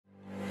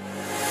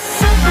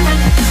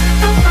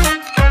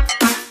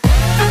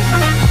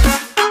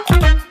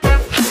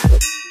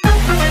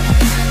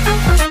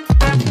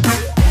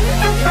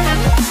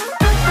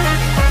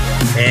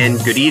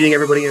Good evening,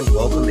 everybody, and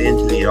welcome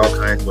into the All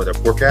Kinds Weather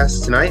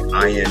Forecast tonight.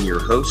 I am your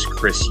host,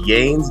 Chris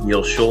Yanes.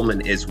 Neil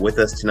Schulman is with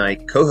us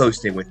tonight,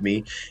 co-hosting with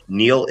me.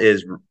 Neil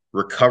is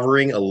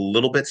recovering a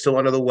little bit still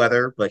under the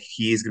weather, but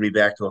he's going to be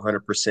back to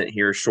 100%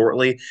 here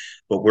shortly.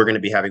 But we're going to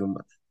be having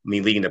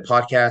me leading the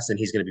podcast, and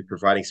he's going to be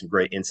providing some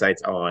great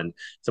insights on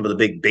some of the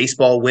big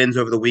baseball wins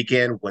over the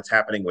weekend, what's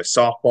happening with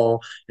softball,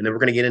 and then we're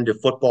going to get into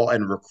football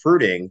and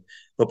recruiting.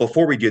 But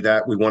before we do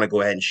that, we want to go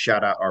ahead and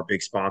shout out our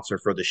big sponsor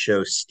for the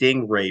show,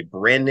 Stingray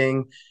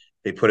Branding.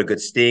 They put a good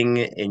sting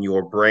in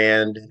your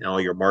brand and all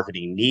your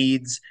marketing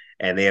needs,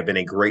 and they have been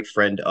a great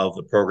friend of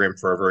the program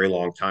for a very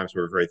long time.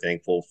 So we're very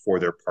thankful for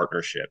their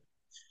partnership.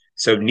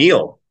 So,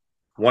 Neil,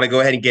 I want to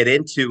go ahead and get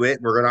into it.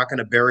 We're not going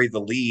to bury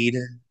the lead.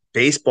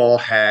 Baseball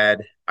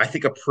had, I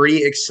think, a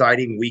pretty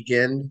exciting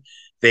weekend.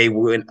 They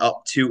went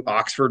up to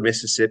Oxford,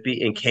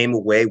 Mississippi, and came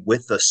away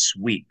with a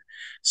sweep.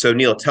 So,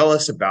 Neil, tell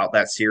us about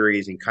that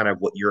series and kind of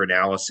what your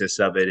analysis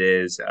of it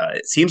is.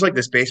 It seems like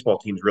this baseball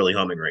team's really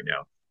humming right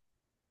now.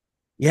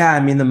 Yeah, I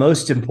mean, the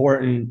most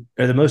important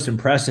or the most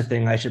impressive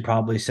thing I should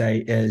probably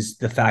say is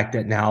the fact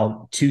that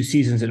now 2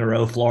 seasons in a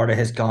row, Florida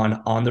has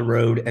gone on the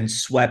road and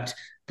swept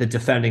the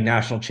defending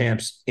national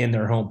champs in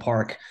their home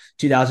park.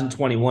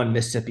 2021,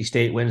 Mississippi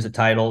State wins the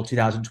title.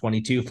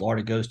 2022,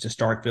 Florida goes to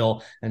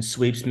Starkville and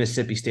sweeps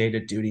Mississippi State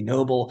at Dudy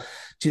Noble.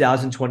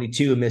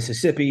 2022,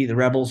 Mississippi, the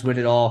Rebels win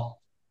it all.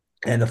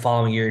 And the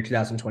following year,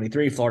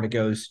 2023, Florida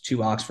goes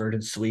to Oxford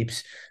and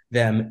sweeps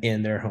them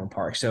in their home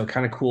park. So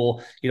kind of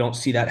cool. You don't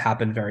see that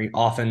happen very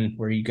often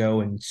where you go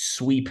and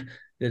sweep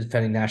the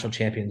defending national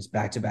champions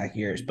back-to-back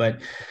years.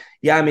 But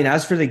yeah, I mean,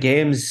 as for the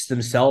games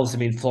themselves, I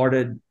mean,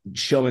 Florida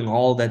showing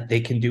all that they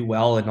can do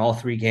well in all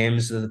three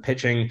games. The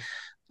pitching,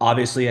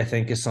 obviously, I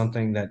think is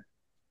something that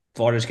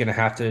Florida's going to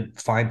have to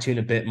fine-tune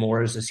a bit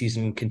more as the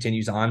season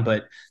continues on.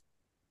 But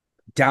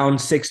down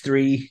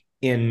 6-3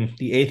 in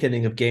the eighth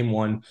inning of game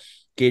one,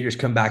 Gators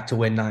come back to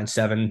win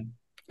 9-7.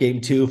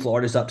 Game two,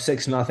 Florida's up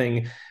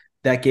 6-0.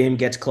 That game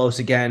gets close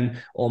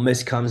again. Ole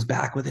Miss comes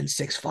back within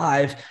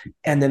 6-5.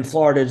 And then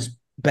Florida's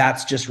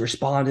bats just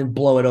respond and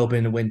blow it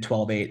open to win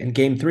 12-8. In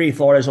game three,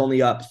 Florida's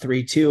only up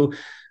 3-2.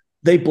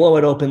 They blow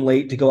it open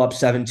late to go up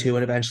 7-2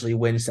 and eventually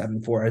win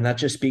 7-4. And that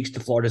just speaks to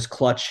Florida's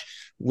clutch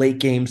late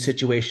game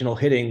situational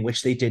hitting,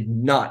 which they did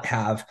not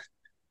have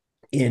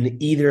in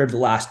either of the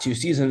last 2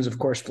 seasons. Of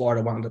course,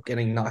 Florida wound up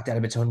getting knocked out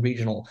of its own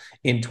regional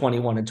in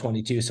 21 and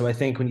 22. So I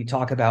think when you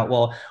talk about,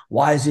 well,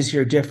 why is this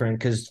year different?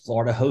 Because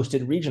Florida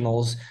hosted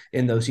regionals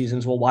in those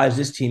seasons. Well, why is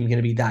this team going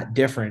to be that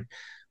different?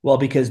 Well,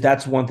 because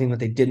that's one thing that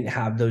they didn't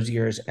have those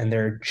years, and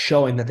they're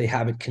showing that they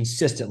have it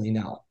consistently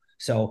now.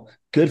 So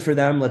good for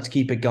them. Let's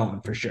keep it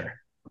going for sure.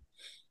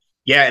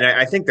 Yeah, and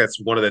I think that's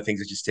one of the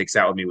things that just sticks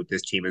out with me with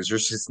this team is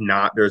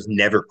there's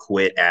never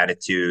quit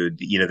attitude.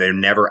 You know, they're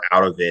never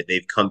out of it.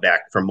 They've come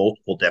back from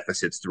multiple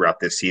deficits throughout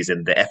this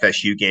season. The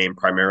FSU game,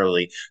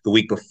 primarily the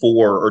week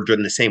before or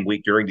during the same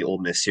week during the Ole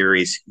Miss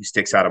series,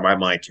 sticks out of my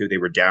mind too. They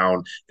were down,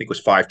 I think it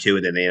was 5-2,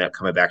 and then they ended up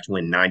coming back to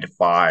win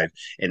 9-5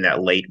 in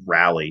that late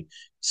rally.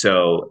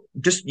 So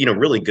just,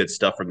 really good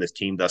stuff from this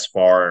team thus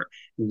far.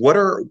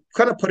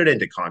 Kind of put it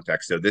into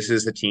context though. This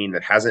is a team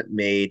that hasn't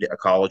made a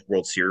College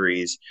World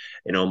Series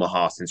in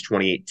Omaha since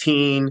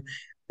 2018.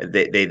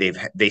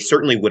 They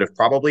certainly would have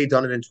probably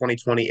done it in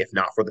 2020 if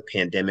not for the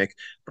pandemic.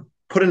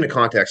 Put into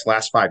context,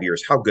 last 5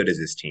 years, how good is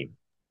this team?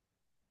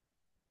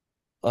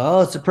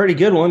 Well, it's a pretty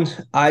good one.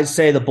 I'd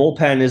say the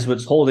bullpen is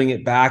what's holding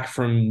it back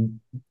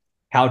from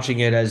couching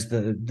it as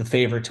the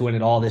favorite to win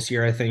it all this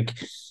year. I think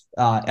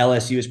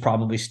LSU is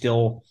probably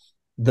still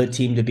the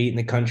team to beat in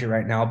the country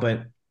right now.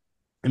 But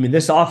I mean,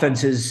 this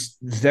offense is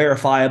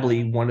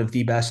verifiably one of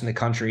the best in the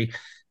country.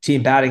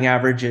 Team batting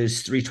average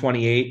is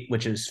 328,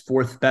 which is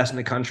fourth best in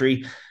the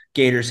country.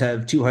 Gators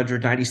have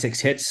 296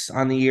 hits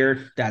on the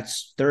year.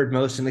 That's third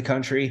most in the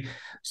country.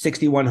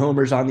 61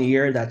 homers on the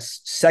year.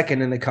 That's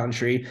second in the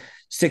country.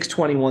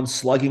 621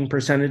 slugging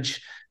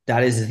percentage.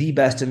 That is the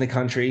best in the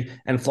country.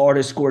 And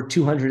Florida scored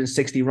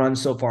 260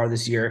 runs so far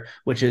this year,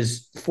 which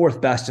is fourth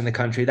best in the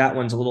country. That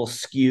one's a little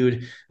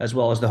skewed as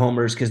well as the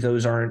homers because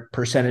those aren't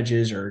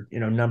percentages or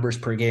numbers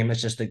per game.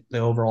 It's just the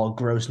overall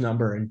gross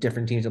number, and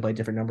different teams have played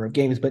different number of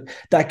games. But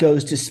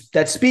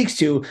that speaks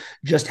to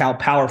just how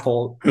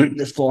powerful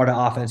this Florida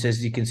offense is.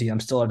 As you can see, I'm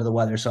still under the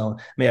weather, so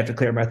I may have to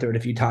clear my throat a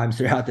few times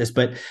throughout this.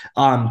 But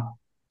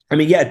I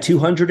mean, yeah,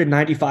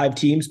 295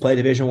 teams play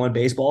Division I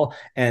baseball,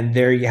 and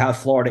there you have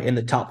Florida in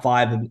the top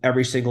 5 in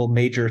every single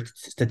major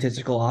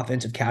statistical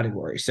offensive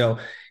category. So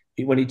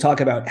when you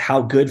talk about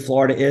how good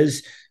Florida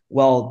is,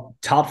 well,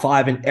 top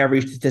 5 in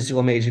every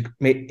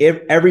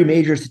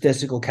major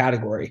statistical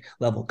category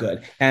level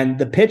good. And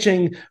the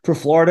pitching for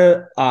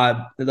Florida,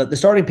 the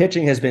starting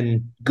pitching has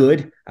been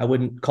good. I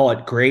wouldn't call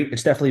it great.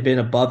 It's definitely been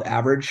above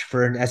average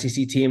for an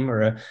SEC team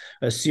or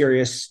a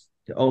serious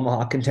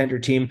Omaha contender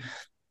team.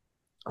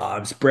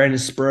 Brandon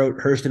Sproat,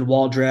 Hurston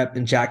Waldrep,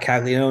 and Jack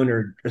Caglione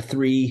are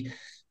three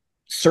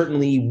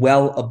certainly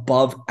well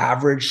above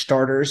average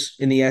starters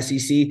in the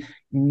SEC.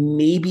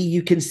 Maybe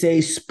you can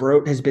say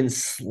Sproat has been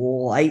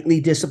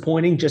slightly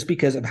disappointing just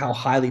because of how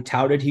highly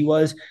touted he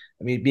was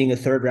I mean, being a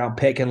third round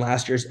pick in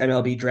last year's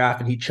MLB draft,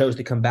 and he chose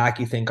to come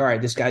back, you think, all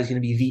right, this guy's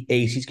going to be the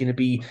ace. He's going to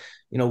be,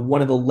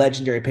 one of the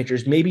legendary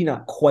pitchers. Maybe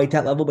not quite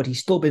that level, but he's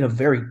still been a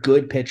very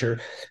good pitcher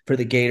for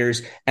the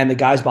Gators. And the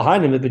guys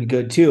behind him have been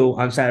good too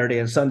on Saturday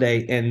and Sunday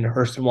in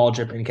Hurston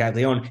Waldrop and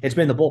Caglione. It's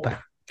been the bullpen.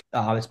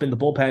 It's been the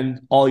bullpen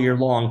all year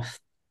long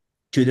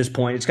to this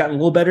point. It's gotten a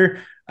little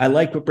better. I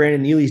like what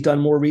Brandon Neely's done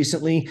more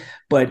recently,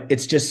 but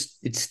it's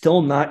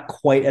still not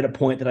quite at a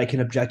point that I can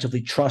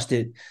objectively trust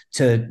it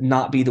to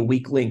not be the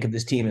weak link of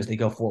this team as they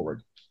go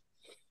forward.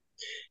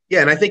 Yeah,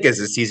 and I think as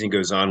the season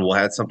goes on, we'll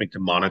have something to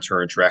monitor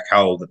and track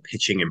how the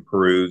pitching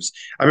improves.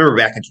 I remember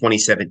back in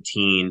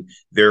 2017,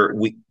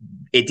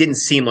 it didn't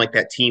seem like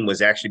that team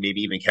was actually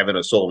maybe even Kevin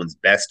O'Sullivan's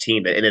best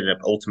team that ended up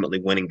ultimately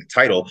winning the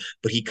title,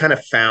 but he kind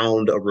of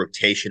found a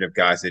rotation of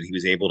guys that he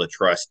was able to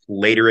trust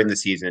later in the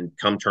season,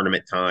 come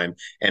tournament time,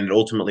 and it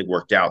ultimately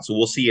worked out. So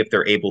we'll see if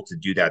they're able to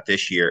do that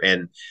this year.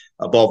 And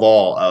above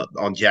all,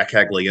 on Jack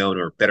Caglione,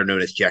 or better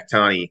known as Jack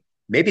Tani,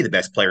 maybe the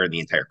best player in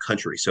the entire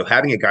country. So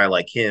having a guy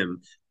like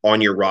him on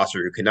your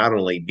roster who can not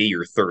only be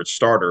your third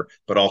starter,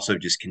 but also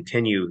just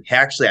continue.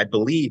 Actually, I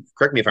believe,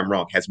 correct me if I'm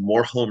wrong, has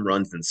more home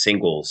runs than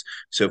singles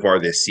so far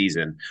this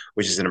season,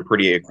 which is a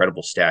pretty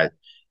incredible stat,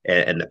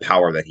 and the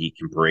power that he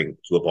can bring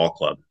to a ball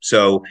club.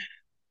 So,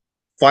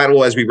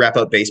 final as we wrap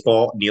up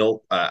baseball,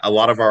 Neil, a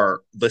lot of our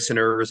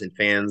listeners and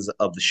fans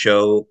of the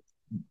show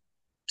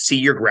see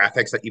your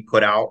graphics that you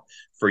put out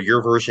for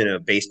your version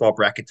of baseball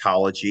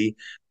bracketology.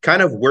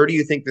 Kind of where do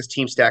you think this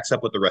team stacks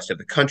up with the rest of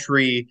the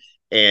country?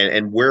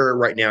 And where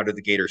right now do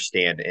the Gators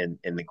stand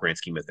in the grand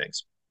scheme of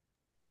things?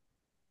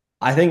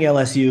 I think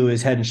LSU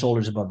is head and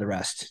shoulders above the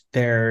rest.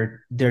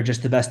 They're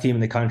just the best team in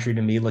the country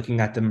to me,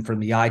 looking at them from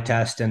the eye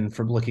test and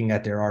from looking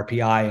at their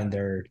RPI and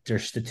their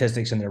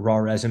statistics and their raw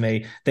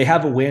resume. They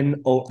have a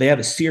win. They have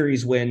a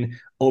series win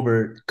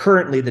over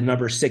currently the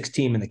number 6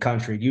 team in the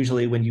country.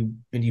 Usually when you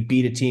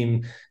beat a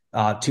team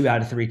 2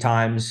 out of 3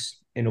 times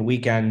in a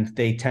weekend,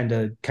 they tend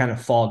to kind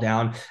of fall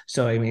down.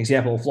 So, I mean,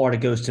 example, Florida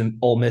goes to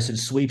Ole Miss and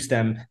sweeps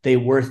them. They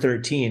were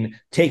 13.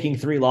 Taking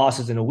 3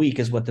 losses in a week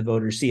is what the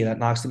voters see. That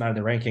knocks them out of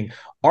the ranking.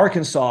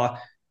 Arkansas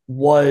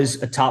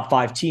was a top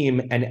 5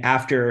 team, and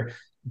after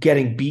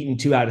getting beaten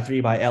 2 out of 3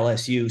 by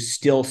LSU,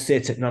 still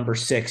sits at number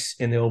 6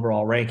 in the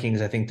overall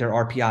rankings. I think their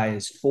RPI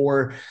is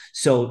 4.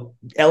 So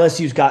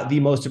LSU's got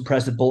the most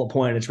impressive bullet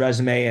point in its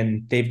resume,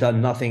 and they've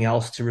done nothing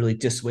else to really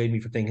dissuade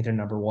me from thinking they're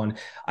number 1.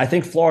 I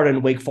think Florida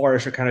and Wake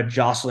Forest are kind of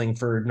jostling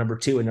for number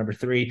 2 and number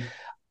 3.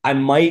 I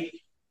might,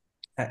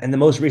 in the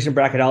most recent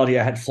bracketology,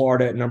 I had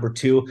Florida at number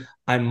 2.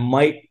 I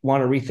might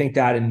want to rethink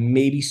that and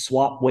maybe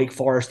swap Wake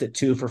Forest at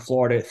 2 for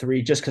Florida at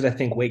 3, just because I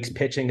think Wake's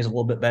pitching is a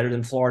little bit better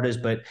than Florida's.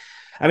 But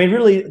I mean,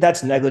 really,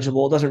 that's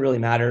negligible. It doesn't really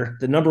matter.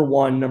 The number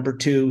 1, number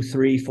 2,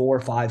 3,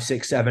 4, 5,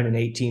 6, 7, and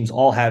 8 teams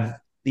all have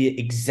the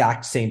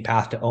exact same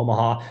path to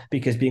Omaha,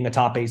 because being a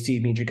top 8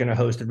 seed means you're going to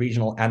host the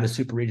regional and the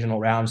super regional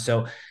round.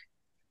 So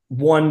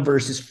 1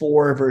 versus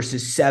 4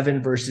 versus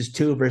 7 versus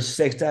 2 versus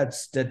 6,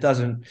 that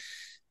doesn't.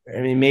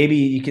 I mean, maybe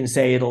you can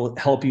say it'll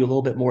help you a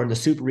little bit more in the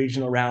super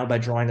regional round by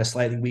drawing a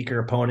slightly weaker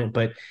opponent.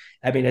 But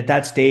I mean, at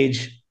that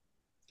stage,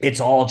 it's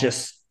all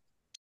just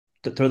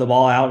to throw the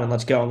ball out and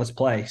let's go and let's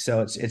play.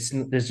 So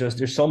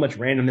there's so much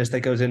randomness that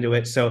goes into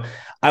it. So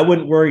I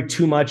wouldn't worry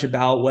too much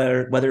about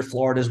whether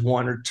Florida's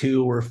 1 or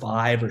 2 or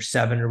 5 or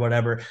 7 or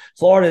whatever.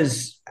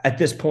 Florida's at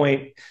this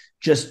point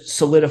just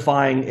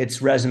solidifying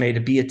its resume to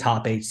be a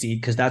top 8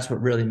 seed, because that's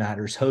what really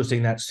matters,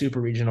 hosting that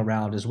super regional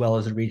round as well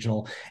as the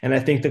regional. And I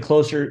think the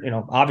closer,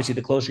 obviously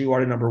the closer you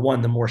are to number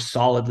 1, the more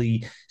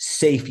solidly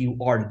safe you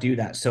are to do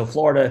that. So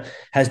Florida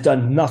has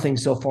done nothing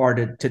so far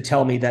to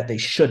tell me that they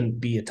shouldn't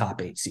be a top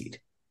 8 seed.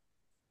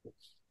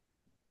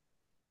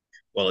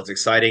 Well, it's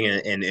exciting.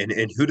 And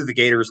who do the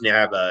Gators now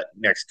have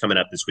next coming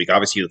up this week?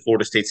 Obviously, the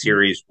Florida State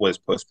series was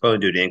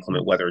postponed due to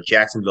inclement weather in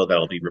Jacksonville.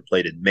 That'll be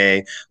replayed in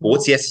May. But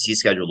what's the SEC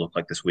schedule look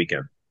like this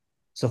weekend?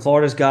 So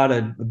Florida's got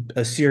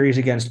a series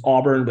against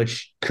Auburn,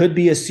 which could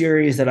be a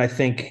series that I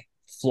think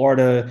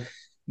Florida,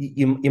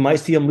 you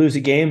might see them lose a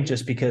game,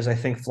 just because I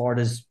think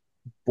Florida's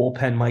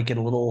bullpen might get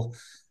a little,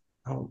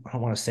 I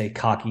don't want to say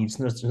cocky.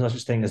 There's no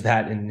such thing as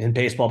that in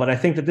baseball, but I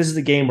think that this is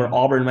a game where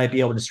Auburn might be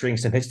able to string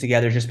some hits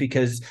together, just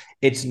because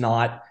it's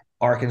not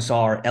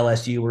Arkansas or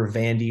LSU or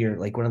Vandy or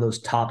like one of those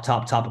top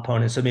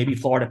opponents. So maybe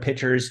Florida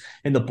pitchers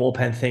in the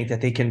bullpen think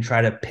that they can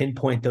try to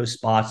pinpoint those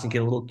spots and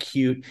get a little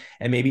cute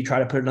and maybe try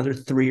to put another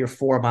 3 or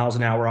 4 miles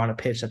an hour on a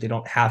pitch that they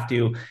don't have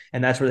to.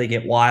 And that's where they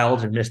get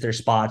wild or miss their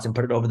spots and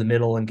put it over the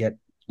middle and get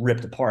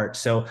ripped apart.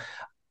 So,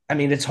 I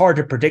mean, it's hard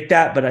to predict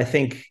that, but I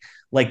think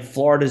like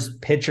Florida's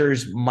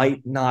pitchers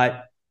might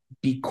not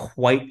be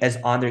quite as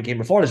on their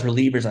game, or Florida's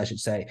relievers, I should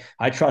say.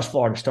 I trust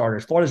Florida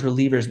starters. Florida's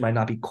relievers might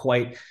not be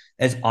quite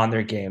as on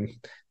their game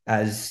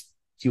as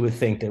you would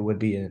think they would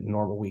be in a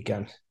normal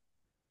weekend.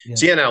 Yeah.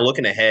 So, now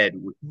looking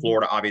ahead,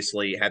 Florida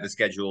obviously had the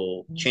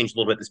schedule changed a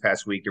little bit this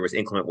past week. There was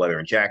inclement weather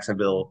in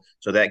Jacksonville.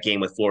 So that game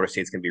with Florida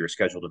State is going to be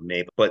rescheduled in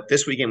May. But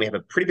this weekend, we have a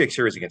pretty big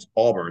series against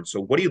Auburn.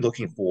 So what are you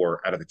looking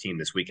for out of the team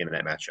this weekend in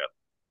that matchup?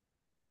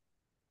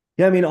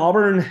 Yeah, I mean,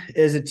 Auburn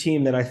is a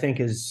team that I think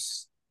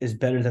is is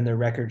better than their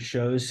record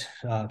shows.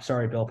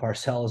 Sorry, Bill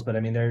Parcells, but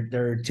I mean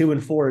they're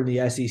 2-4 in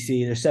the SEC.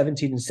 They're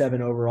 17-7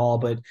 overall,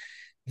 but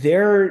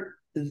they're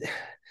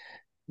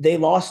they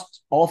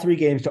lost all three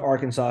games to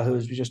Arkansas, who,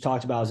 as we just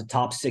talked about, is a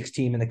top six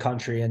team in the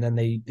country, and then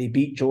they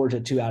beat Georgia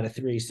 2 out of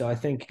 3. So I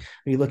think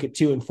when you look at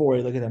 2-4,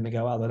 you look at them and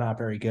go, "Wow, they're not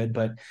very good."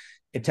 But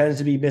it tends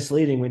to be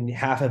misleading when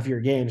half of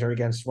your games are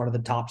against one of the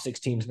top six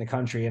teams in the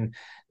country. And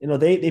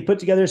they put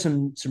together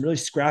some really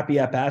scrappy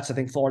at bats. I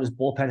think Florida's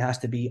bullpen has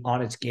to be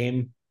on its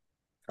game.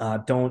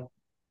 Don't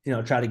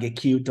try to get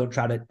cute. Don't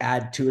try to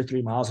add 2 or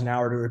 3 miles an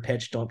hour to a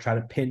pitch. Don't try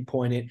to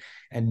pinpoint it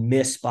and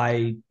miss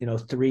by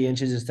 3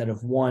 inches instead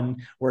of one,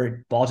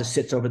 where ball just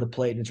sits over the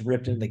plate and it's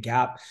ripped into the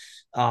gap.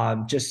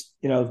 The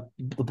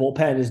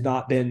bullpen has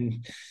not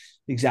been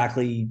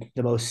exactly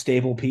the most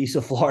stable piece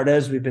of Florida,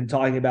 as we've been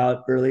talking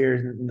about earlier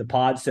in the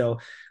pod. So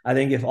I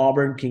think if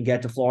Auburn can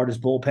get to Florida's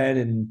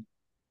bullpen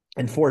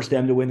and force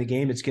them to win the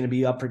game, it's going to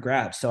be up for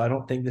grabs. So I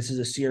don't think this is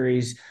a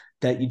series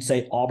that you'd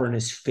say Auburn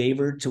is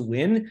favored to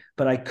win,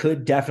 but I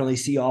could definitely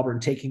see Auburn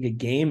taking a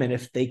game. And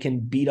if they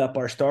can beat up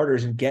our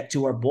starters and get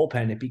to our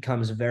bullpen, it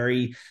becomes a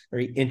very,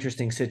 very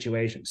interesting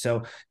situation.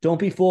 So don't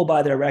be fooled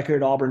by their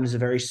record. Auburn is a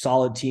very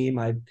solid team.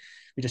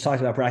 We just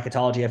talked about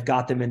bracketology. I've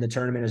got them in the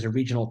tournament as a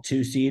regional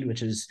 2 seed,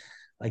 which is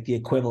like the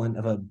equivalent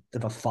of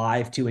a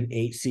 5 to an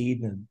 8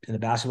 seed in the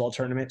basketball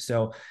tournament.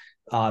 So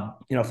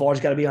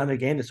Florida's got to be on their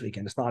game this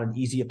weekend. It's not an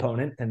easy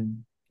opponent,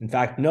 and in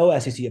fact, no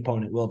SEC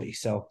opponent will be.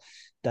 So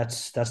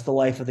that's the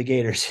life of the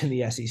Gators in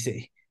the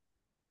SEC.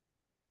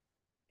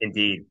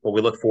 Indeed. Well,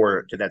 we look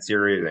forward to that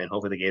series, and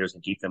hopefully the Gators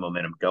can keep the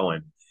momentum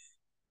going.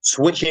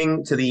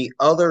 Switching to the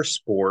other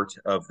sport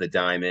of the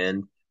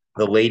diamond,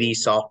 the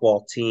ladies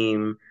softball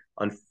team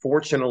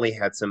unfortunately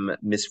had some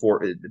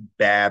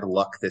bad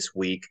luck this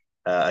week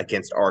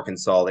against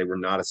Arkansas. They were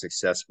not as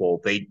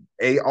successful. They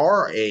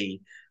are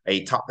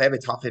they have a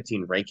top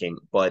 15 ranking,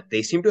 but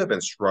they seem to have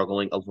been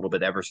struggling a little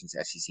bit ever since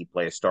SEC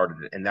play has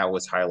started, and that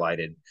was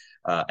highlighted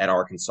at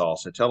Arkansas.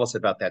 So tell us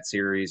about that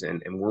series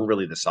and where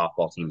really the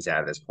softball team's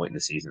at this point in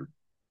the season.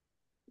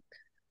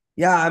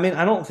 Yeah, I mean,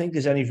 I don't think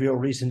there's any real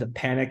reason to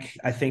panic.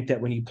 I think that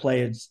when you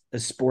play a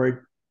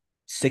sport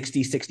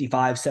 60,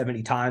 65,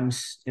 70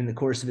 times in the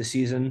course of a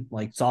season,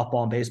 like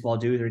softball and baseball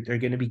do, there are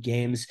going to be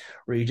games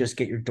where you just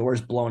get your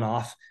doors blown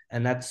off.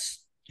 And that's,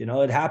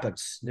 it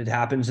happens. It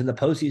happens in the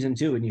postseason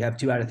too. And you have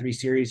 2 out of 3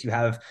 series.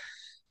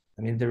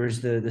 There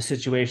was the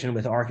situation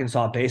with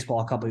Arkansas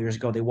baseball a couple of years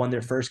ago. They won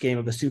their first game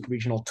of the Super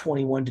Regional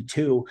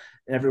 21-2,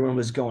 and everyone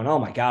was going, "Oh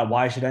my God,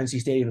 why should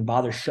NC State even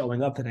bother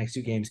showing up the next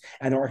 2 games?"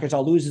 And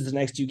Arkansas loses the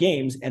next 2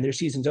 games, and their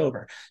season's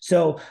over.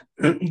 So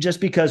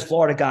just because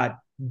Florida got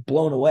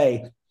blown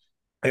away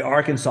by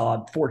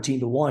Arkansas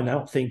 14-1, I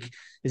don't think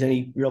there's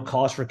any real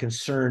cause for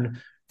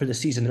concern for the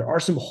season. There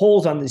are some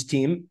holes on this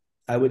team,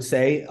 I would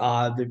say.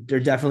 There are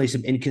definitely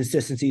some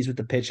inconsistencies with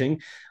the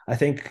pitching. I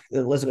think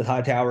Elizabeth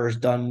Hightower has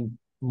done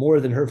more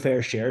than her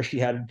fair share. She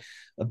had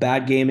a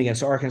bad game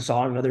against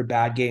Arkansas, another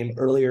bad game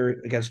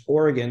earlier against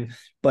Oregon,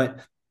 but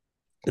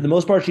for the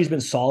most part, she's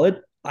been solid.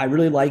 I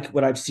really like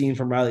what I've seen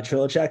from Riley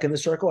Trilachek in the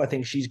circle. I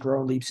think she's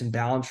grown leaps and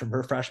bounds from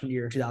her freshman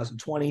year in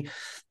 2020.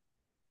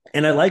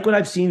 And I like what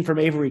I've seen from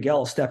Avery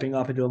Gell stepping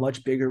up into a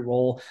much bigger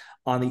role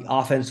on the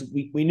offense.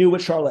 We knew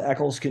what Charlotte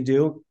Eccles can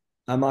do.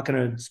 I'm not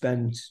going to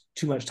spend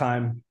too much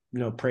time,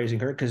 praising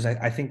her, because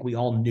I think we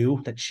all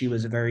knew that she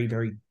was a very,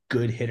 very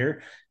good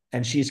hitter,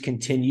 and she's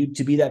continued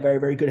to be that very,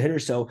 very good hitter.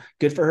 So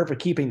good for her for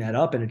keeping that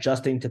up and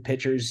adjusting to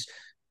pitchers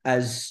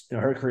as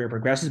her career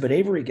progresses. But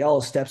Avery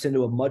Gell steps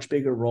into a much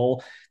bigger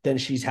role than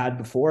she's had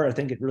before. I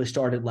think it really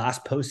started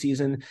last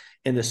postseason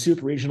in the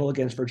Super Regional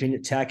against Virginia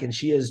Tech, and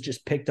she has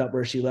just picked up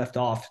where she left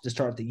off to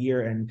start the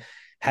year and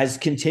has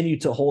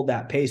continued to hold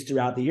that pace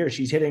throughout the year.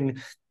 She's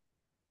hitting,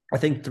 I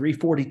think,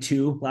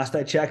 342 last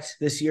I checked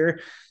this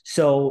year.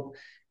 So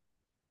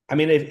I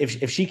mean,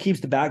 if she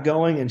keeps the bat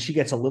going and she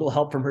gets a little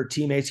help from her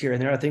teammates here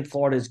and there, I think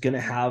Florida is going to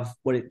have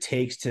what it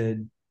takes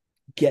to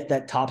get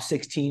that top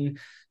 16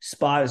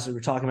 spot. As we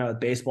were talking about with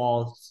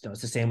baseball,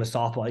 it's the same with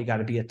softball. You got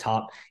to be a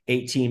top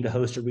 8 team to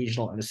host a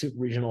regional, and a super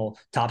regional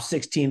top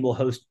 16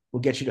 will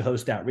get you to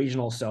host that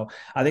regional. So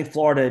I think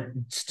Florida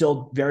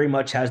still very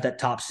much has that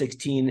top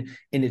 16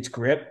 in its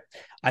grip.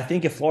 I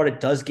think if Florida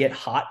does get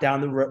hot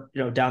down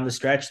the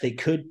stretch, they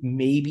could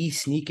maybe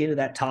sneak into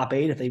that top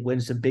 8 if they win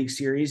some big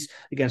series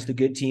against the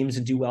good teams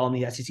and do well in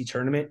the SEC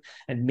tournament,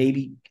 and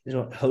maybe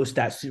host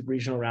that super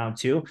regional round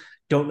 2.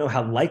 Don't know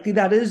how likely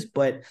that is,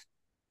 but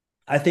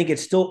I think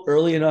it's still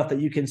early enough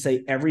that you can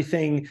say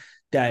everything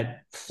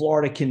that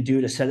Florida can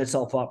do to set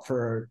itself up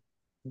for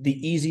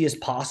the easiest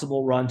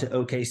possible run to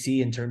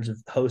OKC in terms of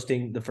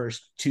hosting the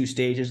first 2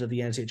 stages of the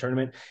NCAA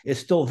tournament is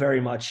still very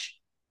much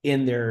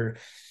in their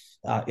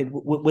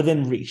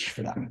within reach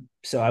for them.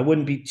 So I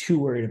wouldn't be too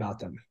worried about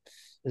them,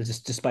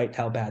 despite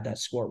how bad that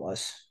score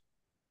was.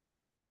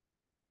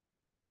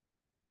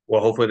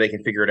 Well, hopefully they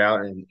can figure it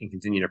out and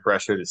continue to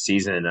pressure the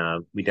season.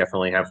 We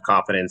definitely have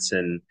confidence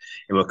in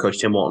what Coach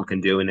Tim Walton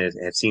can do, and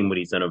have seen what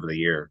he's done over the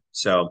year.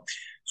 So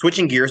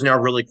Switching gears now,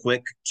 really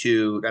quick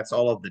to that's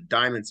all of the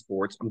diamond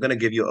sports. I'm going to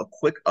give you a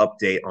quick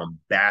update on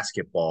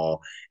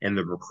basketball and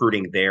the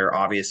recruiting there.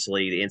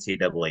 Obviously, the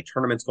NCAA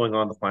tournament's going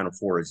on. The Final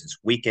Four is this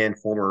weekend.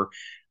 Former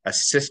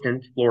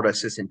Florida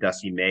assistant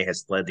Dusty May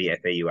has led the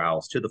FAU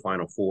Owls to the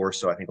Final Four.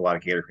 So I think a lot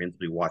of Gator fans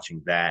will be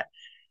watching that.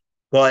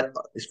 But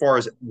as far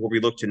as where we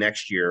look to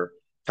next year,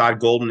 Todd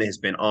Golden has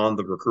been on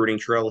the recruiting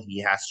trail. He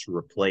has to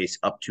replace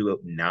up to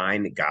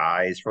 9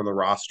 guys from the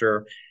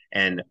roster.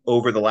 And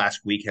over the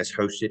last week has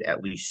hosted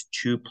at least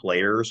 2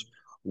 players,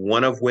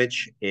 one of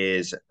which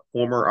is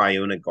former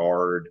Iona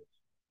guard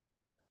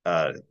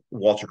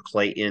Walter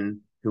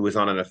Clayton, who was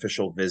on an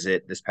official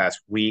visit this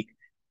past week.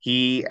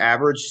 He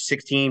averaged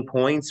 16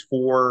 points,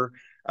 4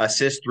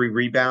 assists, 3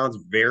 rebounds,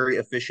 very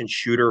efficient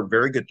shooter,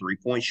 very good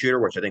 3-point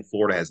shooter, which I think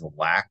Florida has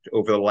lacked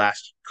over the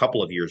last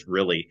couple of years,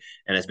 really,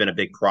 and has been a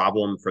big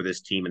problem for this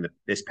team in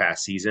this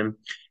past season.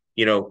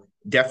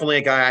 Definitely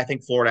a guy I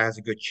think Florida has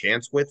a good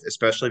chance with,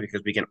 especially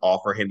because we can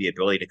offer him the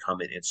ability to come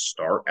in and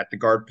start at the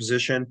guard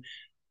position.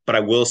 But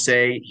I will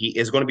say he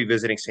is going to be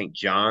visiting St.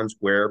 John's,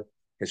 where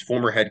his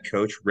former head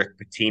coach, Rick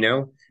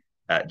Pitino,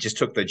 just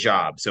took the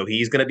job. So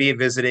he's going to be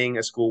visiting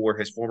a school where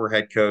his former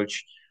head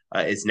coach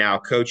is now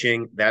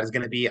coaching. That is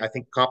going to be, I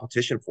think,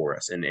 competition for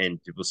us, and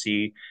we'll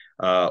see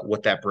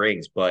what that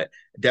brings. But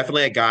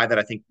definitely a guy that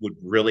I think would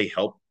really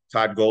help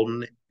Todd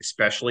Golden,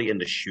 especially in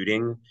the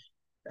shooting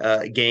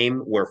game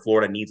where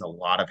Florida needs a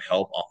lot of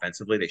help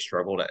offensively. They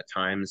struggled at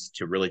times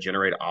to really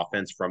generate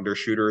offense from their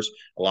shooters.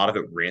 A lot of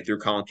it ran through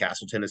Colin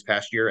Castleton this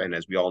past year. And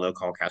as we all know,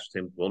 Colin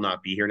Castleton will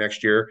not be here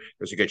next year.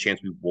 There's a good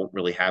chance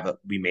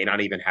we may not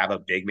even have a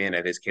big man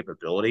at his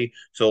capability.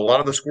 So a lot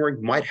of the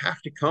scoring might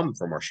have to come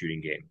from our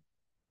shooting game.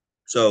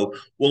 So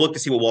we'll look to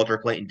see what Walter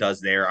Clayton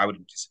does there. I would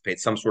anticipate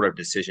some sort of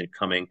decision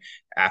coming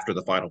after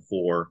the Final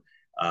Four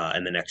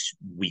in the next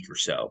week or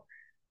so.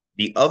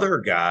 The other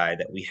guy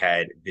that we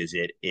had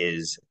visit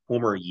is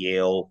former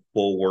Yale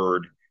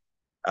forward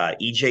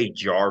EJ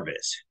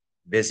Jarvis.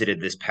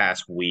 Visited this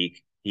past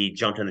week. He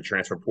jumped in the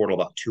transfer portal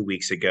about 2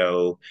 weeks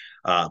ago.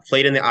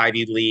 Played in the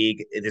Ivy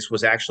League. This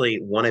was actually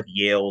one of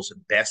Yale's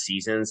best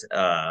seasons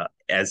to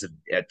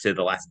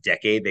the last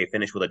decade. They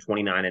finished with a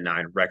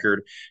 29-9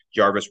 record.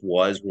 Jarvis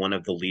was one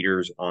of the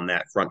leaders on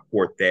that front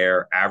court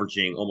there,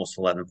 averaging almost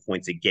 11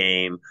 points a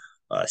game.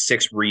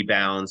 6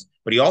 rebounds,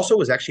 but he also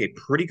was actually a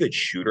pretty good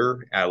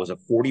shooter. Was a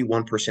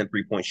 41%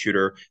 3-point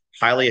shooter,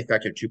 highly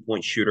effective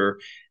 2-point shooter.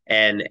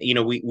 And,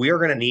 we are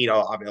going to need a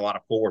lot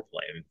of forward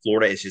play. I mean,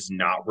 Florida is just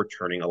not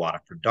returning a lot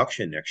of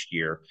production next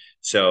year.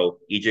 So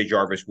EJ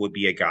Jarvis would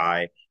be a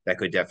guy that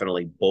could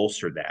definitely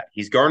bolster that.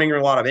 He's garnering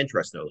a lot of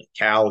interest, though. Like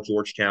Cal,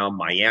 Georgetown,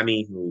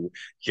 Miami, who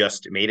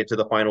just made it to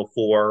the Final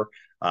Four,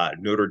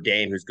 Notre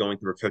Dame, who's going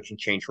through a coaching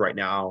change right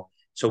now.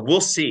 So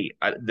we'll see.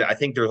 I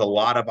think there's a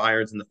lot of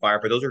irons in the fire,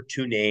 but those are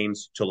 2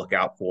 names to look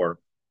out for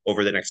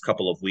over the next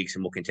couple of weeks,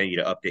 and we'll continue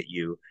to update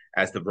you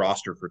as the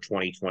roster for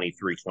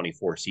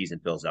 2023-24 season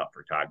fills out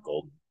for Todd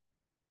Golden.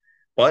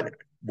 But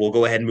we'll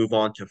go ahead and move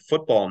on to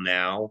football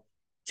now.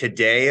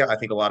 Today, I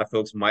think a lot of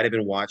folks might have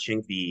been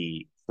watching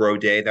the pro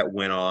day that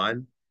went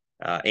on.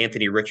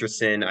 Anthony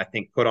Richardson, I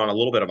think, put on a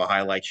little bit of a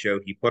highlight show.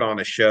 He put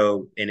on a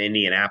show in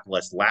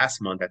Indianapolis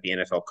last month at the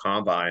NFL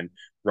Combine,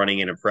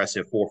 running an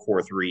impressive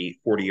 4.43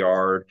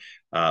 40-yard,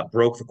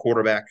 broke the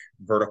quarterback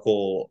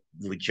vertical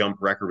jump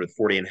record with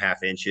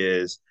 40.5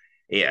 inches.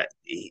 Yeah,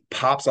 he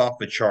pops off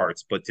the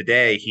charts. But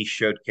today he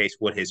showcased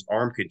what his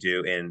arm could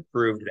do and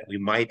proved that we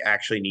might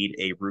actually need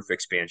a roof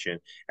expansion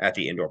at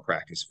the indoor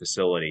practice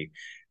facility.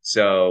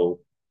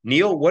 So,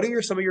 Neil, what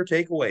are some of your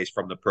takeaways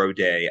from the pro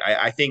day?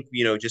 I think,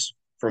 just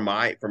from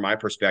my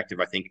perspective,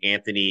 I think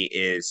Anthony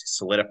is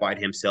solidified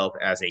himself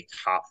as a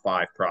top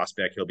 5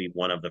 prospect. He'll be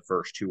one of the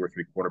first 2 or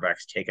 3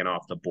 quarterbacks taken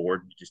off the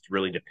board. It just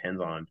really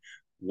depends on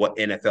what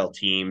NFL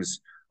teams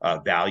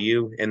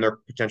value in their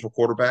potential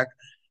quarterback.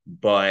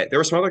 But there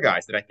were some other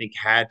guys that I think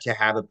had to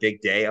have a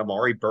big day.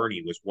 Amari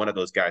Burney was one of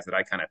those guys that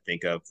I kind of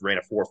think of. Ran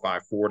a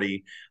 4.5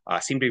 40,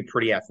 seemed to be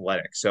pretty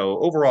athletic. So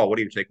overall, what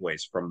are your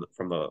takeaways from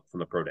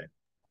the pro day?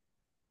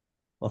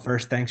 Well,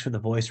 first, thanks for the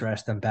voice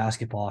rest on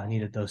basketball. I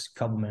needed those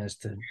couple minutes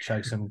to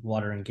chug some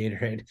water and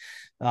Gatorade.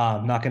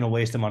 I'm not going to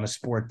waste them on a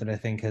sport that I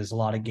think has a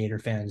lot of Gator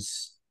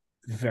fans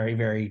very,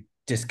 very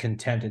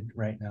discontented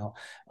right now.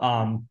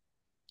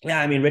 Yeah,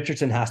 I mean,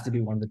 Richardson has to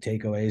be one of the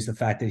takeaways. The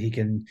fact that he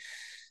can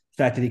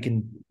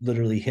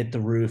literally hit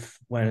the roof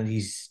when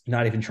he's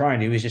not even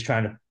trying to. He's just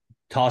trying to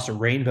toss a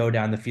rainbow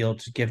down the field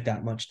to give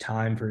that much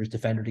time for his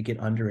defender to get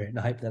under it in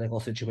a hypothetical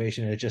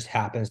situation. And it just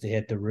happens to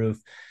hit the roof.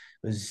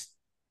 It was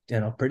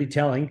pretty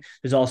telling.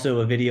 There's also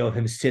a video of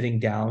him sitting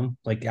down,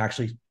 like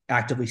actually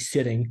actively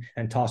sitting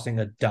and tossing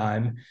a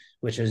dime,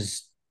 which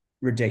is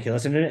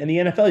ridiculous. And in the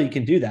NFL, you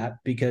can do that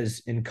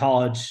because in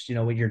college,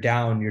 when you're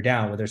down,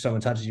 whether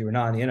someone touches you or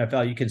not. In the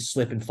NFL, you can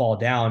slip and fall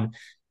down.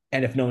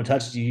 And if no one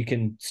touches you, you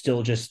can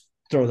still just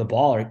throw the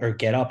ball or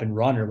get up and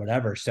run or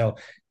whatever. So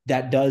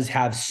that does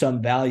have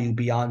some value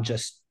beyond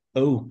just,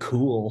 oh,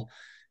 cool.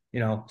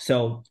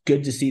 So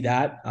good to see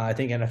that. I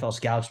think NFL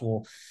scouts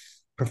will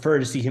prefer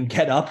to see him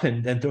get up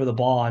and throw the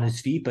ball on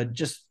his feet, but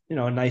just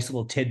a nice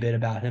little tidbit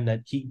about him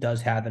that he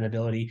does have an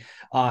ability.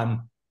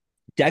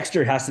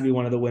 Dexter has to be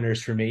one of the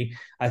winners for me.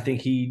 I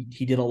think he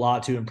did a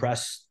lot to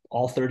impress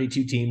all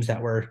 32 teams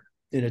that were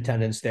in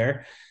attendance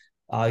there.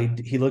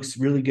 He looks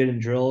really good in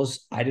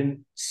drills. I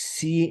didn't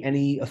see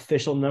any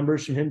official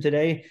numbers from him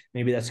today.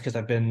 Maybe that's because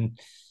I've been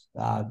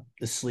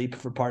asleep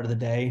for part of the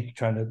day,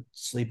 trying to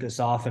sleep this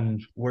off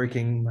and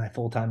working my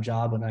full time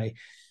job when I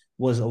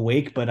was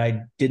awake. But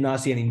I did not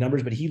see any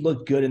numbers. But he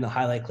looked good in the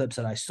highlight clips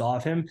that I saw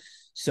of him.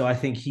 So I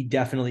think he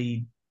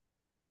definitely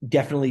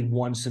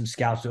won some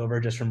scouts over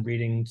just from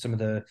reading some of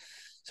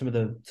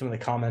the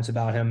comments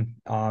about him.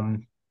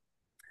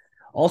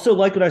 Also,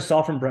 like what I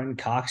saw from Brenton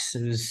Cox,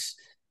 it's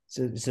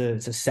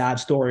a sad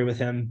story with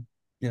him.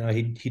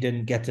 He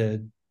didn't get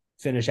to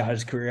finish out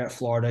his career at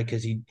Florida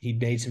because he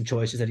made some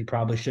choices that he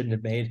probably shouldn't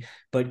have made.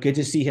 But good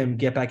to see him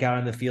get back out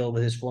on the field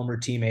with his former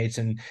teammates,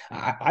 and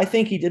I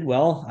think he did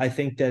well. I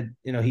think that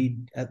he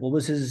what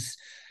was his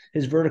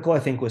vertical? I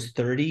think was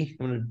 30.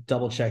 I'm going to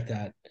double check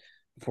that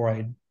before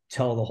I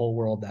tell the whole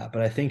world that,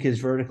 but I think his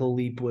vertical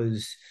leap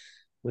was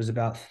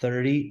about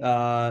 30.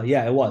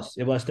 Yeah, it was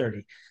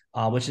 30.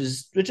 Which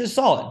is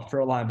solid for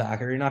a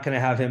linebacker. You're not going to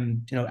have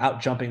him,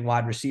 out jumping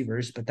wide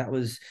receivers, but that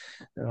was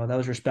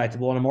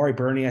respectable. And Amari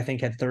Burney, I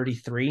think, had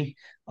 33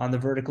 on the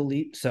vertical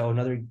leap, so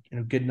another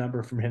good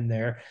number from him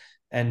there.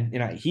 And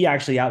he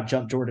actually out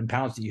jumped Jordan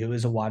Pouncey, who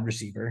is a wide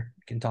receiver.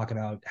 We can talk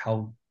about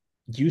how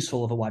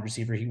useful of a wide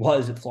receiver he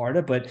was at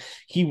Florida, but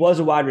he was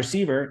a wide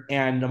receiver,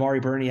 and Amari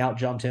Burney out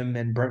jumped him,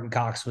 and Brenton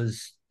Cox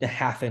was a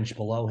half inch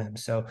below him.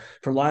 So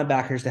for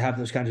linebackers to have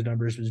those kinds of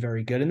numbers was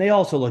very good. And they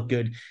also look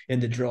good in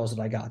the drills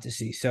that I got to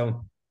see.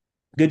 So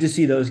good to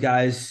see those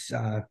guys,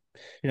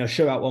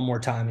 show out one more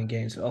time in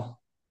Gainesville.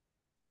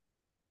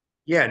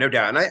 Yeah, no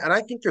doubt. And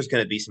I think there's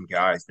going to be some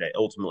guys that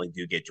ultimately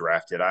do get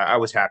drafted. I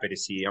was happy to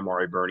see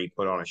Amari Burney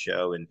put on a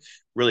show and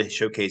really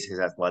showcase his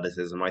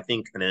athleticism. I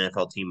think an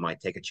NFL team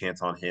might take a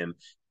chance on him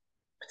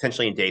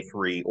potentially in day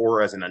three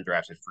or as an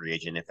undrafted free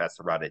agent if that's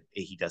the route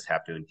he does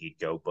have to indeed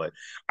go. But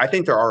I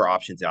think there are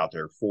options out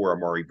there for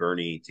Amari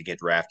Burney to get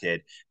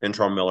drafted.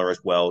 Ventrell Miller as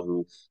well,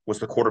 who was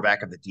the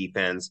quarterback of the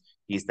defense.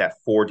 He's that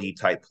 4D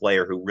type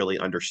player who really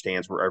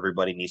understands where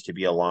everybody needs to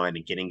be aligned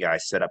and getting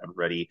guys set up and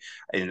ready.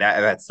 And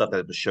that's stuff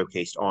that was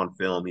showcased on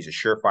film. He's a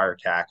surefire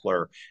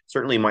tackler.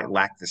 Certainly might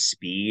lack the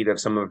speed of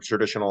some of the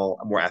traditional,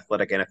 more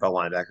athletic NFL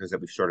linebackers that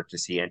we've started to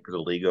see enter the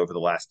league over the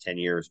last 10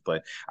 years.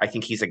 But I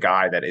think he's a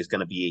guy that is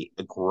going to be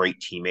a great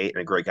teammate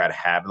and a great guy to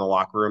have in the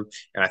locker room.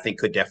 And I think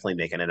could definitely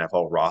make an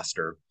NFL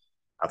roster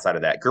outside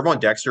of that.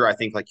 Gervon Dexter, I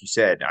think, like you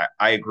said,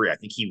 I agree. I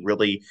think he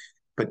really,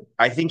 but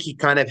I think he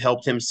kind of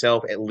helped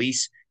himself at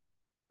least,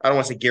 I don't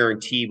want to say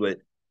guarantee, but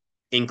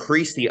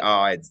increase the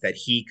odds that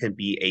he can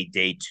be a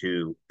day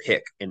two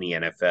pick in the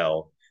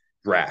NFL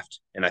draft.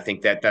 And I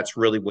think that that's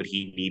really what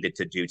he needed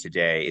to do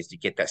today is to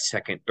get that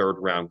second, third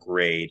round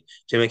grade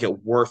to make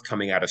it worth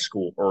coming out of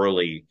school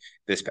early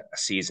this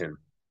season.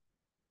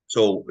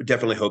 So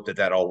definitely hope that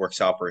that all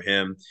works out for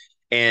him.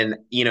 And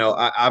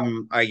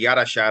I got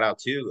a shout out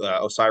to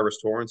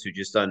Osiris Torrance, who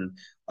just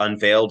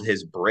unveiled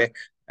his brick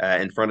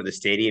in front of the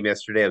stadium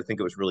yesterday. I think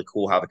it was really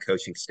cool how the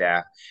coaching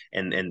staff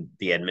and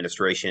the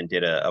administration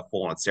did a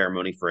full on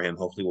ceremony for him.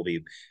 Hopefully, we'll be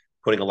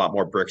putting a lot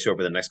more bricks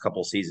over the next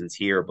couple of seasons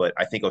here. But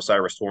I think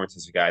Osiris Torrance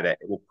is a guy that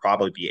will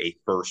probably be a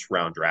first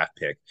round draft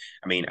pick.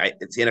 I mean,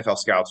 it's NFL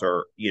scouts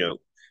are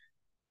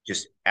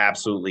just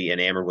absolutely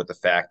enamored with the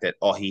fact that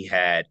all he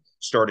had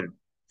started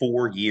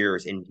 4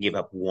 years and gave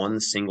up one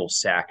single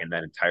sack in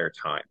that entire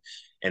time.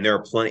 And there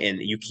are plenty,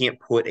 and you can't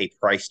put a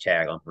price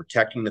tag on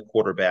protecting the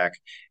quarterback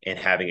and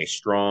having a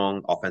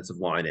strong offensive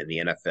line in the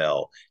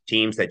NFL.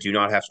 Teams that do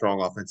not have strong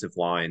offensive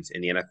lines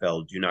in the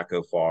NFL do not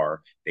go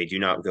far. They do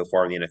not go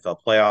far in the NFL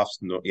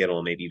playoffs, yet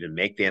will maybe even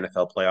make the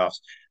NFL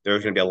playoffs.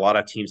 There's going to be a lot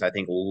of teams, I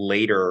think,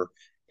 later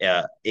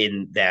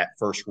in that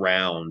first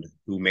round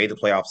who made the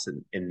playoffs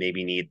and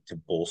maybe need to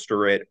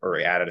bolster it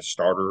or added a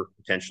starter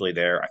potentially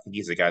there. I think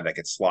he's a guy that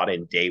could slot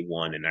in day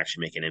one and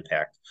actually make an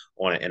impact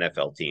on an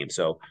NFL team.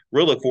 So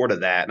really look forward to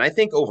that. And I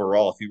think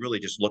overall, if you really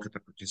just look at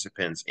the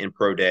participants in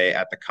Pro Day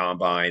at the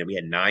Combine, we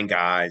had 9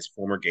 guys,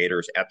 former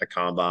Gators at the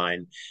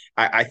Combine.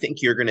 I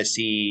think you're going to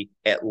see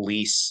at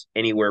least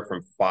anywhere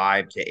from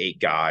 5 to 8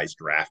 guys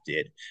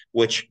drafted,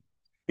 which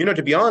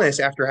to be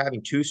honest, after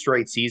having 2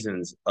 straight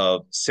seasons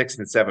of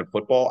 6-7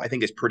 football, I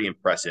think is pretty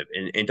impressive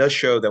and does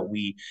show that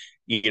we,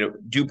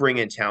 do bring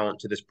in talent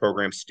to this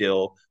program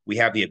still. We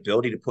have the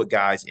ability to put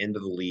guys into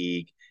the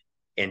league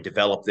and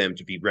develop them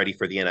to be ready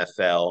for the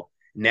NFL.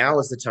 Now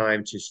is the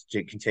time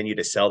to continue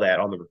to sell that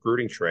on the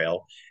recruiting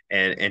trail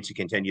and to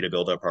continue to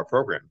build up our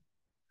program,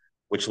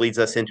 which leads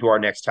us into our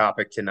next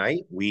topic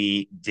tonight.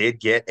 We did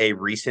get a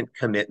recent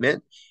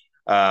commitment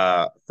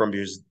from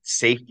his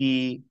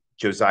safety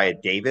Josiah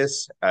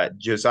Davis.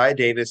 Josiah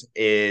Davis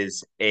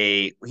he's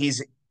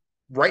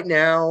right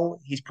now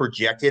he's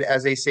projected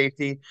as a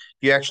safety. If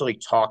you actually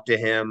talk to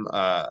him,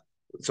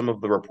 some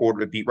of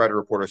the beat writer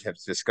reporters have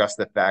discussed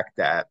the fact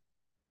that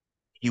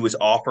he was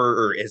offered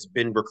or has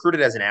been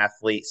recruited as an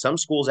athlete. Some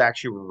schools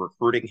actually were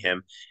recruiting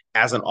him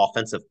as an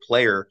offensive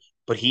player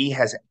but he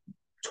has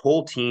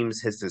told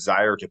teams his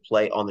desire to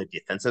play on the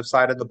defensive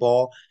side of the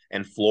ball.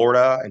 And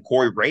Florida and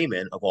Corey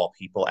Raymond, of all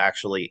people,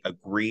 actually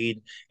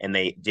agreed, and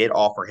they did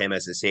offer him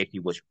as a safety,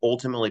 which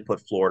ultimately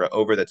put Florida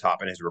over the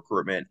top in his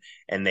recruitment.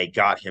 And they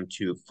got him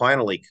to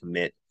finally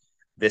commit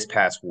this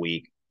past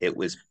week. It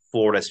was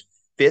Florida's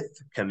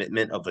fifth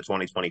commitment of the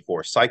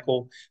 2024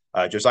 cycle.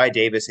 Josiah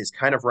Davis is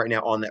kind of right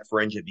now on that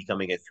fringe of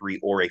becoming a 3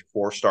 or a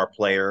 4-star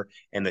player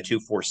in the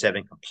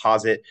 247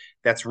 composite.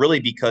 That's really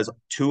because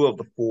two of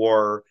the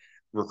four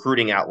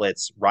recruiting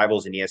outlets,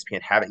 Rivals and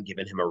ESPN, haven't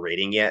given him a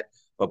rating yet,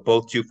 but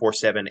both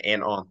 247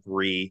 and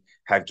On3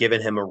 have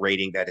given him a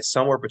rating that is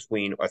somewhere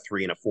between a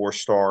 3 and a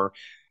 4-star.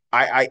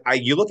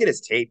 You look at his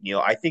tape, Neil.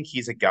 I think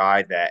he's a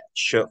guy that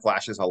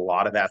flashes a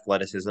lot of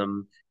athleticism,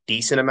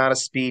 decent amount of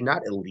speed,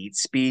 not elite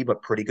speed,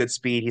 but pretty good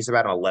speed. He's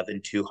about an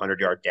 11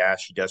 200-yard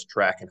dash. He does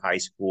track in high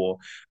school.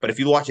 But if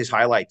you watch his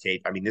highlight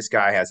tape, I mean, this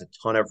guy has a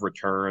ton of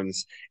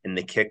returns in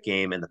the kick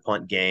game and the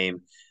punt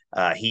game.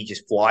 He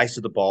just flies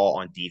to the ball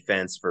on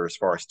defense for as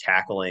far as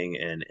tackling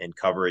and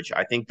coverage.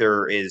 I think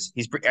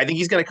he's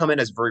going to come in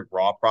as a very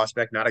raw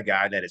prospect, not a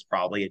guy that is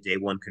probably a day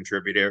one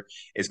contributor,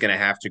 is going to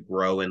have to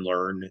grow and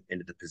learn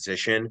into the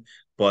position.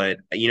 But,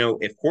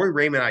 if Corey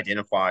Raymond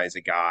identifies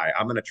a guy,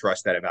 I'm going to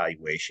trust that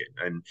evaluation.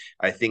 And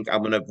I think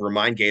I'm going to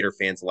remind Gator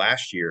fans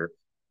last year,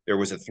 there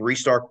was a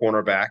 3-star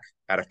cornerback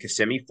out of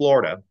Kissimmee,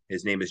 Florida.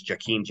 His name is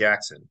Jakeem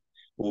Jackson,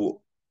 who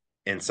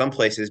in some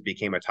places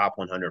became a top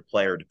 100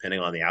 player, depending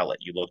on the outlet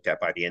you looked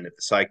at by the end of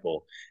the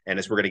cycle. And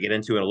as we're going to get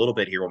into in a little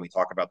bit here when we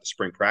talk about the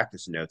spring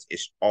practice notes,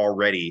 it's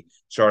already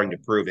starting to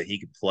prove that he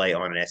could play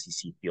on an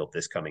SEC field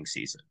this coming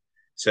season.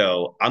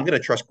 So I'm going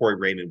to trust Corey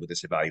Raymond with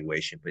this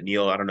evaluation. But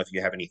Neil, I don't know if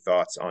you have any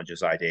thoughts on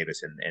Josiah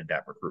Davis and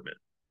that recruitment.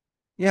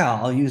 Yeah,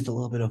 I'll use the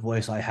little bit of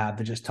voice I have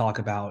to just talk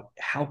about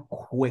how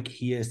quick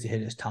he is to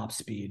hit his top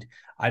speed.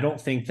 I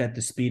don't think that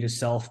the speed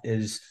itself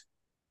is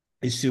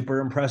super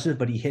impressive,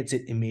 but he hits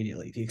it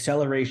immediately. The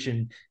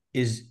acceleration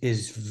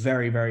is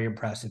very, very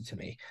impressive to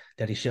me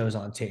that he shows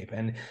on tape.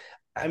 And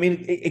I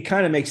mean, it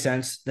kind of makes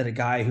sense that a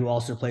guy who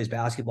also plays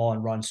basketball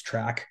and runs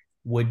track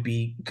would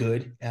be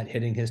good at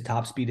hitting his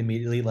top speed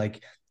immediately.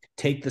 Like,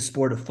 take the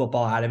sport of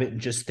football out of it and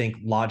just think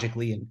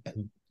logically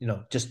and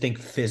just think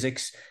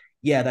physics.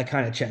 Yeah, that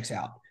kind of checks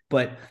out.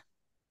 But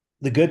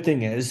the good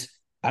thing is,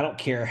 I don't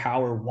care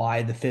how or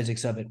why the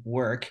physics of it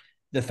work.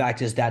 The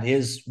fact is that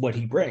is what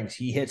he brings.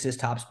 He hits his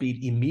top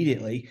speed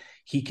immediately.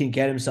 He can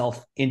get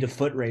himself into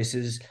foot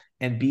races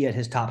and be at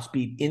his top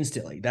speed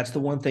instantly. That's the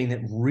one thing that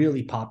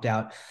really popped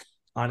out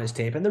on his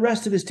tape. And the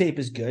rest of his tape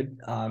is good.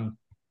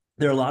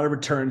 There are a lot of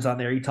returns on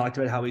there. He talked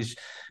about how he's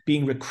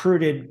being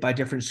recruited by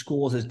different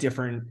schools as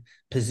different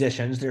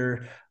positions.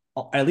 They're,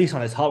 at least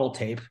on his huddle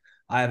tape,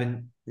 I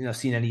haven't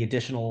seen any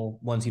additional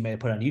ones he may have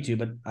put on YouTube,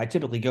 but I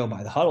typically go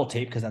by the huddle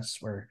tape because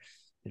that's where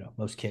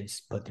most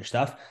kids put their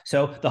stuff.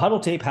 So the huddle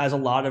tape has a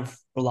lot of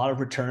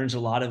returns, a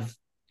lot of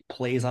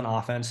plays on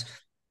offense,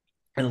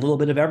 and a little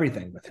bit of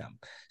everything with him.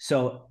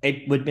 So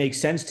it would make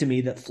sense to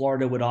me that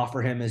Florida would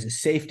offer him as a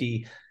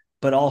safety,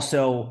 but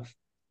also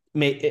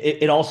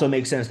it also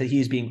makes sense that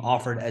he's being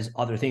offered as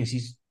other things.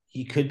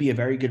 He could be a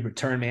very good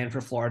return man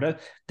for Florida.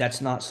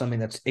 That's not something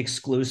that's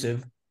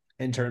exclusive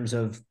in terms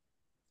of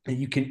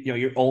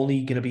you're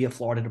only going to be at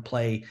Florida to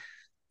play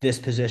this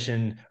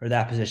position or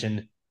that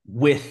position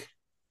with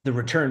the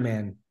return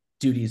man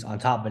duties on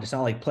top of it. It's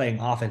not like playing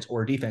offense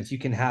or defense. You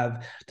can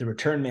have the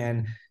return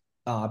man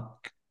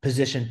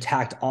position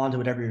tacked onto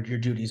whatever your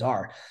duties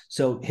are.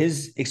 So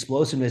his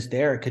explosiveness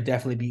there could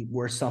definitely be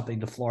worth something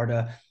to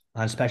Florida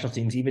on special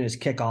teams. Even his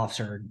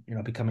kickoffs are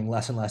becoming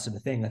less and less of a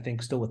thing. I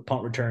think still with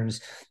punt returns,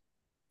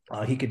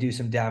 he could do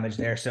some damage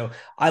there. So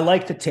I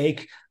like the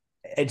take.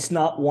 It's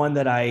not one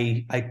that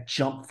I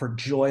jump for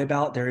joy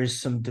about. There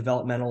is some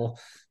developmental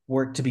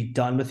work to be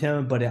done with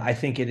him, but I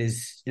think it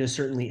is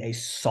certainly a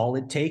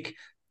solid take.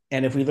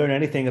 And if we learn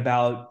anything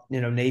about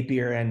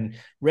Napier and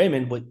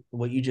Raymond,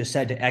 what you just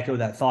said, to echo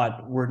that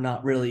thought,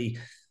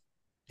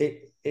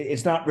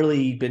 it's not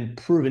really been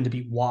proven to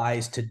be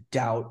wise to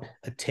doubt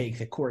a take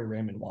that Corey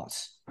Raymond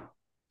wants.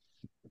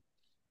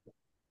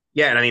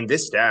 Yeah, and I mean,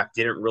 this staff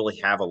didn't really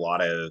have a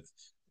lot of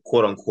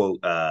quote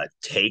unquote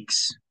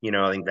takes.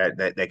 I think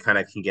that kind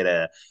of can get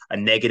a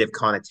negative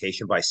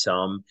connotation by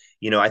some.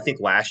 I think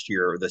last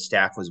year the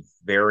staff was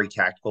very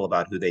tactical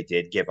about who they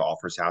did give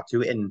offers out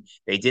to, and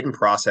they didn't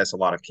process a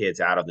lot of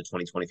kids out of the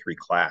 2023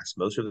 class.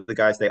 Most of the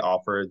guys they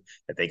offered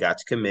that they got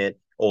to commit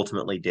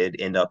ultimately did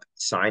end up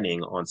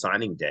signing on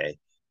signing day.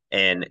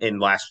 And in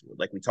last,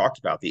 like we talked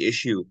about, the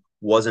issue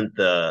wasn't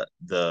the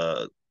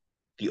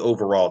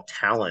overall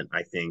talent.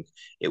 I think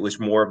it was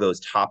more of those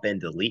top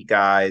end elite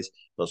guys,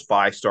 those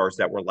 5 stars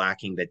that were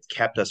lacking, that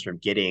kept us from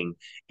getting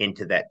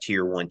into that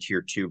tier 1,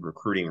 tier 2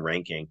 recruiting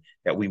ranking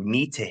that we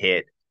need to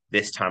hit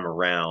this time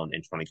around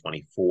in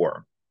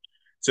 2024.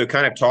 So,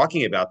 kind of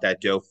talking about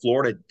that, Joe,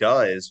 Florida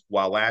does,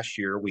 while last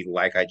year we,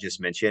 like I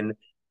just mentioned,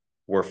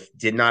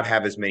 did not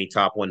have as many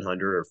top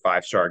 100 or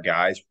 5-star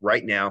guys.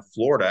 Right now,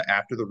 Florida,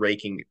 after the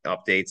ranking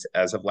updates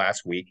as of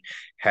last week,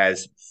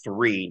 has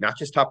 3, not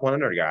just top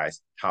 100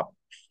 guys, top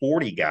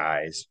 40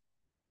 guys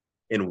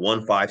and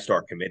one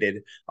five-star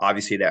committed.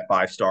 Obviously, that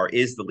five-star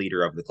is the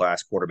leader of the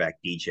class, quarterback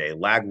DJ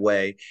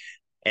Lagway.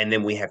 And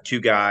then we have two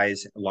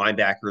guys,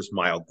 linebackers,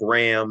 Mile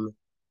Graham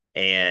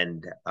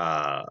and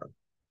sorry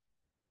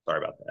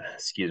about that.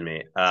 Excuse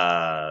me.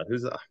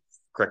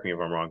 Correct me if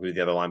I'm wrong. Who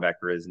the other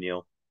linebacker is,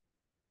 Neil?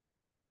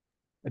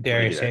 Let me do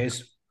Darius that.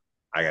 Hayes.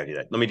 I gotta do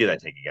that. Let me do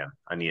that take again.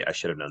 I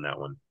should have known that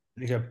one.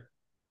 Okay.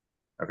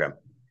 Okay.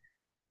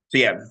 So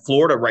yeah,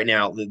 Florida right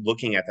now,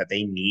 looking at that,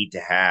 they need to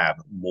have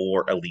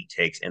more elite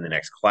takes in the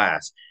next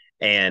class.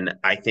 And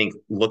I think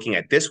looking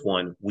at this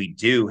one, we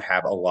do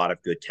have a lot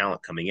of good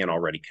talent coming in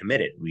already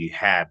committed. We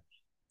have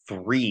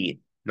three,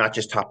 not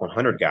just top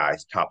 100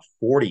 guys, top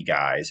 40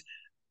 guys.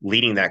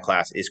 Leading that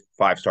class is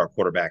five-star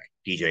quarterback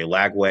DJ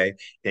Lagway.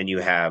 Then you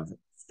have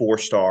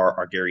four-star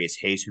Ardarius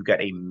Hayes, who got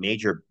a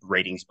major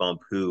ratings bump,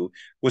 who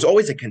was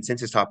always a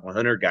consensus top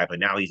 100 guy, but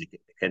now he's a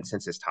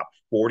consensus top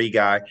 40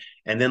 guy.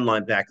 And then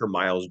linebacker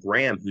Miles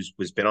Graham,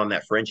 who's been on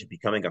that fringe of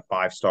becoming a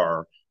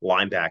five-star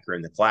linebacker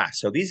in the class.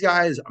 So these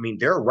guys, I mean,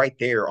 they're right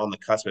there on the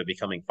cusp of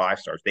becoming five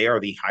stars. They are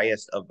the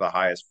highest of the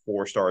highest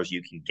four stars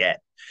you can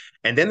get.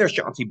 And then there's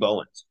Chauncey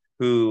Bowens,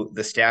 who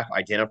the staff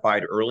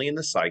identified early in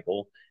the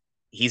cycle.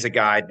 He's a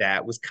guy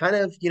that was kind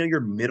of,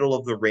 your middle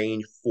of the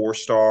range,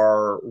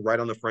 four-star, right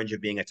on the fringe of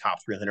being a top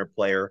 300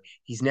 player.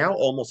 He's now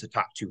almost a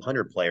top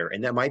 200 player.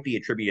 And that might be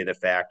attributed to the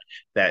fact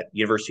that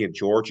University of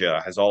Georgia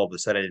has all of a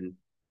sudden,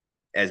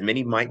 as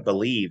many might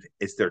believe,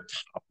 is their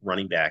top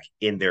running back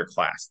in their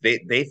class.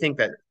 They think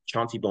that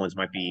Chauncey Bowens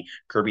might be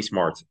Kirby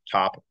Smart's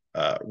top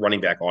running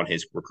back on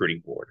his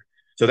recruiting board.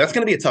 So that's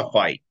going to be a tough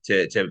fight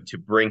to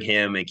bring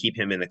him and keep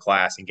him in the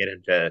class and get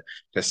him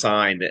to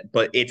sign.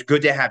 But it's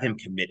good to have him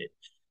committed.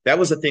 That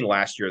was the thing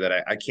last year that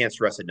I can't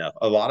stress enough.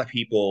 A lot of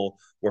people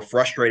were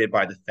frustrated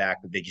by the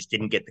fact that they just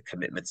didn't get the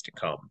commitments to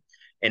come.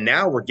 And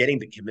now we're getting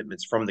the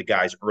commitments from the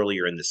guys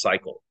earlier in the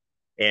cycle.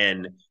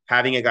 And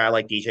having a guy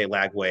like DJ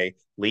Lagway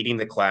leading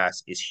the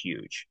class is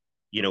huge.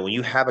 When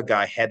you have a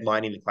guy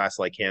headlining the class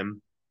like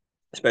him,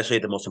 especially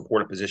at the most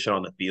important position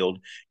on the field,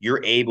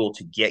 you're able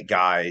to get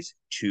guys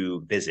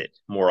to visit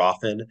more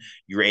often.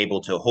 You're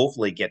able to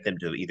hopefully get them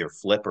to either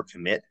flip or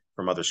commit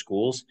from other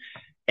schools.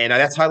 And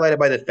that's highlighted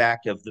by the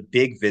fact of the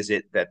big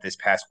visit that this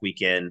past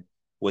weekend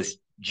was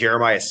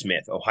Jeremiah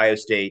Smith, Ohio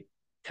State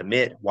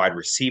commit, wide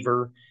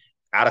receiver,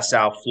 out of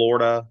South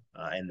Florida,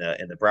 in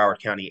the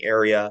Broward County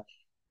area.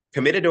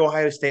 Committed to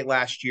Ohio State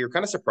last year,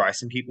 kind of surprised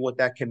some people with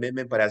that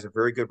commitment, but has a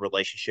very good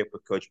relationship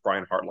with Coach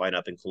Brian Hartline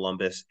up in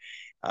Columbus.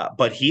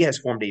 But he has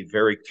formed a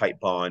very tight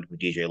bond with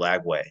DJ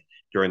Lagway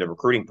during the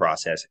recruiting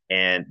process.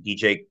 And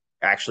DJ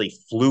actually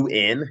flew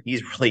in.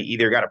 He's really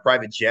either got a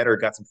private jet or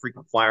got some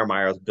frequent flyer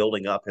miles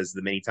building up as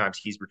the many times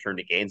he's returned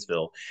to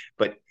Gainesville.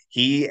 But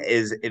he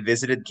is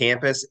visited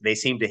campus. They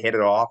seem to hit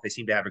it off. They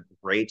seem to have a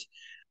great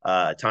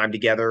time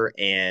together.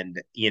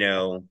 And,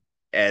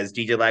 as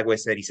DJ Lagway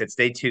said, he said,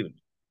 stay tuned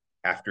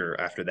after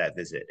that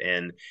visit.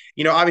 And,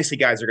 obviously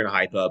guys are going to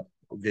hype up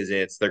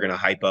visits. They're going to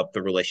hype up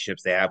the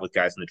relationships they have with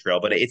guys on the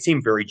trail, but it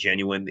seemed very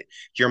genuine.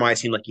 Jeremiah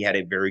seemed like he had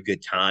a very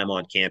good time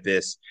on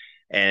campus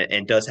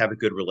and does have a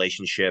good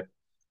relationship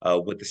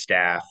with the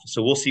staff.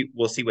 So we'll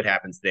see what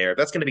happens there.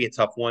 That's going to be a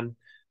tough one.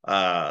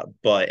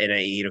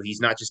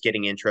 He's not just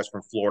getting interest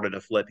from Florida to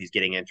flip. He's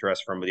getting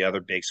interest from the other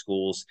big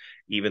schools,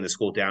 even the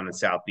school down in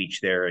South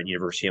Beach there and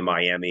University of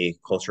Miami,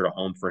 closer to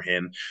home for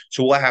him.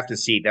 So we'll have to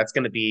see. That's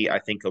going to be, I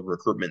think, a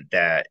recruitment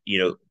that,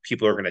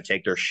 people are going to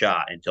take their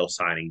shot until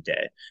signing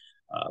day.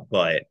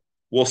 But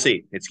we'll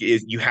see.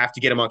 You have to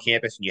get him on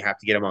campus, and you have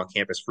to get him on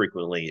campus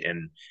frequently.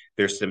 And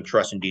there's some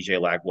trust in DJ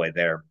Lagway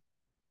there.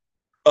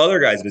 Other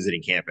guys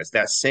visiting campus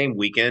that same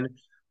weekend,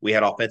 we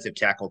had offensive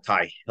tackle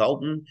Ty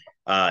Hilton.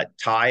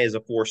 Ty is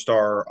a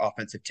four-star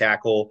offensive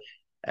tackle.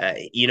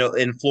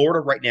 In Florida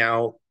right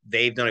now,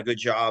 they've done a good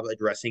job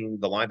addressing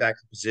the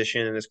linebacker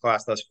position in this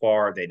class thus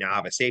far. They now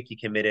have a safety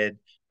committed.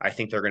 I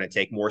think they're going to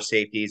take more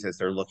safeties as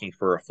they're looking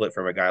for a flip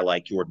from a guy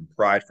like Jordan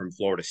Pride from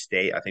Florida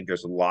State. I think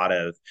there's a lot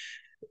of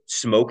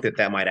smoke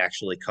that might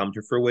actually come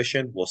to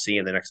fruition. We'll see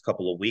in the next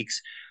couple of weeks.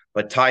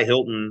 But Ty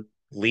Hilton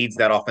leads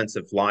that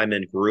offensive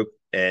lineman group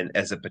and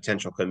as a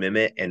potential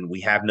commitment, and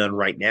we have none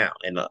right now.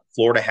 And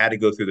Florida had to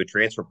go through the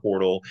transfer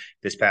portal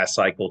this past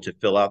cycle to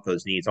fill out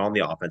those needs on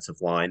the offensive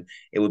line.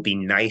 It would be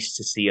nice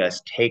to see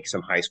us take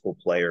some high school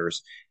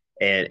players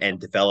and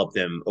develop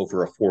them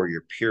over a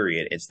 4-year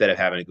period instead of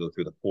having to go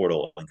through the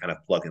portal and kind of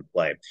plug and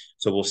play.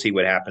 So we'll see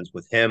what happens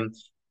with him.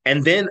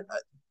 And then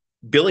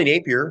Billy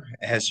Napier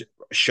has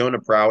shown a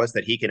prowess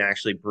that he can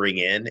actually bring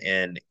in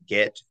and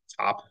get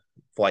top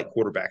flight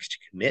quarterbacks to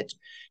commit.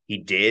 He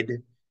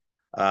did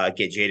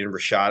get Jaden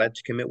Rashada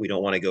to commit. We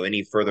don't want to go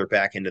any further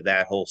back into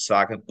that whole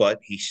saga, but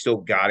he still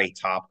got a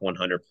top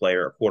 100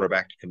 player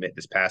quarterback to commit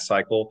this past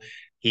cycle.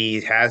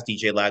 He has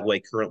DJ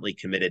Lagway currently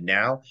committed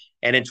now.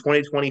 And in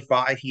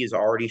 2025, he is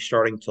already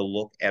starting to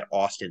look at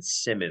Austin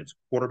Simmons,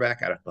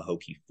 quarterback out of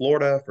Pahokee,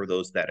 Florida. For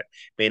those that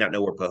may not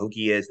know where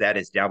Pahokee is, that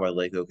is down by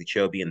Lake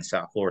Okeechobee in the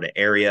South Florida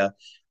area,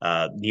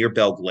 near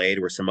Belle Glade,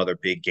 where some other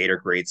big Gator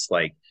greats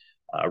like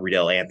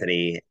Riddell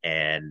Anthony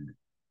and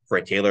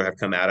Fred Taylor have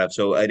come out of.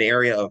 So an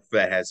area of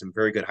that has some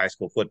very good high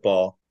school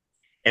football,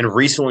 and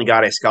recently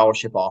got a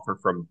scholarship offer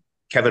from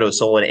Kevin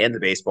O'Sullivan and the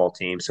baseball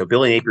team. So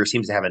Billy Napier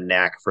seems to have a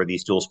knack for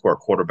these dual sport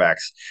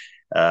quarterbacks.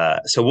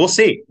 So we'll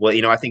see. Well,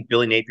 I think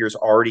Billy Napier's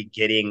already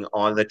getting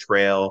on the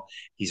trail.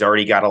 He's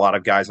already got a lot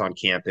of guys on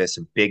campus,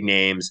 some big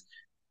names.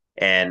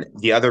 And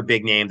the other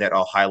big name that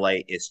I'll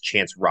highlight is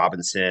Chance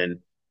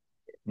Robinson.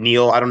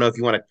 Neil, I don't know if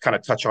you want to kind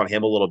of touch on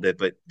him a little bit,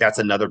 but that's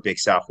another big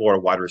South Florida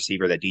wide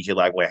receiver that DJ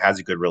Lagway has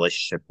a good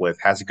relationship with,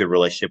 has a good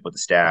relationship with the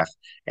staff,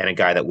 and a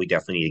guy that we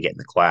definitely need to get in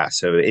the class.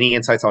 So, any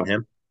insights on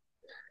him?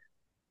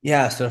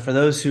 Yeah, so for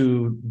those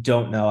who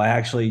don't know, I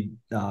actually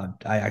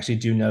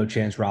do know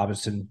Chance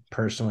Robinson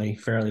personally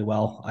fairly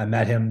well. I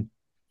met him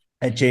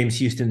at James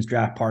Houston's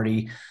draft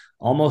party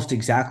almost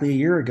exactly a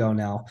year ago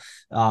now.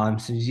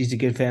 So he's a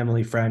good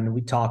family friend.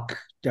 We talk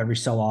every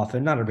so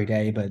often, not every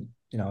day, but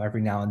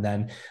every now and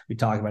then we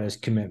talk about his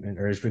commitment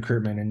or his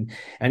recruitment,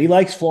 and he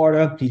likes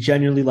Florida. He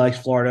genuinely likes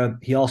Florida.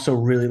 He also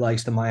really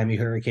likes the Miami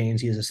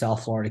Hurricanes. He is a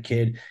South Florida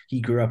kid. He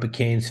grew up a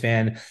Canes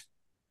fan.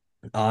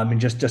 And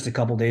just a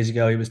couple days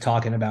ago, he was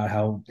talking about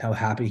how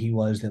happy he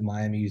was that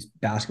Miami's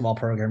basketball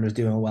program is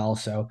doing well.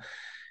 So,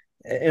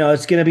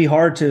 it's going to be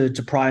hard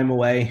to pry him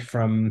away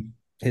from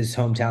his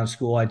hometown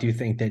school. I do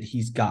think that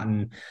he's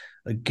gotten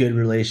a good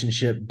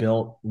relationship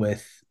built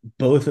with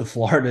both of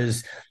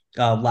Florida's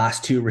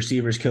last two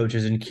receivers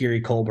coaches and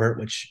Kiri Colbert,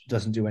 which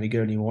doesn't do any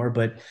good anymore,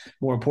 but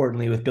more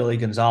importantly with Billy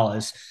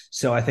Gonzalez.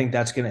 So I think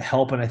that's going to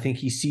help. And I think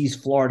he sees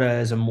Florida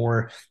as a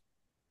more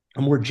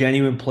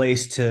genuine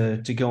place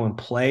to go and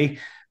play.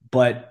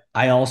 But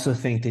I also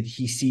think that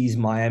he sees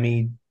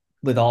Miami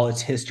with all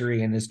its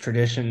history and its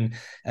tradition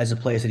as a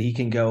place that he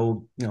can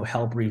go,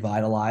 help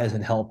revitalize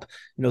and help,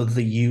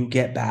 the U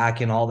get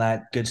back and all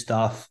that good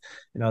stuff.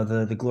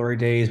 The glory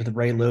days with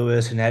Ray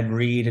Lewis and Ed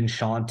Reed and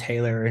Sean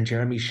Taylor and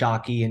Jeremy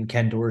Shockey and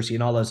Ken Dorsey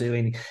and all those. I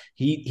mean,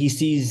 he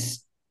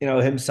sees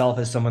himself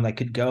as someone that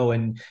could go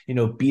and,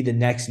 be the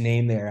next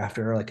name there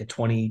after like a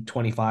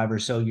 20-25 or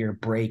so year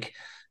break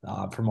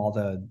from all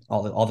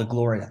the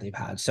glory that they've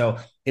had. So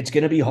it's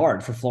going to be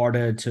hard for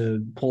Florida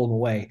to pull them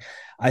away.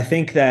 I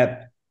think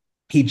that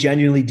he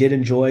genuinely did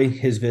enjoy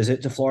his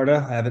visit to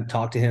Florida. I haven't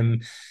talked to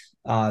him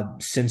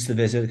since the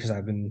visit because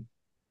I've been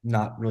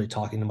not really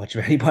talking to much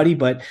of anybody,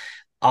 but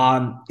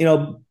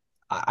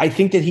I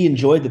think that he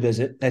enjoyed the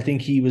visit. I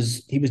think he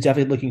was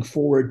definitely looking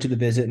forward to the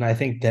visit, and I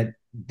think that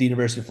the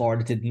University of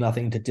Florida did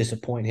nothing to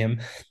disappoint him.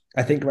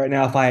 I think right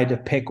now, if I had to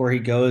pick where he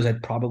goes,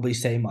 I'd probably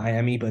say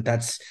Miami, but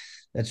that's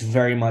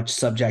very much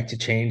subject to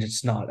change.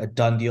 It's not a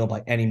done deal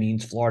by any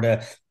means.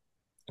 Florida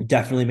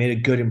definitely made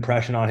a good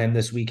impression on him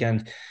this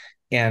weekend.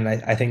 And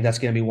I think that's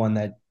going to be one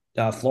that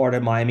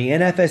Florida, Miami,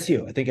 and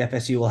FSU. I think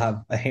FSU will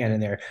have a hand in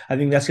there. I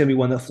think that's going to be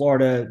one that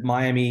Florida,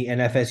 Miami, and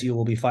FSU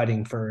will be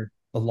fighting for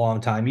a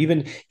long time.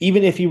 Even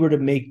if he were to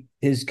make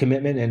his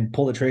commitment and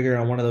pull the trigger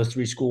on one of those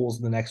three schools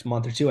in the next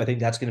month or two, I think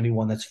that's going to be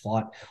one that's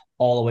fought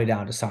all the way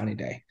down to signing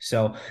day.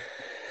 So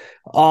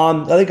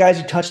other guys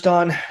you touched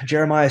on,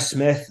 Jeremiah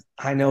Smith.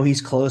 I know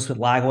he's close with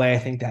Lagway. I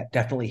think that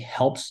definitely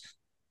helps.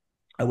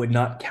 I would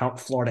not count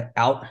Florida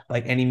out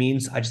by any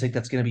means. I just think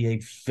that's going to be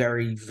a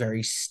very,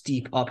 very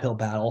steep uphill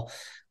battle.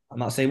 I'm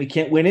not saying we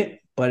can't win it,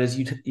 but as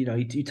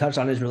you touched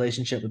on his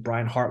relationship with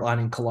Brian Hartline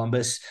in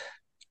Columbus,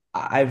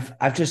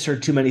 I've just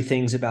heard too many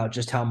things about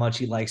just how much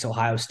he likes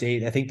Ohio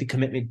State. I think the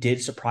commitment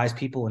did surprise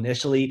people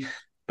initially,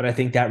 but I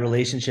think that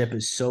relationship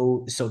is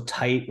so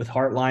tight with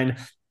Hartline,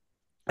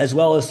 as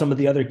well as some of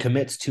the other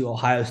commits to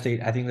Ohio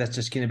State. I think that's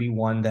just going to be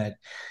one that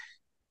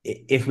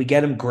if we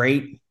get him,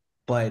 great,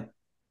 but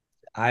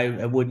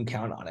I wouldn't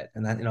count on it.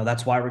 And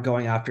that's why we're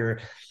going after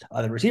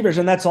the receivers.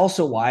 And that's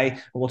also why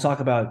we'll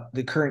talk about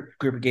the current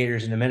group of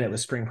Gators in a minute with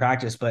spring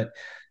practice. But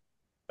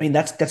I mean,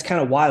 that's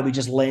kind of why we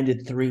just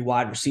landed 3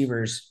 wide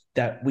receivers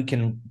that we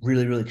can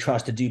really, really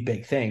trust to do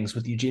big things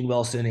with Eugene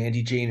Wilson,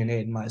 Andy Jean, and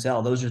Aiden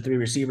Mizell. Those are 3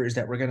 receivers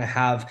that we're going to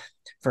have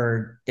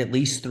for at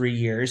least 3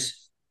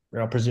 years,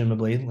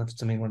 presumably, unless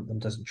something one of them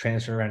doesn't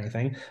transfer or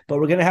anything. But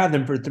we're going to have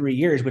them for 3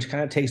 years, which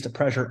kind of takes the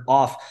pressure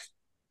off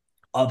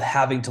of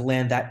having to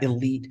land that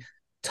elite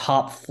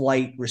top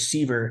flight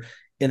receiver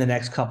in the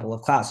next couple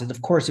of classes.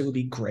 Of course, it would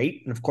be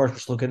great. And of course, we're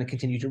still going to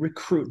continue to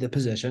recruit the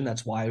position.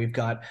 That's why we've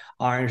got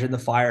irons in the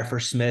fire for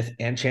Smith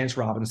and Chance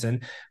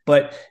Robinson.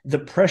 But the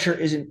pressure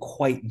isn't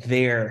quite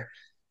there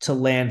to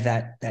land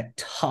that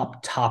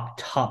top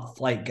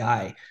flight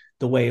guy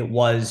the way it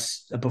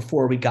was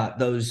before we got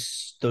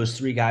those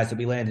 3 guys that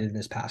we landed in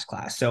this past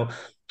class. So,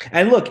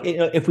 and look,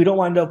 if we don't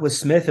wind up with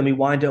Smith and we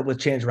wind up with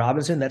Chance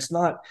Robinson, that's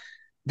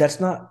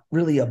not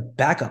really a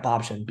backup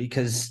option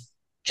because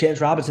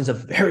Chance Robinson's a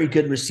very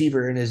good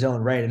receiver in his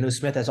own right. I know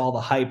Smith has all the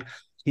hype.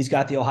 He's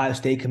got the Ohio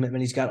State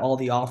commitment. He's got all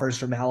the offers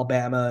from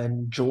Alabama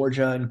and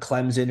Georgia and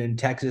Clemson and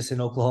Texas and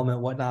Oklahoma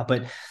and whatnot.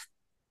 But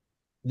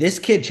this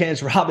kid,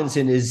 Chance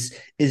Robinson, is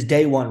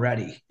day one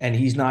ready, and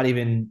he's not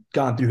even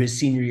gone through his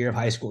senior year of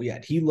high school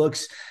yet. He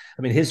looks,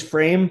 his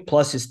frame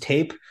plus his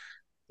tape,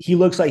 he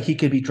looks like he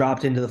could be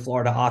dropped into the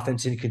Florida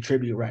offense and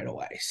contribute right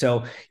away.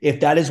 So if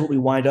that is what we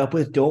wind up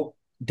with, don't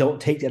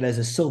don't take that as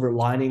a silver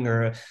lining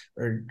or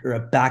a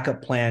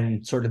backup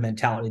plan sort of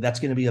mentality. That's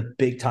going to be a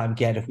big time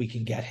get if we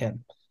can get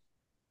him.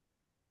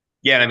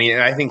 Yeah, I mean,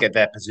 and I think at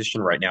that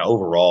position right now,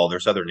 overall,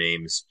 there's other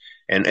names,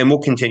 and we'll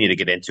continue to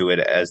get into it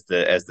as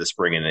the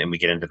spring and we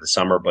get into the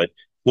summer. But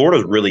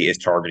Florida really is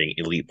targeting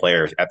elite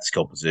players at the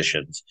skill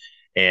positions,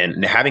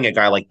 and having a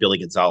guy like Billy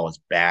Gonzalez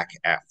back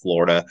at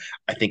Florida,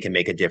 I think can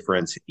make a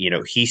difference.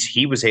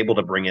 He was able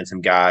to bring in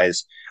some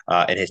guys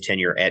in his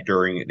tenure at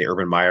during the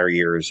Urban Meyer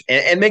years,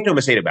 and make no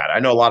mistake about it. I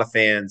know a lot of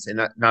fans, and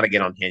not to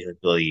get on tangent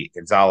with Billy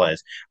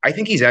Gonzalez, I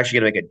think he's actually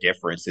going to make a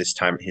difference this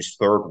time, his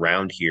third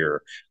round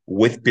here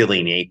with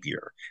Billy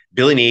Napier.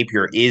 Billy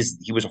Napier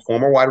he was a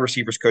former wide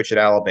receivers coach at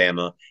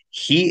Alabama.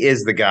 He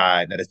is the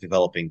guy that is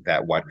developing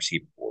that wide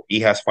receiver board.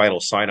 He has final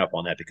sign up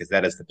on that because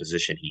that is the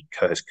position he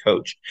has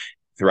coached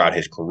throughout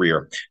his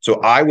career. So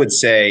I would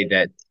say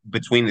that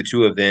between the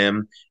two of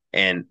them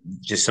and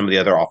just some of the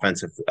other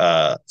offensive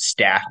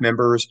staff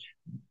members,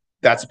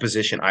 that's a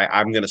position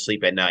I'm going to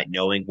sleep at night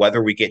knowing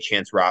whether we get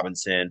Chance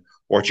Robinson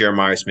or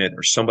Jeremiah Smith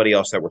or somebody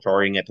else that we're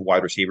targeting at the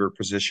wide receiver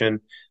position.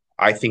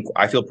 I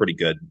feel pretty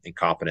good and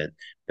confident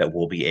that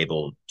we'll be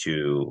able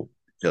to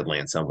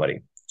land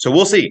somebody. So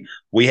we'll see.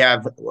 We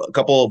have a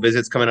couple of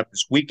visits coming up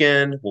this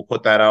weekend. We'll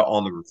put that out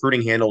on the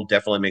recruiting handle.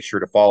 Definitely make sure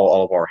to follow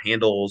all of our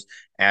handles,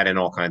 add in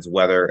all kinds of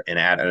weather, and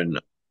add in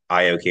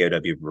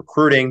IOKOW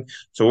recruiting.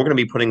 So we're going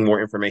to be putting more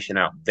information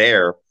out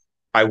there.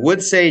 I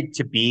would say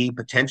to be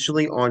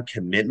potentially on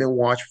commitment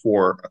watch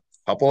for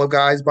a couple of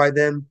guys by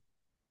then.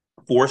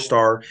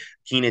 Four-star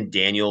Keenan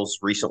Daniels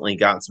recently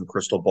got some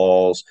crystal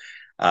balls.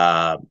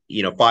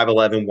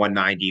 5'11",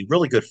 190,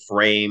 really good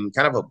frame,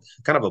 kind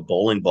of a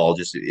bowling ball,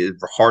 just a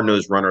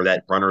hard-nosed runner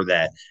that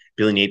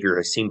Billy Napier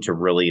has seemed to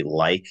really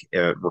like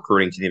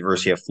recruiting to the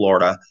University of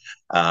Florida.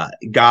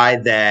 Guy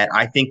that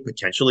I think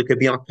potentially could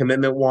be on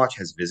commitment watch,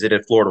 has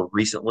visited Florida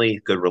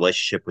recently, good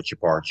relationship with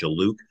Jabbar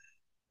Jalouk.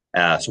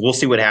 So we'll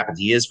see what happens.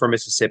 He is from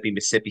Mississippi.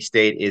 Mississippi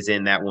State is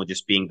in that one,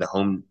 just being the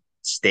home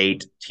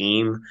state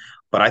team.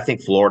 But I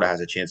think Florida has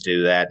a chance to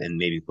do that and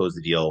maybe close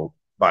the deal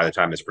by the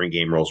time the spring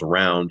game rolls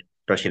around,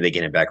 especially if they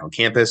get him back on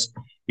campus.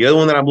 The other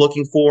one that I'm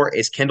looking for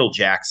is Kendall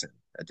Jackson,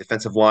 a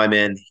defensive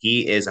lineman.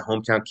 He is a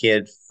hometown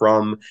kid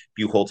from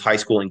Buchholz High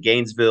School in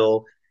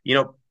Gainesville.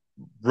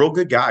 Real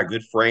good guy,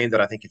 good frame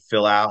that I think could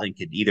fill out and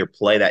could either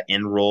play that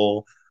end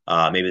role,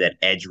 maybe that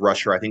edge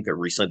rusher. I think that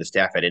recently the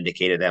staff had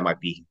indicated that might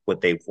be what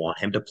they want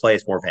him to play.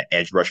 It's more of an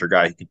edge rusher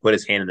guy who can put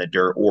his hand in the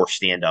dirt or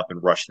stand up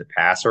and rush the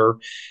passer,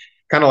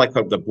 kind of like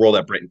the role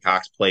that Britton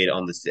Cox played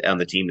on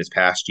the team this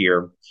past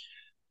year.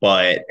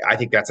 But I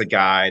think that's a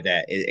guy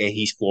that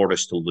he's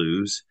Florida's to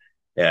lose.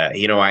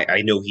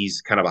 I know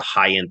he's kind of a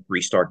high-end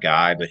three-star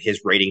guy, but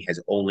his rating has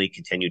only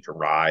continued to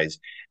rise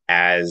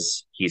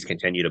as he's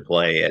continued to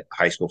play at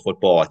high school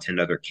football, attend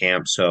other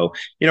camps. So,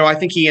 I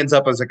think he ends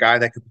up as a guy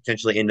that could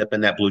potentially end up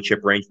in that blue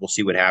chip range. We'll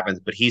see what happens.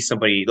 But he's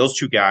somebody, those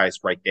two guys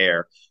right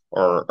there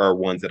are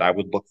ones that I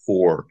would look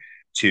for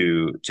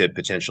to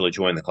potentially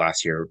join the class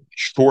here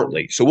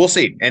shortly. So we'll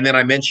see. And then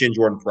I mentioned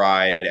Jordan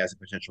Pride as a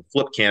potential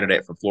flip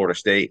candidate from Florida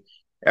State.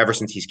 Ever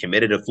since he's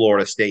committed to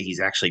Florida State, he's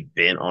actually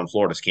been on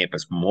Florida's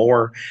campus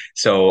more.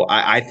 So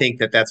I think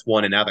that that's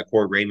one. And now that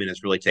Corey Raymond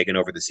has really taken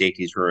over the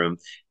safeties room,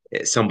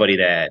 somebody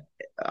that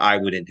I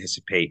would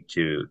anticipate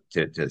to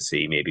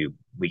see maybe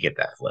we get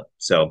that flip.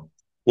 So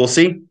we'll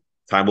see.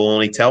 Time will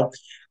only tell.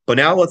 But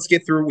now let's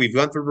get through. We've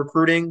gone through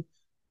recruiting.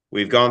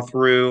 We've gone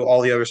through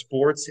all the other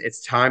sports.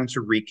 It's time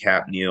to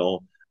recap,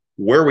 Neil,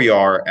 where we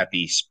are at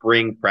the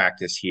spring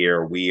practice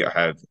here. We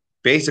have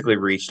basically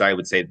reached, I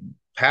would say,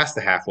 past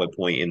the halfway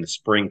point in the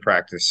spring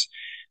practice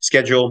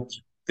schedule.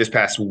 This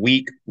past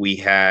week, we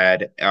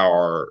had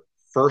our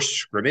first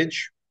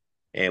scrimmage,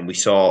 and we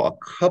saw a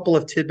couple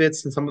of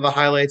tidbits and some of the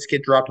highlights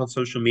get dropped on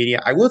social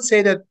media. I would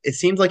say that it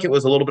seems like it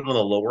was a little bit on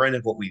the lower end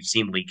of what we've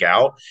seen leak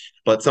out,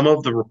 but some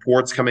of the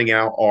reports coming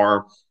out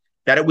are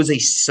that it was a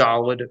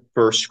solid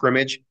first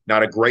scrimmage,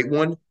 not a great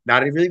one,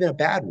 not even a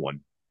bad one,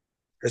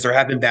 because there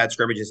have been bad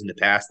scrimmages in the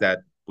past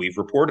that we've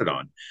reported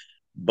on.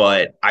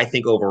 But I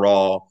think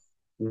overall,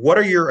 what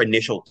are your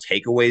initial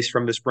takeaways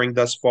from the spring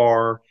thus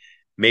far?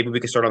 Maybe we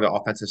can start on the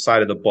offensive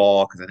side of the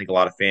ball because I think a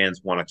lot of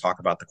fans want to talk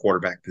about the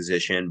quarterback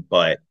position.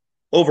 But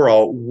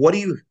overall, what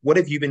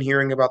have you been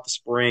hearing about the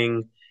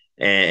spring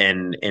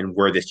and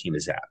where this team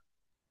is at?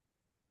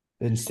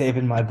 Been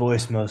saving my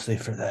voice mostly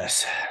for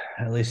this,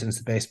 at least since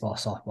the baseball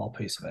softball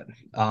piece of it.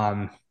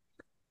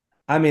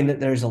 I mean,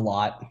 there's a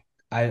lot.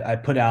 I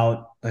put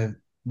out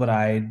what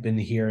I'd been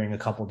hearing a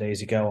couple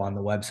days ago on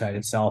the website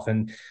itself,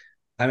 and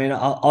I mean,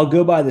 I'll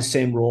go by the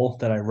same rule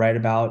that I write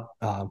about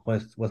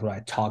with what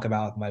I talk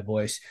about with my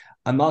voice.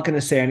 I'm not going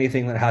to say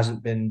anything that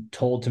hasn't been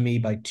told to me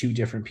by two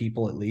different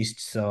people at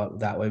least, so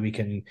that way we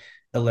can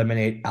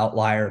eliminate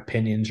outlier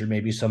opinions or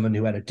maybe someone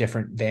who had a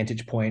different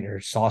vantage point or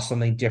saw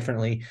something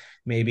differently,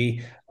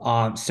 maybe.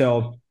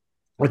 So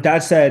with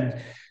that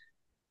said,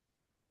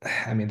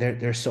 I mean,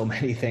 there's so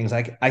many things.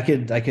 I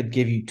could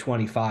give you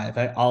 25.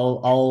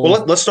 Well,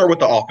 let's start with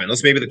the offense.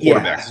 Let's maybe the quarterbacks.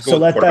 Yeah. Let's go So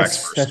with the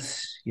quarterbacks that's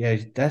first. Yeah,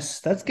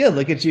 that's good.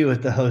 Look at you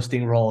with the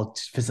hosting role,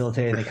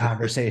 facilitating the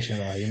conversation.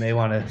 Well, you may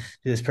want to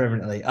do this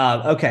permanently.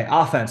 Okay,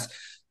 offense.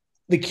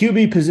 The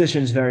QB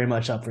position is very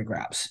much up for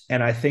grabs,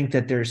 and I think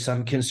that there's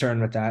some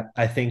concern with that.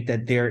 I think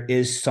that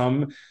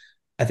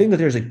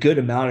there's a good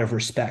amount of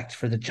respect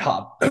for the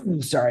job.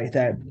 Sorry,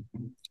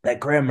 that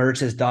Graham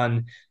Mertz has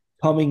done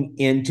coming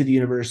into the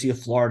University of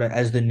Florida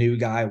as the new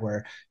guy,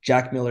 where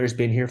Jack Miller's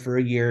been here for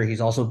a year.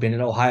 He's also been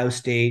at Ohio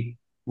State,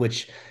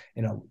 which,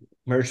 you know,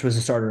 Mertz was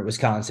a starter at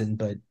Wisconsin,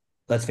 but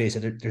let's face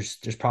it,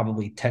 there's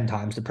probably 10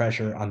 times the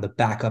pressure on the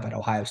backup at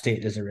Ohio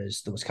State as there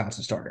is the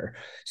Wisconsin starter.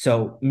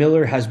 So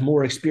Miller has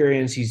more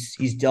experience.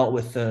 He's dealt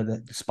with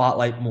the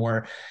spotlight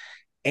more.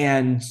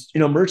 And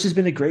Mertz has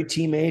been a great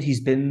teammate.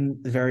 He's been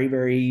very,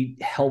 very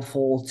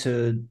helpful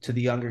to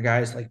the younger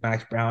guys like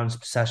Max Brown,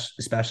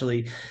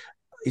 especially.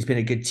 He's been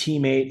a good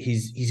teammate.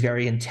 He's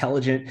very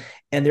intelligent.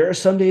 And there are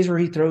some days where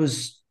he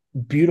throws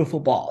beautiful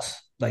balls.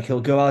 Like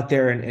he'll go out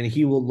there and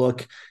he will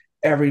look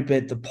every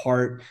bit the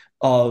part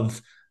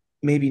of,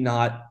 maybe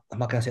not, I'm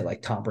not gonna say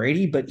like Tom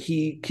Brady, but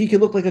he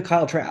could look like a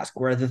Kyle Trask,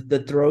 where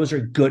the throws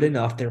are good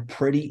enough, they're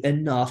pretty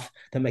enough,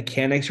 the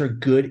mechanics are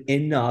good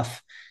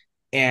enough,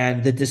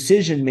 and the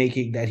decision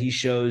making that he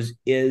shows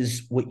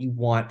is what you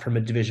want from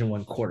a Division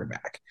I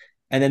quarterback.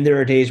 And then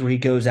there are days where he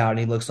goes out and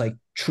he looks like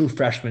true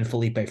freshman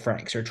Felipe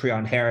Franks or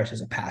Treon Harris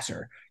as a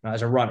passer, not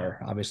as a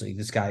runner. Obviously,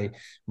 this guy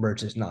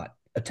Mertz is not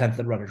a tenth of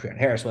the runner Treon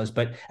Harris was,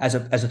 but as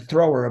a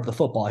thrower of the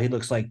football, he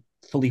looks like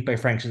Felipe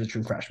Franks is a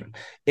true freshman.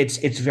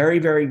 It's very,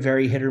 very,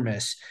 very hit or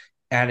miss,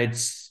 and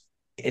it's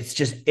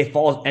just, it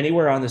falls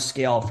anywhere on the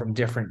scale from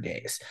different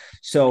days.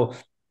 So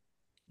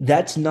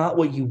that's not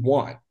what you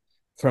want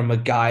from a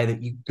guy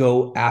that you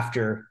go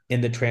after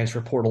in the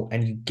transfer portal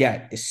and you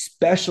get,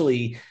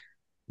 especially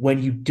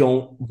when you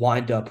don't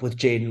wind up with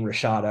Jaden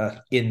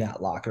Rashada in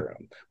that locker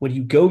room. When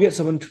you go get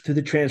someone through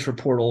the transfer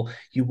portal,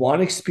 you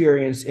want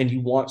experience and you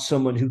want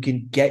someone who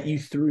can get you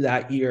through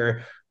that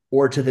year,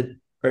 or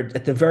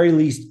at the very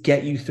least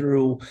get you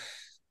through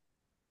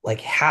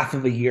like half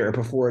of a year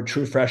before a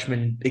true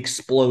freshman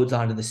explodes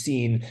onto the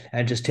scene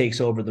and just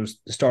takes over the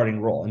starting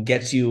role and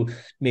gets you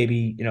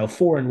maybe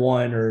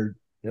 4-1 or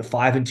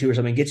 5-2 or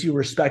something, gets you a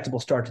respectable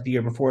start to the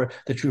year before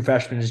the true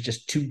freshman is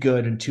just too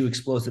good and too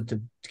explosive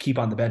to keep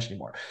on the bench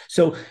anymore.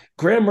 So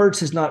Graham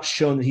Mertz has not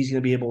shown that he's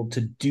going to be able to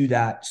do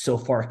that so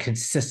far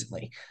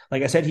consistently.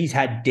 Like I said, he's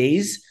had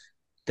days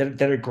that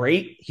are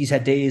great. He's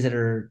had days that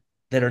are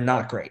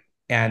not great.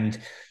 And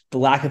the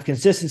lack of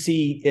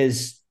consistency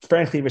is,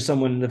 frankly, for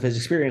someone of his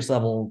experience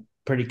level,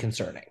 pretty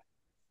concerning.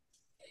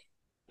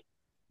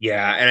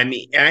 Yeah, and I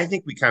mean, and I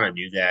think we kind of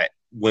knew that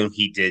when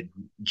he did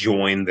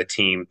join the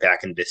team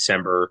back in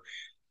December.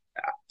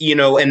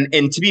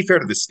 And to be fair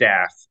to the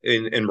staff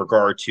in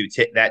regard to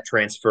that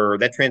transfer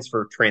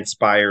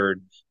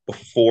transpired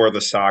before the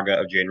saga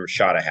of Jane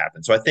Rashada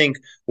happened. So I think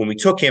when we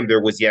took him,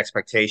 there was the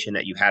expectation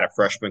that you had a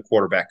freshman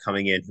quarterback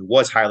coming in who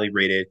was highly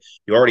rated.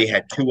 You already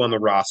had two on the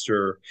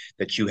roster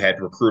that you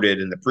had recruited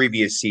in the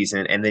previous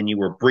season, and then you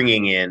were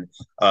bringing in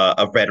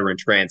a veteran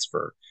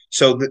transfer.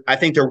 So I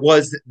think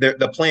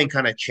the plan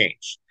kind of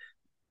changed.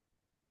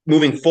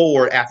 Moving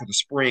forward after the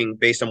spring,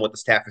 based on what the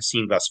staff has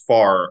seen thus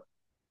far,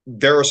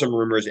 there are some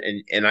rumors,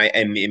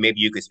 and maybe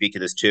you could speak to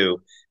this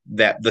too,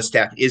 that the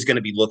staff is going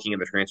to be looking in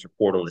the transfer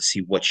portal to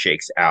see what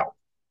shakes out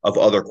of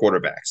other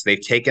quarterbacks.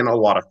 They've taken a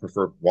lot of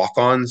preferred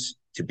walk-ons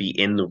to be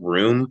in the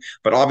room,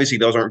 but obviously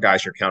those aren't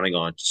guys you're counting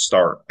on to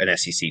start an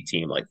SEC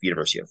team like the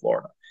University of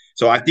Florida.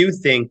 So I do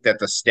think that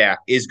the staff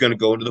is going to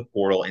go into the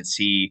portal and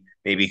see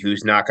maybe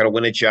who's not going to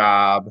win a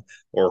job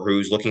or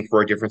who's looking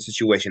for a different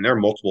situation. There are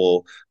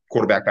multiple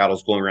quarterback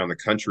battles going around the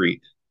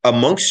country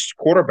amongst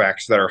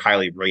quarterbacks that are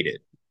highly rated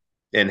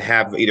and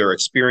have either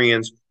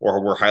experience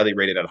or were highly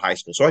rated at high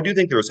school. So I do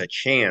think there's a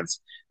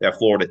chance that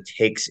Florida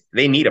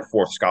they need a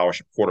fourth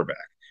scholarship quarterback.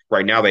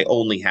 Right now, they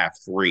only have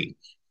three.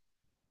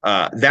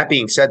 That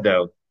being said,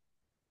 though,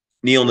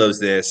 Neil knows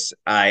this.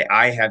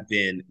 I have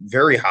been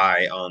very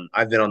high on.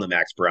 I've been on the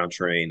Max Brown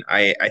train.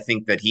 I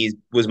think that he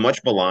was much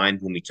maligned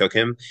when we took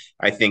him.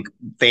 I think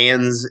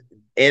fans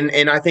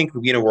and I think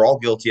we're all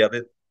guilty of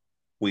it.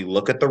 We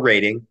look at the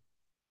rating,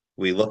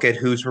 we look at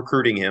who's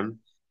recruiting him,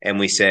 and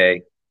we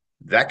say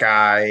that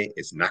guy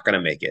is not going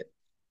to make it.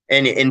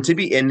 And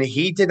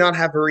he did not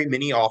have very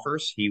many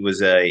offers. He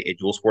was a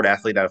dual sport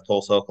athlete out of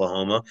Tulsa,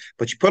 Oklahoma.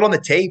 But you put on the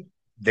tape,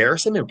 there are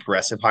some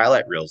impressive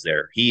highlight reels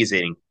there. He is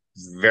a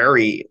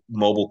very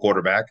mobile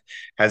quarterback,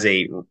 has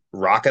a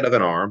rocket of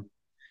an arm.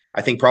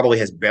 I think probably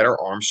has better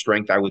arm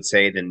strength, I would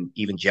say, than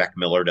even Jack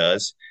Miller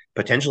does,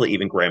 potentially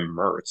even Graham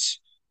Mertz,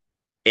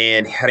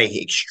 and had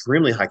a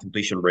extremely high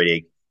completion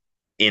rating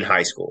in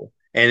high school.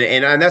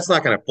 And that's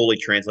not going to fully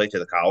translate to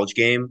the college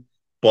game,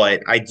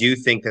 but I do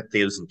think that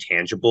those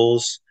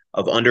intangibles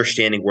of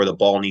understanding where the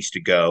ball needs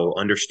to go,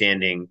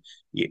 understanding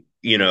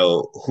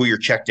who your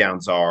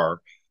checkdowns are,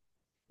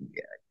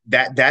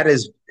 that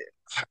is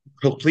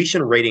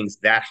completion ratings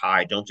that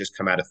high don't just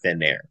come out of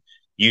thin air.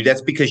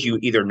 That's because you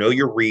either know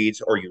your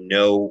reads or you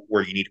know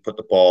where you need to put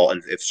the ball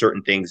and if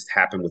certain things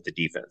happen with the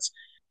defense.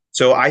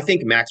 So I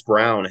think Max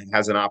Brown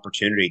has an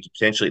opportunity to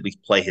potentially at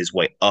least play his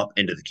way up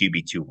into the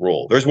QB2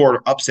 role. There's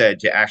more upside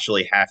to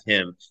actually have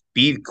him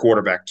be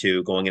quarterback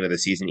two going into the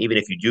season, even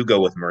if you do go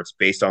with Mertz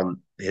based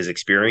on his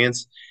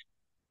experience,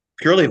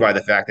 purely by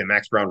the fact that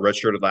Max Brown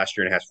redshirted last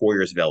year and has 4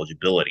 years of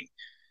eligibility.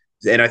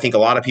 And I think a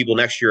lot of people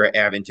next year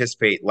have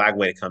anticipate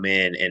Lagway to come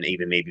in and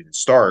even maybe even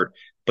start,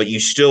 but you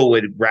still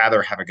would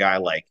rather have a guy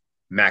like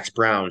Max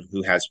Brown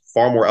who has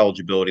far more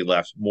eligibility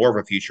left, more of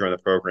a future in the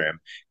program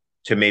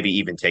to maybe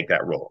even take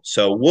that role.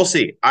 So we'll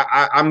see.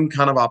 I'm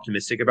kind of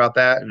optimistic about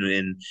that,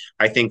 and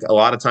I think a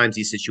lot of times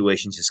these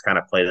situations just kind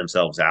of play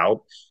themselves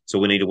out. So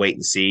we need to wait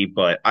and see.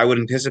 But I would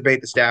anticipate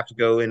the staff to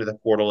go into the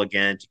portal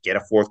again to get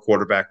a fourth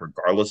quarterback,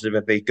 regardless of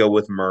if they go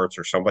with Mertz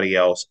or somebody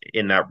else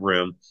in that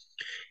room.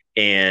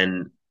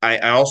 And I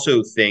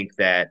also think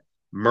that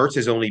Mertz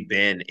has only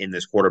been in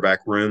this quarterback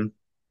room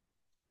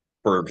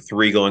for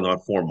 3 going on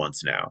 4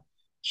 months now.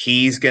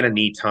 He's going to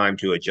need time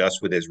to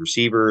adjust with his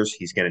receivers.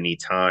 He's going to need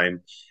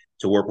time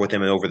to work with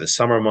him over the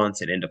summer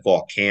months and into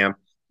fall camp.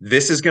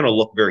 This is going to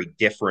look very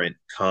different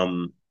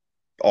come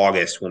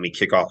August when we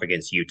kick off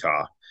against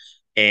Utah.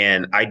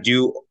 And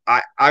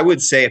I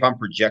would say if I'm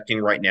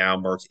projecting right now,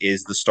 Mertz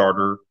is the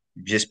starter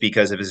just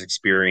because of his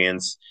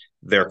experience.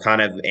 They're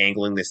kind of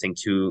angling this thing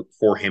to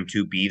for him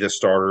to be the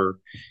starter.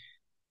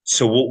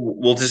 So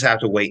we'll just have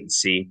to wait and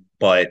see.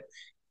 But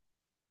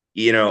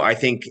I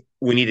think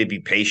we need to be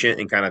patient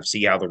and kind of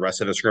see how the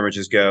rest of the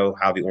scrimmages go,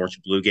 how the orange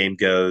and blue game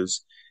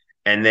goes,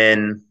 and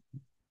then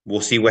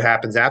we'll see what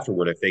happens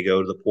afterward if they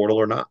go to the portal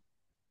or not.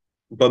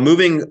 But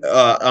moving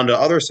on to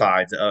other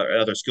sides,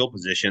 other skill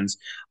positions,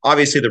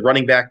 obviously the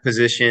running back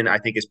position I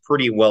think is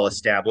pretty well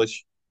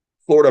established.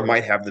 Florida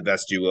might have the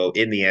best duo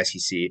in the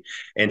SEC,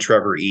 and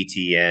Trevor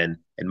Etienne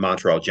and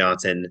Montreal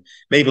Johnson.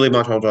 Maybe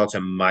Montreal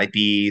Johnson might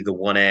be the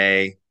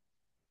 1A,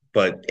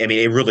 but I mean,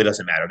 it really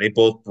doesn't matter. They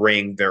both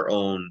bring their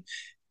own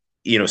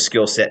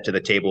skill set to the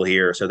table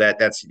here. So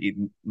that's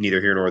neither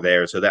here nor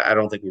there. So that I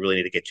don't think we really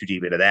need to get too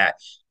deep into that.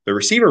 The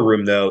receiver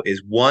room though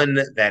is one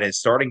that is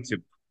starting to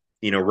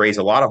raise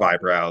a lot of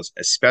eyebrows,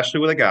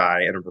 especially with a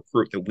guy and a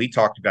recruit that we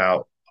talked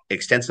about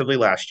extensively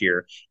last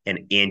year, and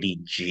Andy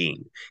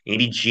Jean.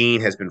 Andy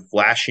Jean has been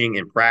flashing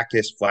in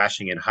practice,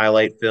 flashing in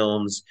highlight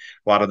films,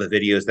 a lot of the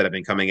videos that have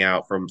been coming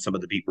out from some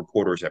of the beat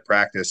reporters at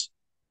practice.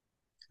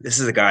 This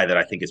is a guy that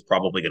I think is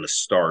probably going to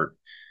start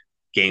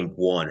game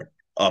one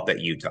up at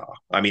Utah.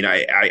 I mean,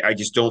 I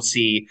just don't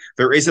see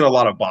there isn't a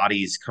lot of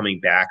bodies coming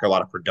back, a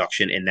lot of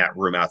production in that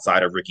room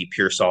outside of Ricky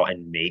Pearsall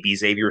and maybe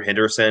Xavier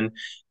Henderson.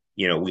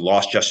 We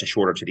lost Justin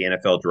Shorter to the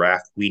NFL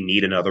draft. We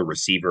need another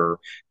receiver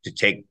to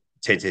take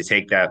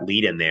that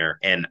lead in there,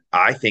 and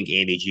I think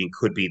Andy Jean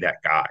could be that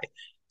guy.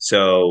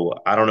 So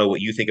I don't know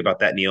what you think about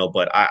that, Neil,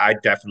 but I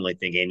definitely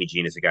think Andy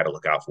Jean is a guy to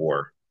look out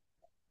for.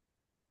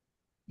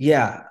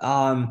 Yeah.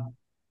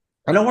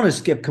 I don't want to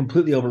skip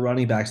completely over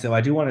running backs, though.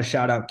 I do want to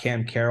shout out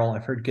Cam Carroll.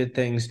 I've heard good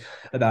things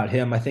about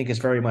him. I think it's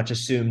very much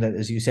assumed that,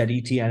 as you said,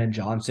 Etienne and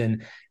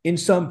Johnson, in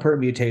some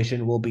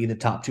permutation, will be the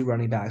top two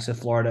running backs of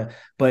Florida.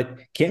 But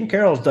Cam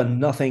Carroll's done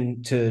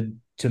nothing to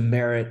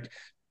merit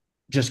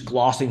just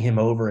glossing him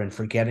over and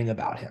forgetting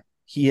about him.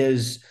 He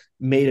has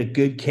made a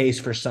good case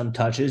for some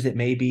touches. It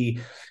may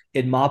be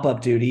in mop-up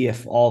duty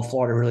if all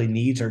Florida really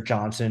needs are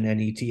Johnson and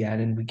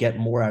Etienne, and we get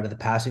more out of the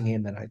passing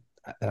game than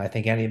I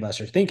think any of us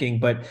are thinking.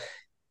 But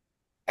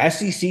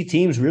SEC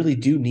teams really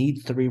do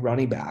need three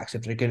running backs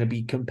if they're going to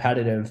be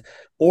competitive,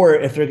 or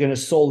if they're going to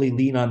solely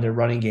lean on their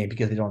running game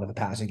because they don't have a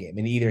passing game.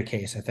 In either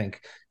case, I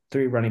think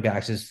three running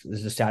backs is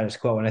the status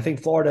quo. And I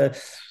think Florida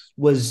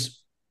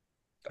was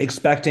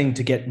expecting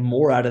to get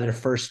more out of their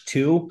first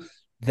two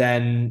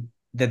than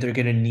that they're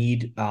going to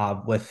need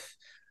with.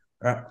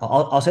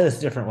 I'll say this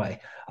a different way.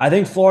 I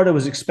think Florida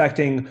was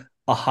expecting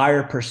a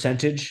higher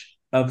percentage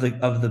of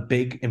the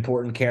big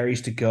important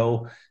carries to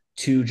go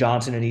to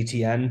Johnson and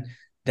Etienne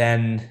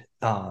than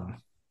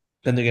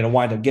they're going to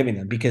wind up giving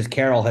them, because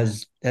Carroll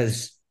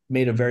has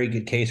made a very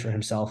good case for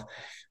himself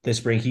this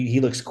spring. He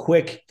looks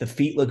quick. The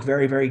feet look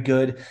very, very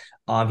good.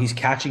 He's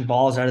catching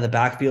balls out of the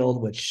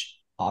backfield, which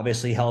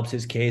obviously helps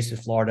his case.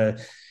 If Florida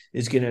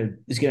is gonna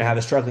have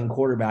a struggling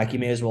quarterback, you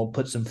may as well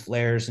put some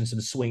flares and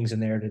some swings in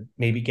there to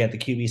maybe get the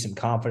QB some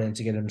confidence,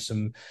 to get him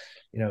some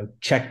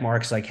check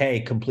marks like, hey,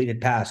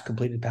 completed pass,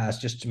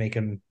 just to make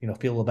him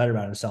feel a little better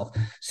about himself.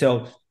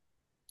 So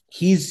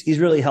he's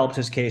really helped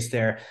his case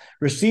there.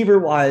 Receiver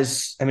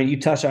wise, I mean,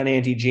 you touched on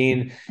Andy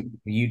Jean.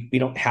 We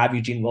don't have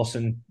Eugene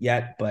Wilson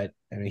yet, but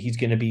I mean, he's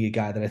going to be a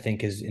guy that I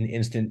think is an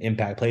instant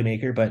impact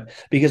playmaker. But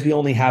because we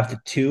only have the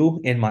two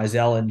in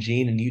Mizell and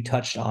Jean, and you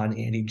touched on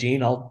Andy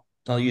Jean, I'll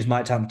use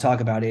my time to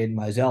talk about Aiden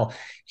Mizell.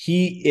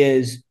 He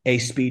is a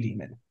speed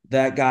demon.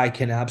 That guy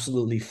can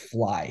absolutely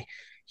fly.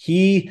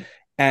 He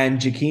and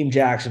Jakeem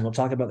Jackson, we'll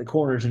talk about the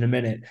corners in a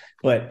minute,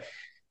 but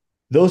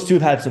those two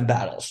have had some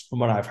battles from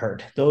what I've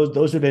heard.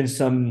 Those have been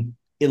some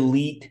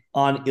elite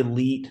on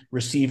elite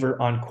receiver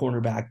on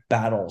cornerback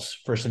battles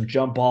for some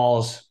jump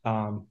balls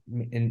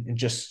and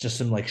just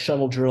some like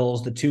shuttle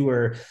drills. The two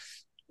are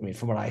I mean,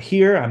 from what I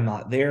hear, I'm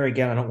not there.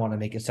 Again, I don't want to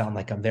make it sound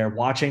like I'm there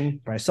watching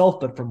myself,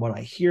 but from what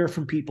I hear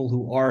from people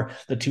who are,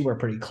 the two are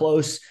pretty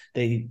close.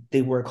 They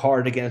work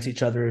hard against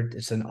each other.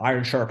 It's an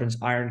iron sharpens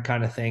iron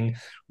kind of thing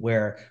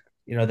where,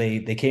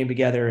 they came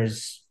together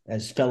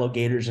as fellow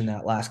Gators in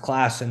that last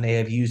class, and they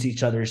have used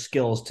each other's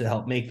skills to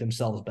help make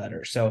themselves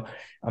better. So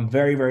I'm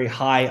very, very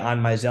high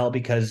on Mizell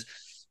because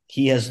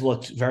he has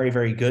looked very,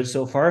 very good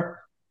so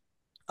far.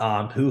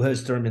 Who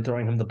has been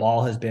throwing him the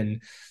ball has been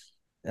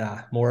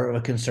more of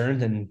a concern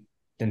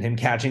than him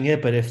catching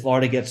it. But if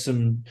Florida gets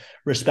some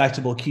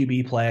respectable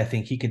QB play, I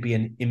think he could be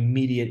an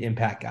immediate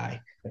impact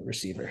guy at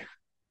receiver.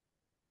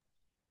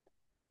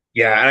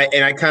 Yeah,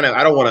 and I kind of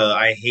I don't want to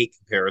I hate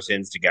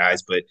comparisons to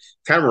guys, but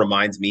kind of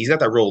reminds me he's got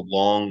that real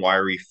long,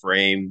 wiry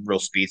frame, real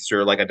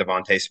speedster like a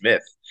Devontae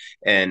Smith.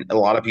 And a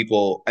lot of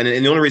people, and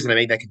the only reason I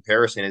make that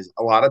comparison is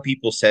a lot of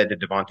people said to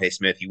Devontae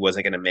Smith he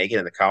wasn't going to make it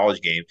in the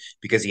college game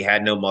because he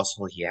had no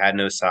muscle, he had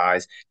no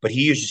size, but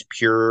he used just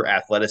pure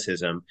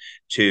athleticism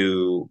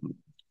to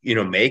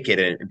make it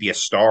and be a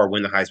star,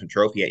 win the Heisman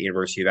Trophy at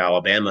University of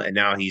Alabama, and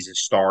now he's a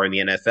star in the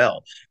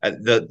NFL.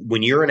 The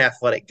when you're an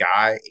athletic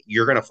guy,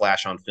 you're going to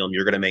flash on film,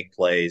 you're going to make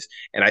plays,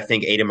 and I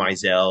think Aiden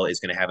Mizell is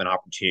going to have an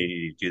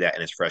opportunity to do that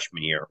in his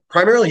freshman year,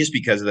 primarily just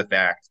because of the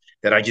fact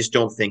that I just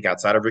don't think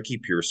outside of Ricky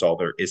Pearsall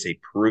there is a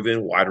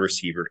proven wide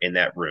receiver in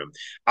that room.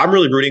 I'm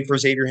really rooting for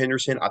Xavier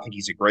Henderson. I think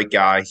he's a great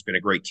guy. He's been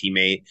a great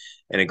teammate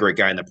and a great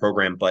guy in the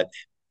program, but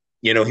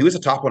he was a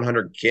top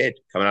 100 kid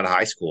coming out of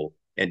high school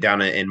and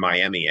down in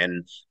Miami.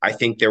 And I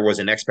think there was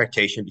an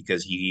expectation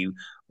because he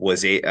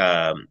was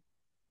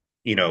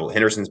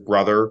Henderson's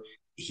brother.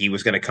 He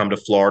was going to come to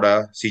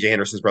Florida. CJ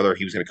Henderson's brother.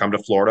 He was going to come to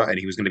Florida, and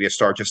he was going to be a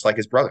star just like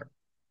his brother.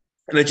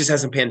 And it just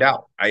hasn't panned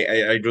out.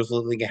 I just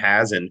don't think it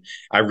has, and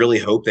I really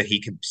hope that he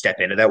can step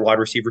into that wide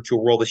receiver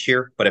tool role this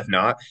year. But if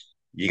not,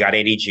 you got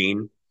AD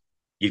Jean,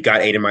 you've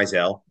got Aiden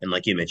Mizell, and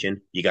like you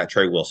mentioned, you got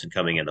Trey Wilson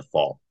coming in the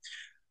fall.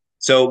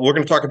 So we're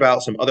going to talk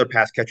about some other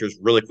pass catchers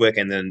really quick,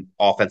 and then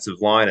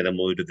offensive line, and then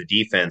we'll move to the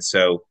defense.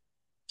 So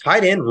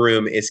tight end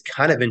room is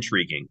kind of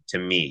intriguing to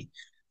me.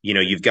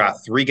 You've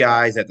got three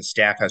guys that the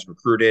staff has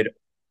recruited: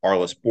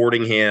 Arliss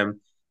Boardingham,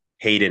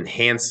 Hayden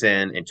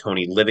Hansen, and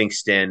Tony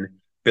Livingston.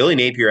 Billy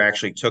Napier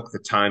actually took the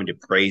time to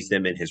praise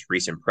them in his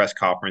recent press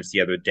conference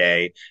the other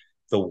day.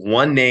 The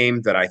one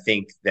name that I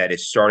think that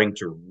is starting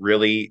to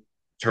really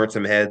turn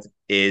some heads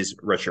is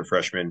redshirt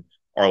freshman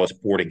Arliss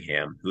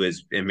Boardingham, who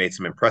has made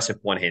some impressive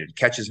one-handed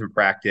catches in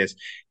practice.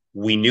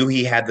 We knew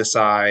he had the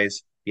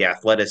size, the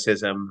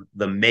athleticism,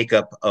 the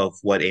makeup of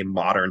what a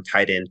modern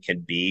tight end can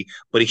be,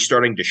 but he's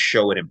starting to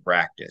show it in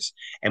practice.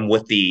 And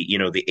with the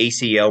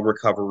ACL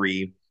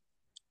recovery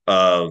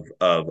of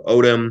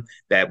Odom,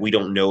 that we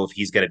don't know if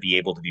he's going to be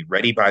able to be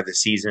ready by the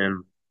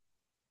season.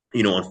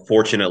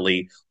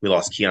 Unfortunately, we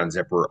lost Keon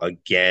Zipper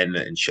again,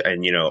 and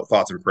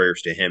thoughts and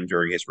prayers to him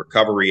during his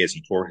recovery as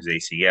he tore his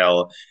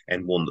ACL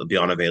and will be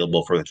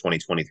unavailable for the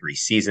 2023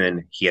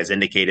 season. He has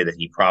indicated that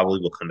he probably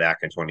will come back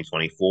in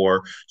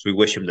 2024, so we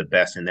wish him the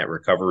best in that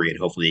recovery, and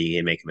hopefully he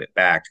can make it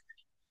back.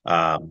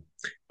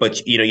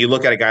 But you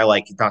look at a guy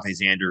like Dante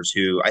Sanders,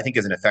 who I think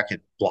is an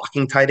effective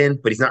blocking tight end,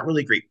 but he's not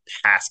really a great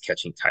pass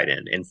catching tight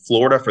end. In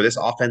Florida, for this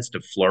offense to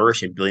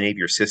flourish in Billy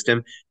Napier's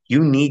system,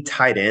 you need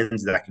tight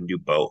ends that can do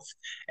both.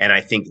 And I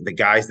think the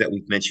guys that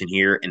we've mentioned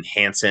here, in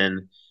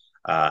Hansen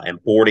and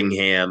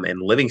Boardingham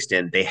and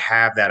Livingston, they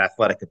have that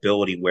athletic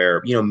ability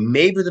where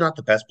maybe they're not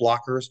the best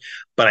blockers,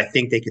 but I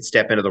think they could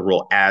step into the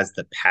role as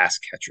the pass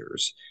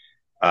catchers.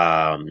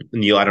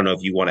 Neil, I don't know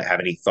if you want to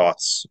have any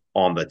thoughts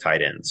on the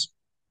tight ends.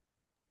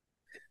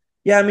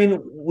 Yeah, I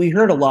mean, we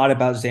heard a lot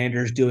about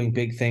Xanders doing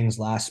big things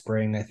last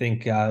spring. I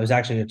think it was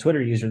actually a Twitter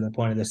user that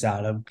pointed this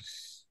out. I've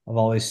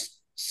always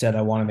said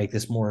I want to make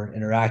this more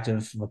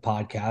interactive of a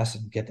podcast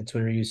and get the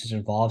Twitter users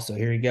involved. So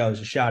here you go. It's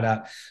a shout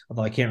out,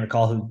 although I can't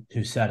recall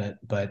who said it.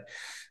 But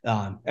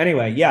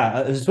anyway,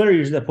 yeah, it was a Twitter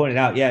user that pointed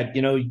out, yeah,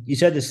 you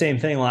said the same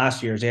thing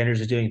last year. Xanders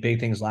is doing big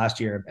things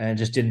last year and it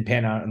just didn't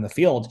pan out in the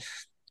field.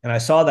 And I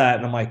saw that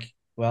and I'm like,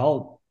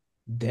 well,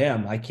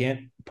 damn, I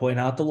can't point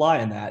out the lie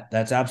in that.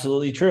 That's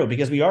absolutely true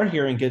because we are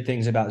hearing good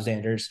things about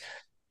Xanders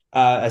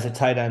as a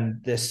tight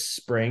end this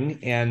spring,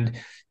 and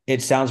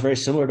it sounds very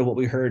similar to what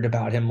we heard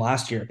about him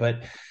last year.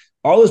 But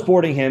Arliss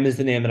Boardingham is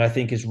the name that I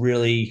think is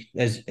really,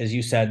 as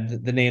you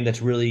said, the name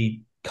that's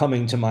really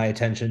coming to my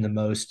attention the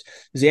most.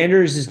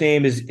 Xanders, his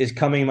name is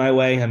coming my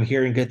way. I'm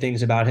hearing good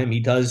things about him. He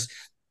does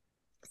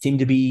seem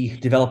to be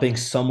developing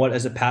somewhat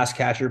as a pass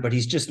catcher, but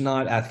he's just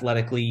not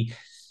athletically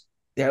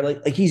there.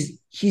 Like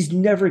he's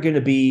never going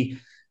to be.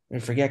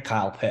 And forget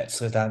Kyle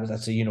Pitts, because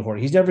that's a unicorn.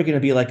 He's never going to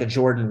be like a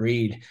Jordan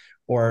Reed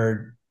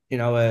or a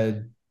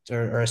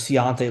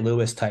Keontae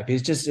Lewis type.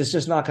 It's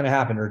just not going to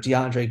happen. Or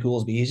DeAndre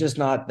Goolsby. He's just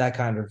not that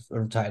kind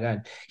of tight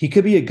end. He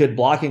could be a good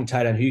blocking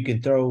tight end who you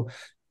can throw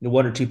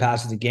one or two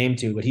passes a game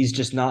to, but he's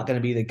just not going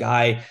to be the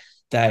guy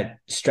that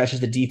stretches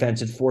the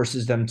defense and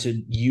forces them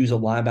to use a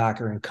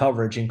linebacker in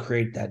coverage and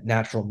create that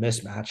natural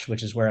mismatch,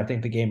 which is where I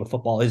think the game of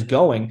football is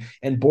going.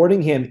 And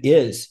Boardingham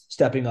is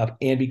stepping up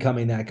and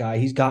becoming that guy.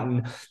 He's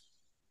gotten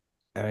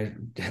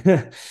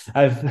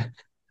I've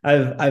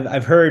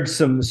I've heard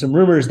some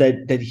rumors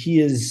that he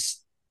is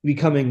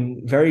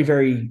becoming very,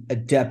 very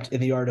adept in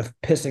the art of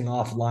pissing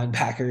off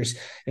linebackers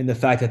in the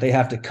fact that they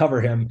have to cover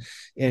him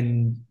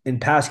in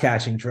pass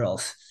catching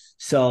drills.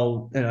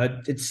 So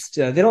it's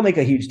they don't make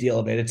a huge deal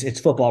of it. It's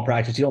football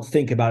practice. You don't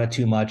think about it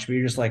too much, but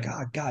you're just like,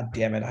 oh god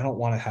damn it, I don't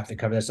want to have to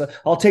cover this. So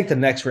I'll take the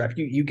next rep.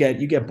 You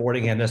get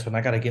boarding in this one.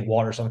 I got to get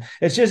water or something.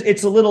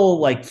 It's a little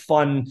like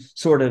fun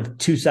sort of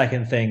 2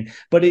 second thing,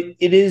 but it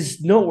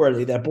is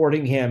noteworthy that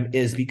Boardingham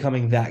is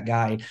becoming that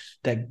guy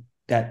that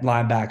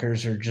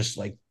linebackers are just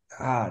like,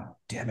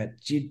 damn it.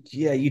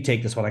 You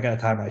take this one. I got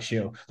to tie my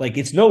shoe. Like,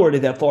 it's noteworthy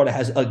that Florida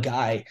has a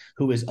guy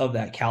who is of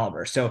that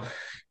caliber. So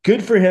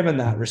good for him in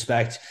that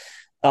respect.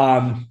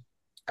 I'm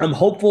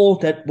hopeful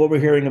that what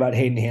we're hearing about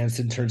Hayden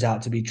Hansen turns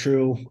out to be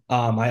true.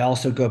 I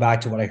also go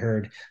back to what I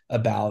heard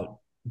about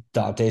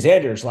Dante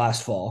Sanders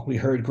last fall. We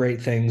heard great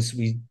things.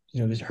 We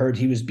heard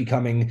he was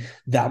becoming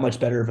that much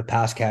better of a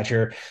pass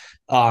catcher.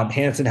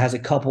 Hansen has a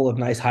couple of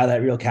nice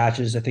highlight reel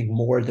catches, I think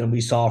more than we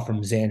saw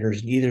from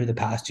Sanders in either of the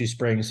past two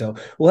springs. So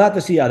we'll have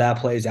to see how that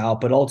plays out.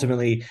 But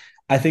ultimately,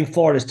 I think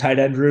Florida's tight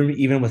end room,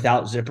 even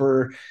without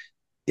Zipper,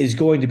 is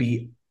going to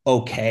be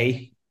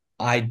okay.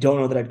 I don't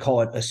know that I'd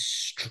call it a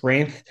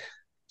strength,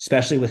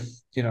 especially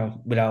with,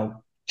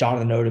 without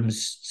Jonathan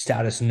Odom's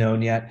status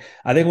known yet.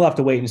 I think we'll have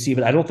to wait and see,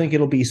 but I don't think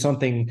it'll be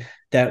something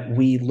that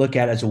we look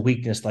at as a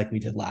weakness like we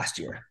did last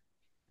year.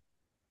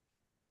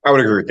 I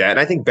would agree with that. And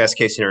I think best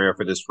case scenario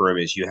for this room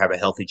is you have a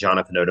healthy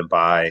Jonathan Odom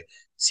by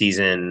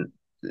season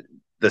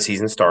the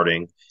season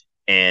starting,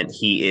 and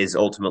he is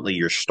ultimately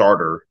your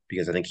starter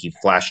because I think he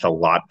flashed a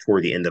lot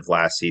toward the end of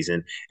last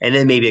season. And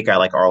then maybe a guy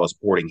like Arlis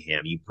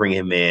Boardingham, you bring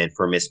him in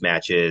for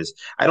mismatches.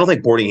 I don't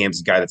think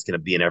Boardingham's a guy that's going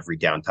to be an every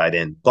down tight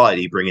end, but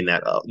you bring in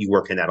that, you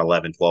work in that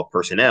 11, 12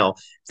 personnel.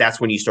 That's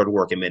when you start to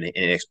work him in and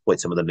exploit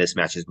some of the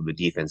mismatches with the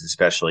defense,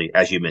 especially,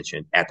 as you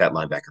mentioned, at that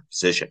linebacker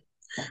position.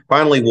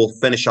 Finally, we'll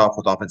finish off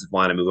with offensive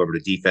line and move over to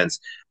defense.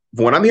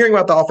 What I'm hearing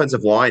about the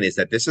offensive line is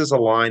that this is a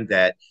line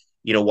that,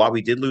 while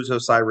we did lose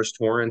Osiris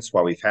Torrance,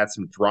 while we've had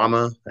some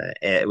drama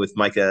with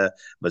Micah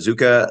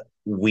Mazuka,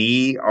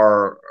 we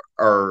are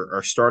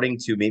starting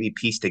to maybe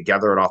piece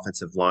together an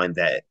offensive line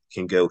that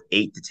can go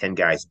 8 to 10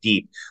 guys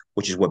deep,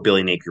 which is what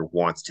Billy Napier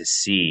wants to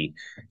see.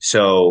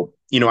 So,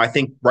 I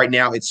think right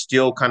now it's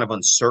still kind of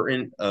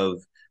uncertain of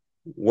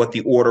what the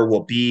order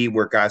will be,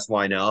 where guys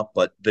line up.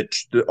 But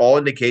all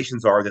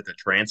indications are that the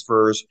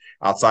transfers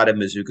outside of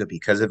Mizuka,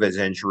 because of his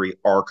injury,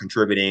 are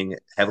contributing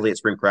heavily at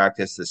spring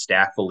practice. The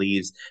staff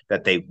believes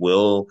that they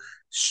will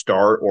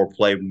start or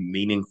play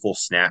meaningful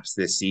snaps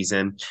this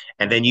season.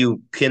 And then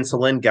you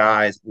pencil in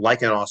guys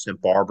like an Austin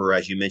Barber,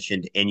 as you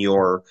mentioned in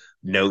your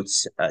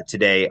notes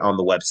today on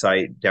the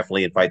website.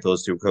 Definitely invite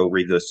those to go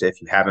read those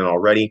if you haven't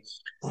already.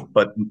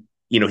 But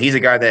he's a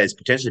guy that is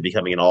potentially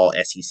becoming an all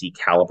SEC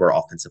caliber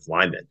offensive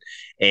lineman.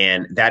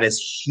 And that is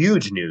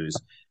huge news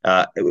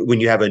when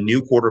you have a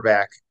new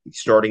quarterback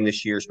starting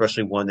this year,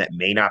 especially one that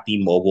may not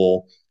be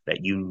mobile,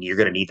 that you're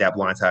going to need that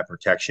blindside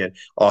protection.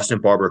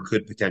 Austin Barber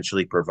could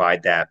potentially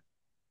provide that.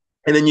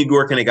 And then you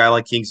work in a guy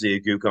like Kingsley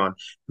Agukon,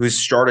 who's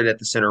started at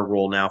the center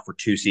role now for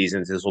 2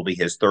 seasons. This will be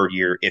his third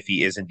year if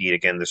he is indeed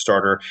again the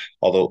starter.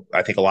 Although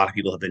I think a lot of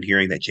people have been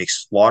hearing that Jake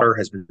Slaughter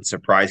has been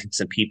surprising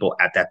some people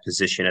at that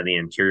position on the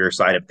interior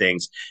side of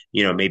things.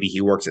 Maybe he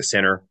works at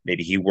center,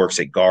 maybe he works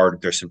at guard.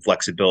 There's some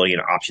flexibility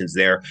and options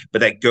there. But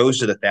that goes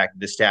to the fact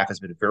that the staff has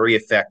been very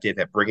effective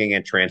at bringing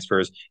in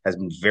transfers, has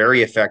been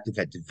very effective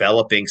at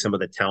developing some of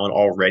the talent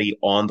already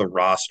on the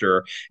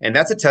roster. And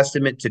that's a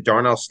testament to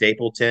Darnell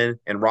Stapleton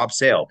and Rob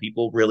Sale. People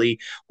really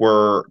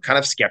were kind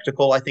of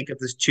skeptical, I think, of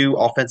this two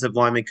offensive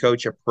lineman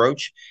coach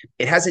approach.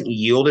 It hasn't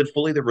yielded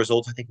fully the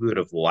results I think we would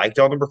have liked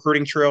on the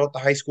recruiting trail at the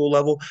high school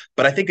level,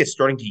 but I think it's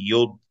starting to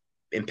yield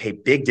and pay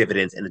big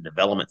dividends in the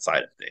development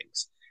side of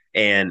things.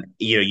 And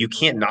you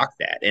can't knock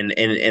that. And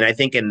I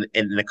think in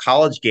the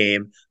college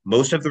game,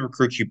 most of the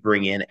recruits you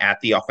bring in at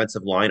the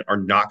offensive line are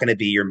not going to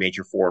be your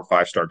major 4 or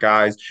 5 star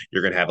guys.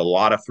 You're going to have a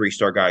lot of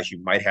 3-star guys.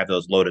 You might have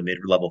those low to mid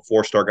level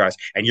 4-star guys,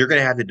 and you're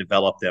going to have to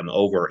develop them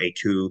over a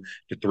 2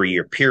 to 3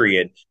 year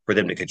period for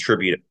them to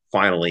contribute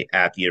finally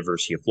at the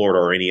University of Florida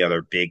or any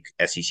other big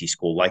SEC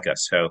school like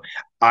us. So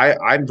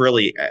I'm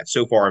really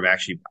so far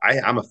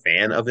I'm a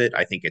fan of it.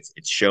 I think it's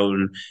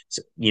shown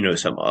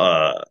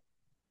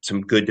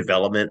some good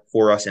development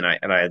for us, and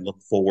I look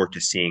forward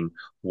to seeing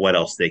what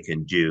else they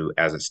can do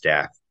as a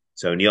staff.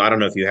 So Neil, I don't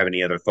know if you have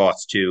any other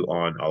thoughts too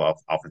on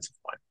offensive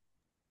line.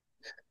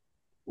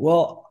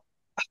 Well,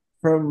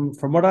 from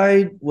what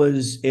I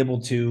was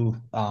able to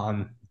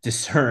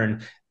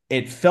discern,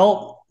 it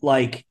felt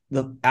like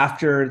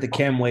after the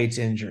Cam Waits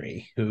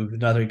injury, who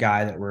another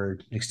guy that we're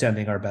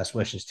extending our best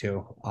wishes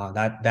to,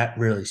 that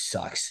really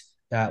sucks.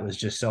 That was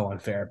just so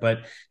unfair.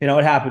 But it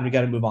happened. We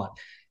got to move on.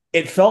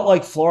 It felt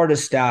like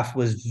Florida's staff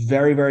was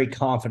very, very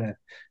confident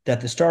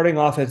that the starting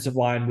offensive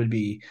line would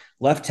be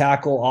left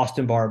tackle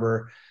Austin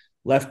Barber,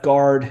 left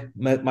guard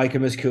Micah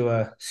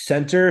Miskua,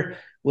 center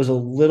was a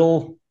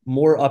little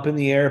more up in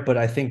the air, but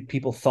I think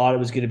people thought it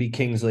was going to be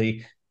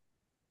Kingsley.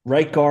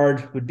 Right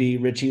guard would be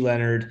Richie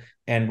Leonard,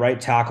 and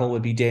right tackle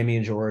would be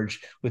Damian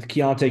George, with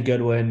Keontae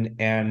Goodwin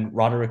and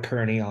Roderick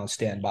Kearney on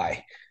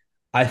standby.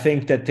 I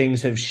think that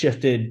things have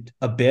shifted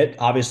a bit,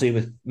 obviously,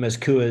 with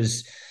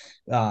Mezcua's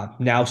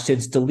now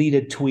since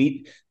deleted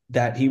tweet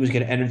that he was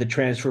going to enter the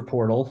transfer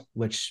portal,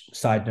 which,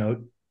 side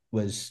note,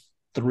 was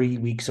 3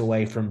 weeks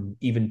away from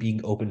even being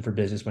open for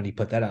business when he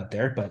put that out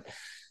there. But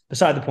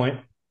beside the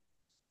point,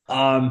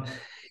 um,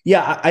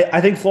 yeah,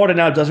 I think Florida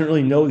now doesn't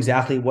really know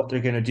exactly what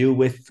they're going to do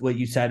with what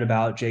you said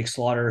about Jake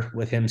Slaughter,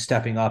 with him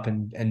stepping up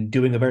and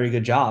doing a very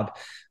good job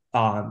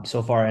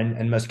so far,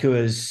 and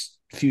Mezcua's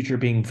future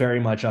being very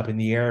much up in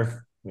the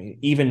air. I mean,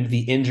 even the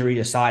injury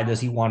aside, does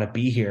he want to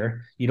be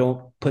here? You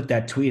don't put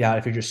that tweet out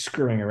if you're just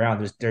screwing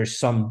around. There's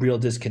some real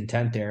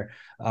discontent there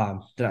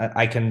that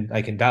I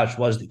can vouch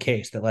was the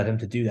case that led him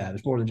to do that. It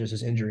was more than just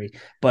his injury,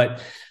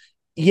 but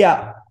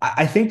yeah,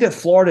 I think that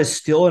Florida is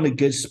still in a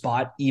good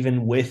spot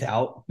even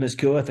without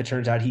Mezcua. If it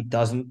turns out he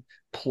doesn't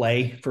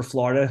play for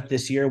Florida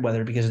this year,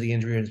 whether because of the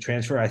injury or the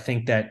transfer, I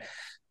think that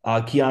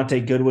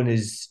Keontae Goodwin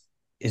is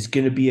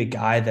going to be a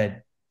guy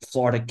that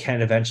Florida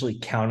can eventually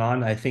count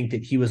on. I think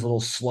that he was a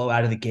little slow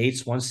out of the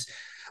gates once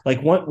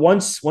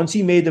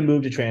he made the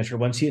move to transfer,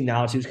 once he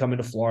announced he was coming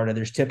to Florida.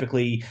 There's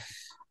typically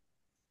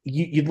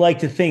you'd like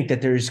to think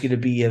that there's going to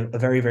be a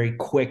very very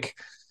quick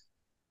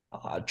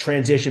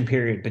transition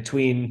period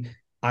between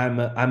I'm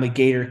a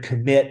Gator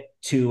commit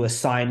to a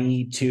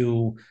signee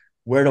to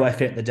where do I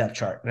fit in the depth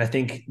chart? And I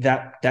think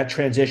that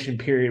transition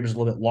period was a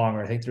little bit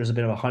longer. I think there's a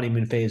bit of a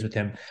honeymoon phase with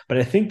him, but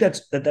I think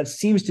that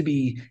seems to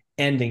be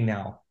ending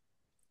now.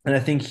 And I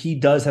think he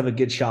does have a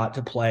good shot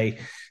to play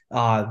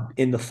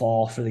in the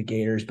fall for the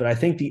Gators. But I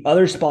think the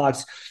other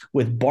spots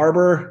with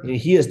Barber,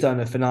 he has done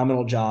a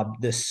phenomenal job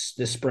this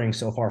spring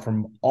so far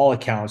from all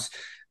accounts.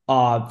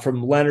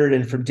 From Leonard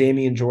and from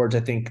Damian George, I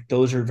think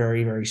those are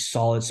very, very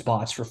solid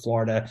spots for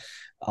Florida.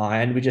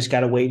 And we just got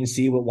to wait and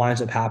see what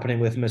winds up happening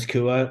with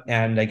Mezcua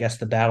and I guess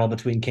the battle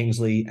between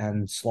Kingsley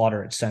and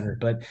Slaughter at center.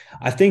 But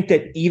I think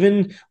that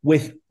even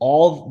with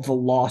all the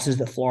losses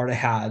that Florida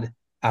had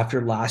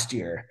after last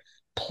year,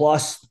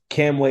 plus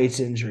Cam Waite's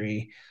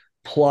injury,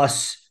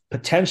 plus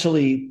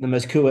potentially the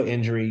Mezcua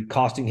injury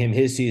costing him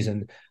his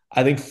season,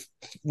 I think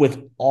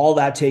with all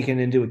that taken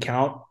into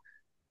account,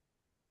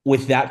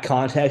 with that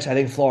context, I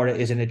think Florida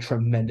is in a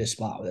tremendous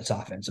spot with its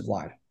offensive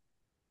line.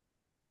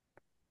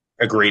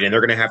 Agreed. And they're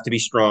going to have to be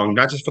strong,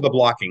 not just for the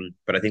blocking,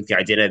 but I think the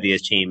identity of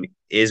this team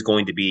is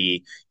going to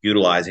be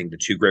utilizing the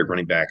two great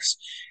running backs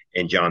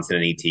in Johnson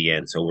and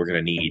ETN. So we're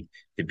going to need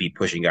to be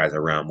pushing guys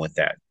around with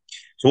that.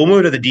 So we'll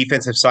move to the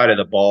defensive side of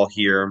the ball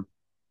here.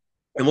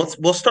 And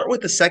we'll start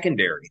with the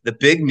secondary. The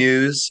big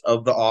news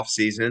of the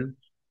offseason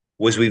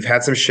was we've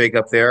had some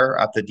shakeup there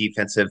at the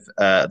defensive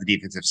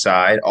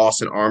side.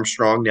 Austin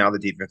Armstrong, now the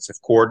defensive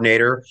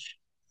coordinator.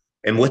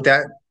 And with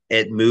that,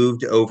 it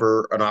moved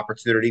over an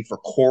opportunity for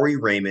Corey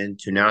Raymond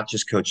to not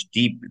just coach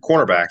deep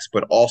cornerbacks,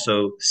 but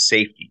also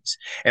safeties.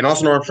 And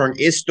Austin Armstrong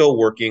is still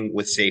working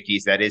with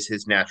safeties. That is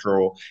his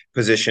natural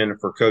position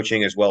for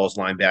coaching as well as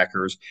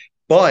linebackers.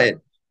 But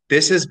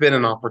this has been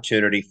an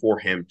opportunity for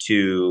him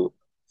to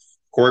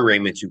Corey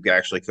Raymond to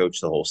actually coach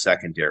the whole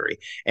secondary.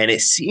 And it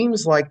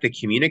seems like the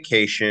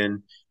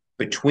communication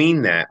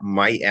between that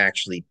might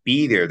actually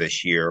be there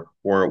this year,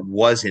 or it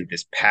wasn't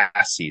this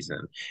past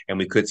season, and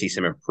we could see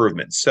some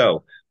improvement.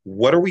 So,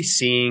 what are we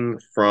seeing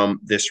from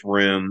this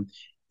room?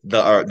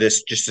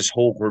 This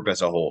whole group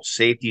as a whole,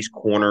 safeties,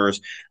 corners,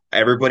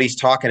 everybody's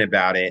talking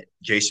about it.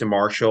 Jason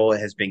Marshall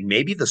has been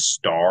maybe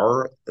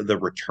the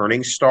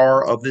returning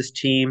star of this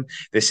team.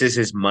 This is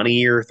his money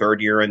year,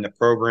 third year in the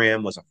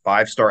program, was a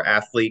five-star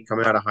athlete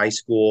coming out of high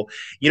school.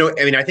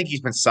 I mean, I think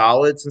he's been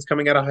solid since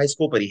coming out of high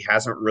school, but he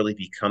hasn't really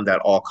become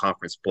that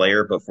all-conference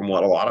player. But from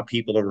what a lot of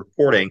people are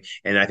reporting,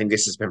 and I think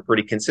this has been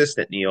pretty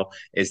consistent, Neil,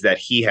 is that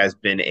he has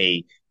been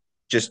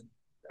just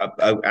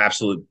a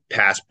absolute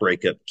pass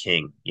breakup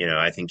king.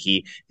 I think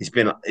he's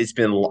been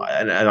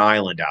an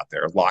island out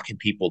there locking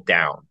people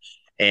down.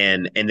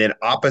 And then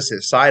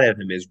opposite side of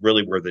him is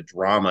really where the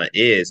drama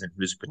is and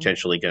who's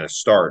potentially going to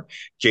start.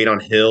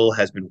 Jadon Hill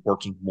has been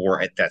working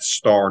more at that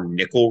star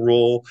nickel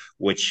role,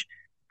 which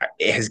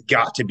it has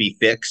got to be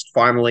fixed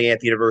finally at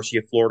the University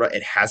of Florida.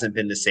 It hasn't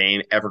been the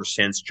same ever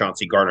since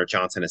Chauncey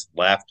Gardner-Johnson has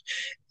left.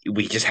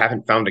 We just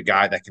haven't found a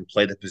guy that can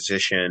play the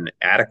position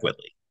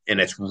adequately. And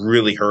it's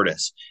really hurt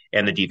us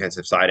in the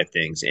defensive side of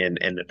things and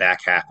the back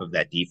half of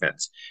that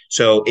defense.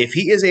 So if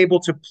he is able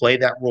to play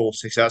that role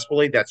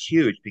successfully, that's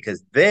huge,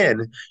 because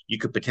then you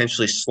could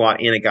potentially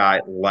slot in a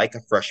guy like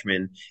a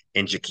freshman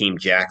in Jakeem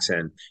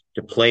Jackson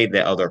to play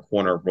the other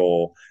corner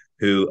role,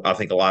 who I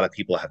think a lot of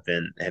people have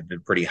been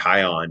pretty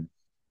high on.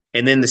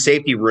 And then the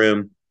safety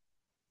room,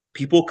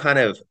 people kind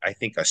of, I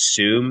think,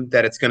 assume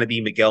that it's going to be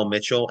Miguel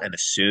Mitchell and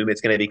assume it's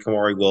going to be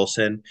Kamari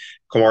Wilson.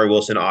 Kamari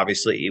Wilson,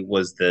 obviously,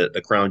 was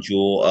the crown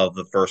jewel of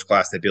the first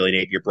class that Billy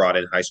Napier brought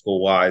in high school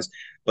wise.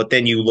 But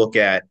then you look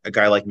at a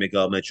guy like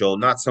Miguel Mitchell,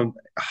 not so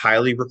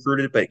highly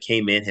recruited, but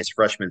came in his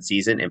freshman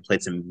season and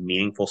played some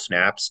meaningful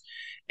snaps.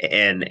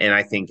 And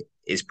I think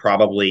is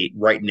probably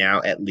right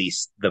now at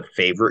least the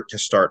favorite to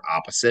start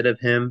opposite of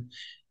him.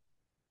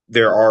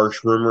 there are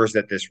rumors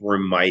that this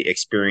room might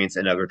experience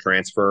another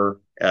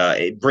transfer,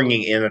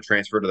 bringing in a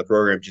transfer to the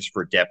program just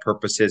for depth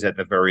purposes at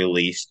the very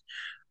least.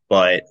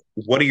 But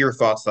what are your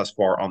thoughts thus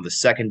far on the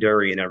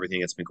secondary and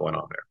everything that's been going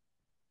on there?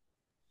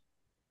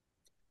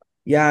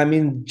 Yeah, I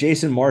mean,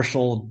 Jason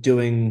Marshall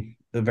doing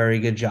a very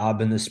good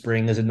job in the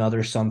spring is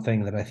another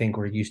something that I think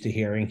we're used to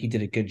hearing. He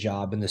did a good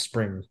job in the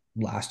spring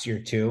last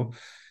year too,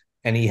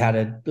 and he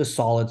had a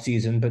solid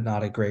season, but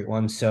not a great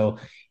one. So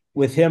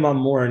with him, I'm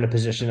more in a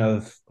position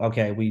of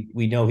okay,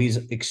 we know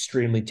he's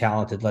extremely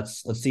talented.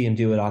 Let's see him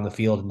do it on the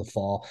field in the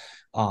fall.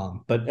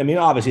 But I mean,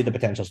 obviously the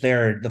potential's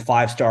there. The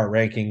 5-star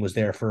ranking was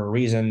there for a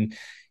reason.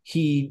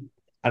 He,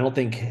 I don't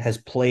think has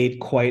played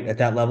quite at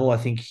that level. I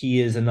think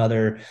he is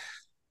another.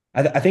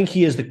 I think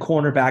he is the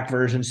cornerback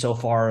version so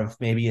far of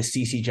maybe a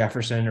CC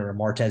Jefferson or a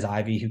Martez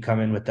Ivy who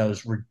come in with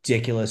those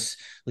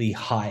ridiculously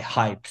high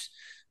hypes,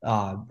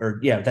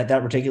 or yeah,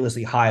 that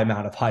ridiculously high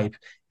amount of hype,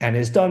 and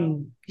he's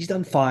done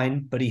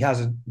fine, but he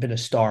hasn't been a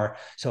star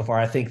so far.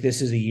 I think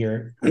this is a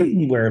year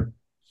where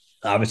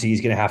obviously he's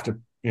going to have to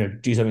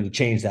do something to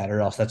change that, or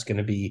else that's going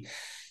to be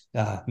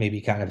maybe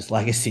kind of his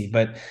legacy.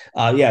 But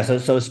yeah,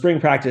 so spring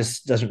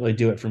practice doesn't really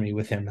do it for me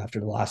with him after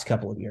the last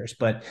couple of years,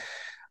 but.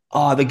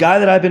 The guy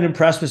that I've been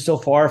impressed with so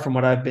far, from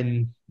what I've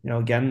been,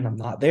 again, I'm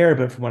not there,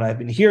 but from what I've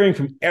been hearing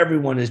from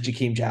everyone, is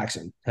Jakeem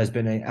Jackson has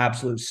been an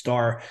absolute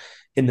star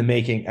in the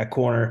making at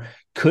corner.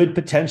 Could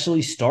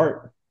potentially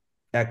start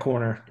at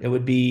corner. It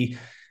would be,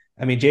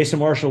 I mean, Jason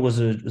Marshall was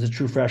a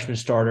true freshman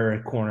starter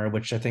at corner,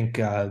 which I think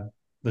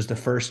was the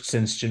first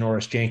since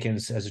Janoris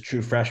Jenkins as a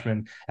true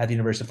freshman at the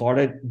University of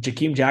Florida.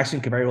 Jakeem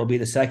Jackson could very well be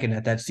the second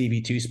at that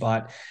CB2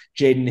 spot.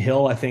 Jaden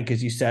Hill, I think,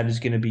 as you said, is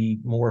going to be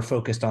more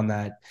focused on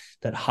that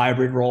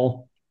hybrid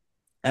role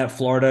at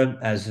Florida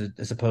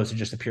as opposed to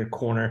just a pure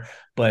corner.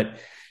 But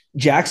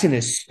Jackson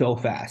is so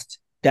fast.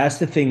 That's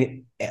the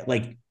thing.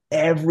 Like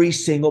every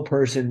single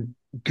person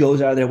goes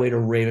out of their way to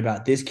rave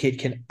about. This kid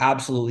can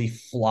absolutely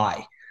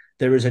fly.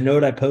 There was a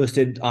note I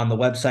posted on the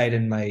website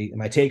in my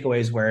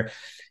takeaways where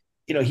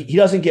he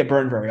doesn't get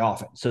burned very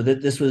often. So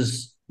this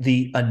was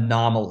the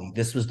anomaly.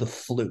 This was the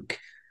fluke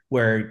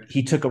where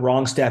he took a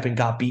wrong step and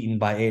got beaten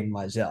by Aiden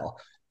Mizell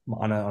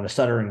on a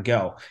stutter and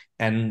go.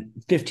 And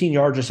 15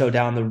 yards or so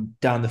down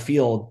the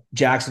field,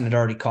 Jackson had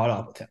already caught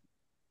up with him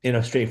in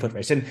a straight foot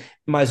race. And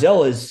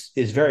Mizell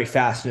is very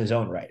fast in his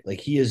own right. Like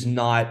he is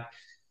not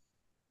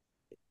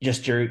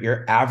just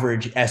your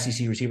average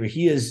SEC receiver.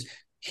 He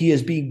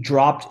is being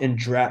dropped and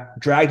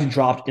dragged and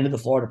dropped into the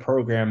Florida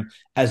program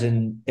as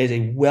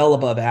a well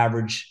above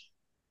average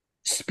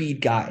speed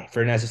guy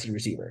for an SEC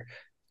receiver.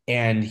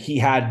 And he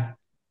had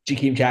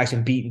Jakeem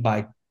Jackson beaten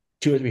by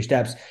 2 or 3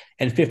 steps,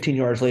 and 15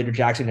 yards later,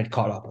 Jackson had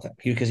caught up with him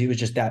because he was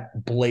just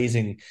that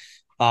blazing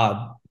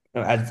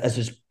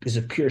as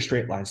a pure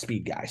straight line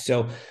speed guy.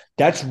 So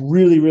that's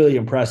really, really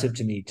impressive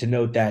to me to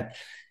note that,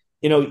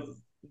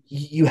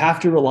 you have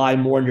to rely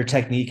more on your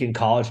technique in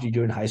college than you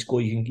do in high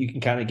school. You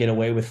can kind of get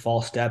away with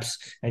false steps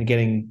and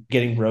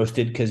getting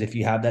roasted because if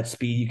you have that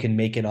speed, you can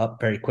make it up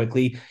very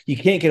quickly. You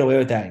can't get away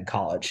with that in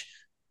college,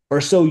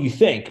 or so you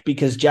think,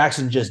 because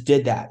Jackson just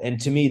did that. And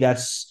to me, that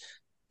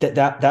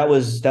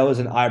was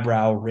an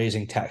eyebrow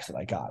raising text that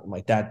I got. I'm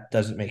like, that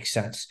doesn't make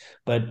sense.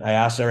 But I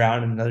asked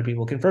around and other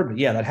people confirmed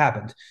it. Yeah, that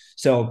happened.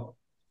 So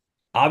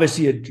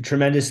obviously a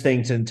tremendous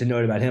thing to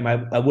note about him.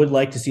 I would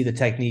like to see the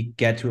technique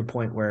get to a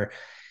point where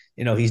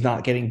he's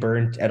not getting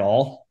burned at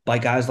all by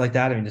guys like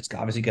that. I mean, it's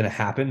obviously going to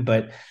happen,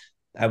 but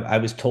I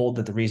was told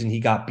that the reason he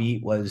got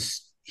beat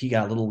was he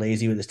got a little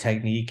lazy with his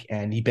technique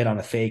and he bit on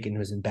a fake and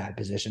was in bad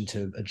position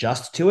to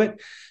adjust to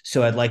it.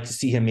 So I'd like to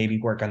see him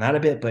maybe work on that a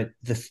bit, but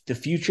the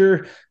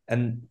future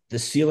and the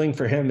ceiling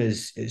for him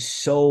is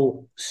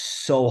so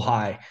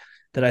high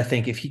that I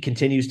think if he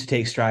continues to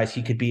take strides,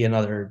 he could be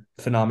another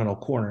phenomenal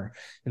corner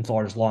in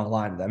Florida's long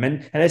line of them.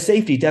 And at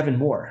safety, Devin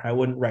Moore, I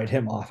wouldn't write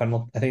him off. I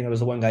think that was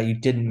the one guy you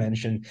didn't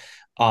mention.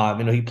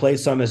 He played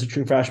some as a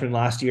true freshman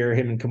last year.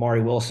 Him and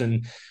Kamari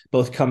Wilson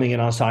both coming in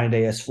on signing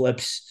day as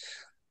flips.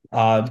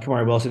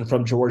 Kamari Wilson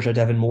from Georgia,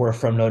 Devin Moore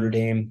from Notre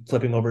Dame,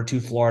 flipping over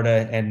to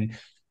Florida and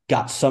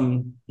got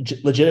some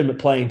legitimate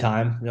playing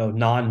time,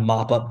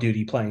 non-mop up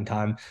duty playing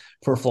time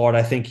for Florida.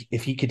 I think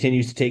if he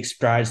continues to take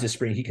strides this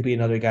spring, he could be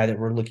another guy that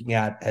we're looking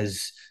at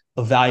as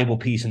a valuable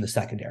piece in the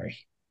secondary.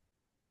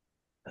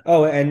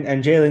 Oh,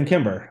 and Jalen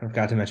Kimber, I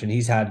forgot to mention,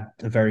 he's had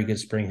a very good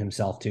spring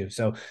himself too.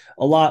 So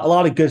a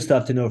lot of good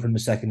stuff to know from the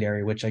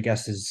secondary, which I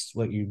guess is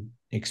what you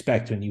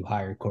expect when you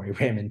hire Corey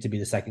Raymond to be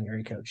the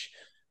secondary coach.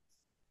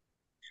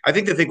 I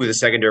think the thing with the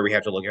secondary we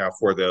have to look out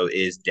for though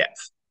is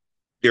depth.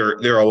 There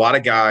are a lot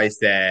of guys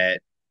that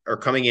are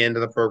coming into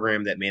the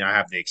program that may not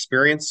have the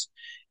experience,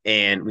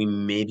 and we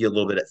may be a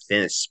little bit at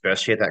thin,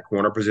 especially at that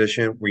corner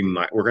position. We're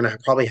going to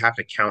probably have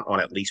to count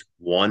on at least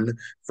one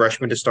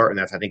freshman to start, and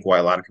that's I think why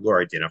a lot of people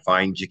are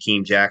identifying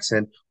Jakeem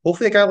Jackson.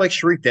 Hopefully, a guy like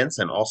Sharif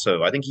Denson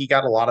also. I think he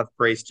got a lot of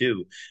praise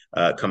too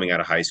coming out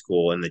of high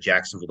school in the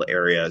Jacksonville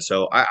area.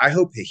 So I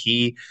hope that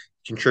he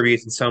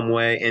contributes in some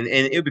way. And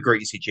it would be great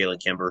to see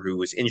Jalen Kimber, who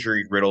was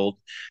injury riddled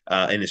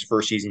in his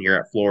first season here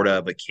at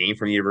Florida, but came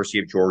from the University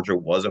of Georgia,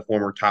 was a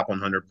former top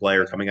 100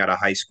 player coming out of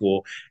high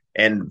school.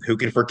 And who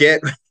can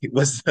forget it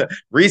was the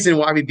reason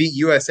why we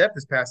beat USF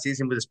this past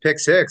season with his pick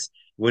six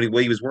when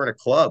he was wearing a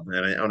club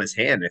on his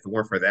hand. If it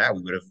weren't for that,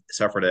 we would have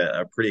suffered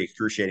a pretty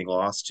excruciating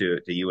loss to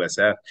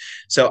USF.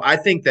 So I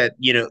think that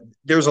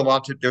there's a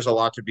lot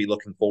to be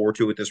looking forward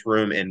to with this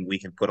room, and we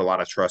can put a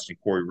lot of trust in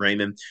Corey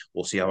Raymond.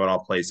 We'll see how it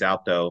all plays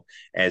out though,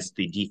 as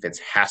the defense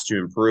has to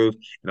improve,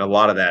 and a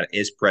lot of that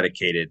is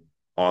predicated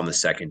on the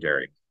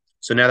secondary.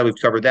 So now that we've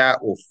covered that,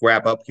 we'll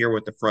wrap up here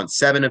with the front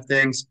seven of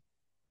things.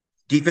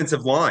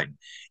 Defensive line,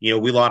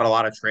 we let a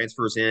lot of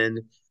transfers in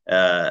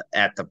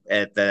at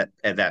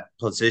that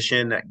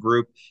position, that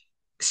group,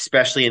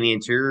 especially in the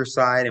interior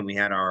side. And we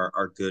had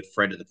our good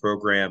friend of the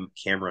program,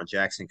 Cameron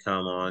Jackson,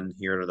 come on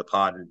here to the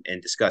pod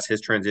and discuss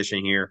his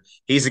transition here.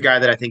 He's a guy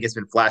that I think has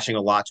been flashing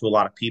a lot to a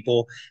lot of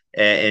people,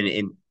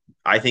 and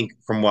I think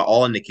from what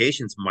all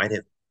indications might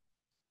have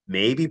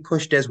maybe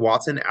pushed Des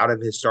Watson out of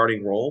his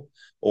starting role,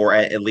 or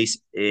at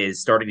least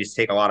is starting to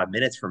take a lot of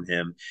minutes from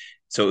him.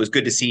 So it was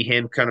good to see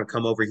him kind of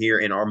come over here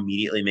and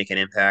immediately make an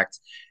impact.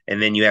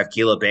 And then you have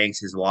Keela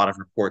Banks, as a lot of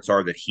reports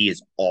are that he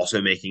is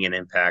also making an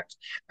impact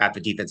at the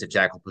defensive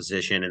tackle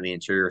position and the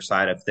interior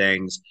side of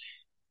things.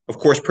 Of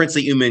course,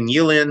 Princely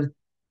Umanmielen,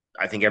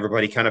 I think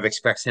everybody kind of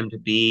expects him to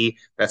be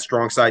that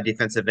strong side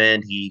defensive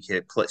end. He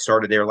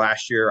started there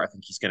last year. I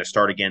think he's going to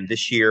start again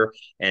this year.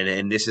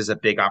 And this is a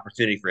big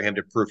opportunity for him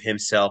to prove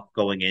himself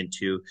going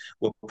into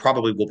what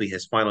probably will be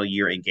his final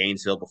year in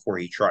Gainesville before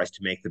he tries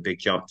to make the big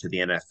jump to the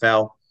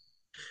NFL.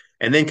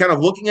 And then kind of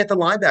looking at the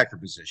linebacker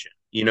position,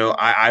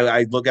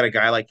 I look at a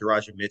guy like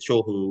Daraja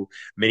Mitchell, who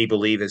many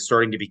believe is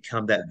starting to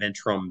become that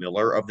Ventrell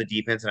Miller of the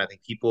defense. And I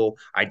think people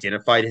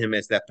identified him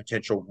as that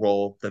potential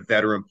role, the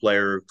veteran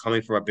player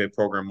coming from a big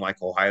program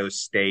like Ohio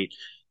State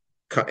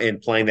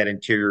and playing that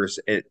interior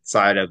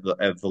side of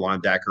the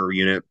linebacker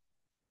unit.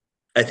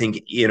 I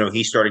think,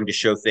 he's starting to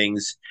show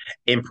things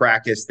in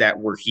practice that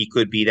where he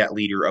could be that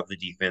leader of the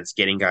defense,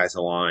 getting guys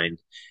aligned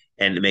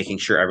and making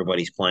sure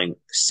everybody's playing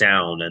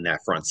sound in that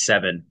front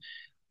seven.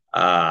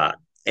 Uh,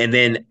 and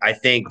then I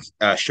think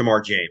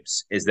Shamar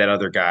James is that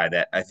other guy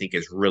that I think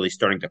is really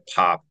starting to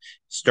pop,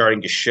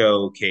 starting to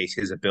showcase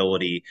his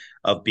ability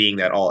of being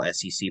that all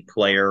SEC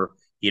player.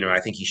 I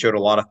think he showed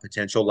a lot of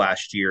potential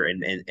last year,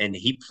 and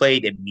he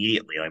played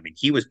immediately. I mean,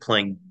 he was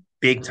playing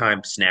big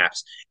time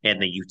snaps in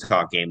the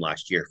Utah game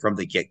last year from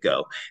the get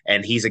go.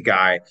 And he's a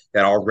guy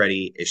that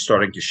already is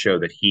starting to show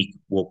that he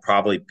will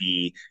probably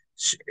be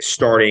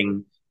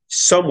starting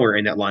somewhere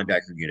in that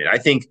linebacker unit. I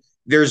think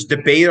there's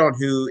debate on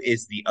who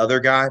is the other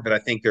guy, but I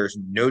think there's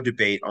no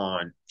debate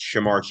on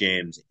Shamar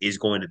James is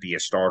going to be a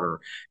starter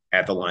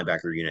at the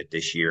linebacker unit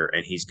this year,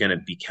 and he's going to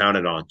be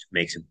counted on to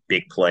make some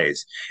big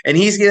plays. And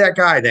he's that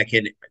guy that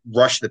can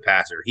rush the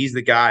passer. He's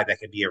the guy that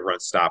can be a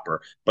run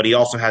stopper, but he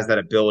also has that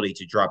ability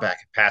to draw back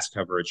and pass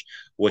coverage,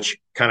 which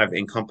kind of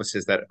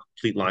encompasses that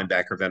complete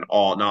linebacker that not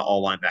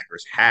all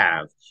linebackers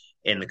have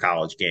in the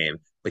college game,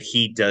 but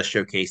he does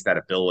showcase that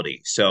ability.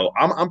 So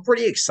I'm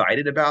pretty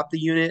excited about the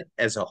unit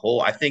as a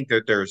whole. I think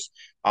that there's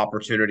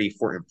opportunity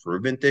for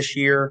improvement this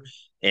year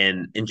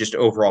and just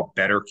overall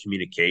better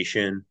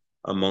communication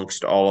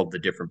amongst all of the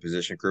different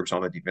position groups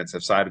on the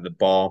defensive side of the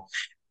ball.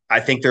 I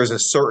think there's a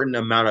certain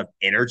amount of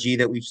energy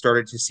that we've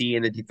started to see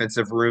in the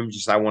defensive room.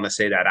 Just I want to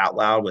say that out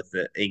loud with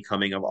the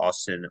incoming of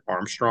Austin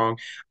Armstrong.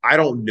 I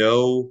don't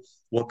know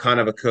what kind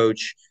of a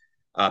coach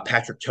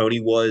Patrick Toney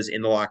was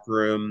in the locker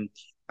room.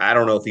 I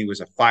don't know if he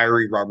was a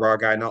fiery rah-rah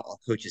guy. Not all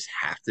coaches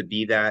have to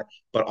be that.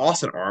 But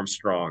Austin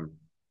Armstrong,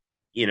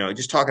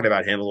 just talking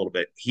about him a little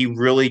bit, he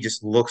really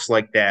just looks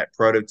like that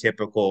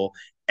prototypical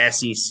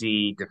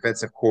SEC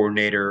defensive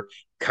coordinator,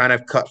 kind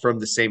of cut from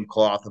the same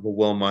cloth of a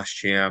Will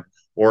Muschamp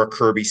or a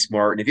Kirby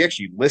Smart. And if you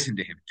actually listen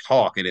to him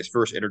talk in his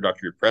first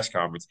introductory press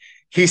conference,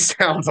 he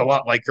sounds a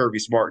lot like Kirby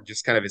Smart,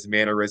 just kind of his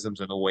mannerisms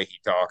and the way he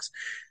talks.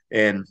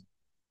 And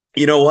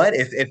you know what?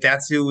 If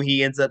that's who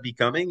he ends up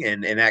becoming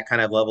and that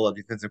kind of level of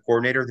defensive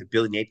coordinator, then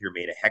Billy Napier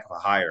made a heck of a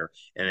hire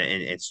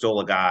and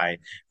stole a guy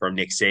from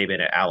Nick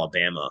Saban at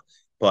Alabama.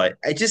 But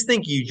I just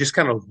think you just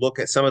kind of look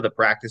at some of the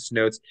practice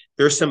notes.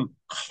 There's some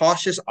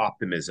cautious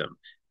optimism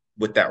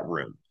with that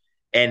room.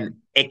 And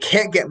it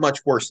can't get much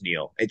worse,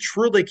 Neil. It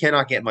truly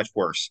cannot get much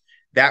worse.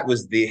 That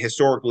was the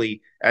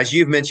historically, as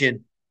you've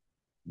mentioned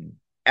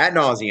ad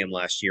nauseum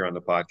last year on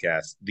the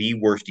podcast, the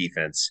worst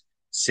defense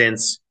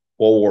since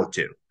World War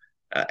II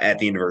at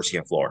the University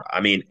of Florida.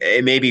 I mean,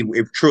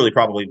 it truly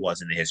probably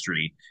was in the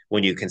history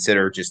when you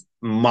consider just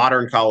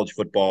modern college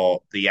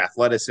football, the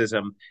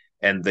athleticism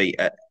and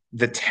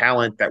the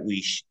talent that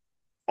we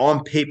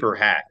on paper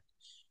had.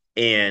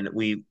 And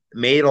we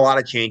made a lot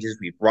of changes.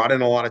 We brought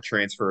in a lot of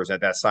transfers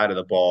at that side of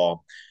the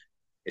ball,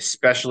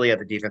 especially at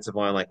the defensive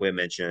line, like we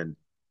mentioned.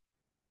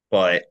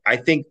 But I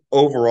think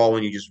overall,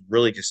 when you just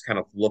really just kind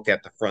of look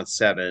at the front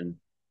seven,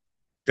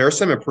 there's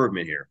some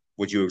improvement here.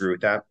 Would you agree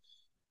with that?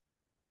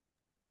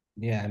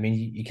 Yeah, I mean,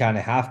 you kind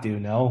of have to,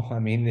 no? I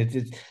mean,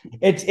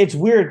 it's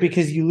weird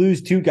because you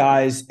lose two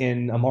guys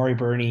in Amari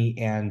Burney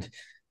and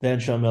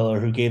Ventrell Miller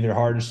who gave their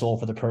heart and soul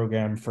for the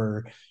program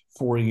for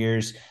 4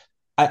 years.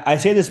 I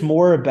say this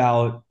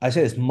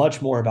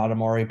much more about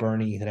Amari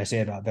Burney than I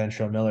say about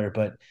Ventrell Miller,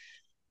 but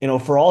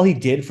for all he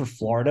did for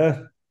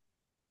Florida,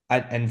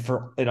 and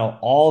for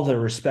all the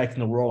respect in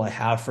the world I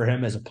have for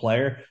him as a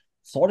player,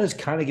 Florida's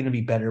kind of going to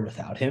be better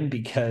without him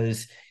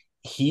because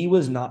he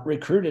was not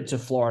recruited to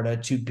Florida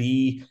to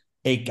be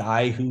a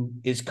guy who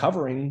is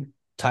covering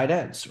tight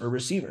ends or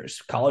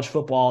receivers. College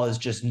football is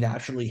just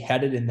naturally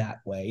headed in that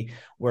way,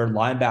 where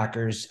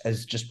linebackers,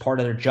 as just part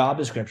of their job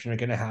description, are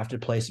going to have to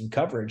play some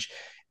coverage.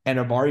 And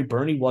Amari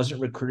Burney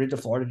wasn't recruited to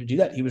Florida to do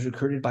that. He was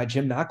recruited by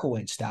Jim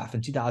McElwain's staff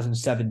in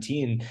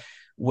 2017,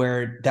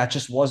 where that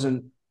just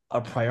wasn't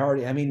a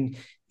priority. I mean,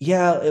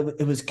 yeah,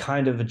 it was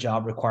kind of a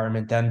job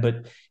requirement then,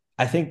 but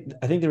I think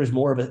there was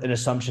more of an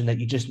assumption that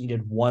you just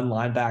needed one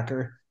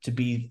linebacker to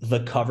be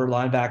the cover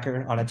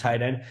linebacker on a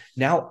tight end.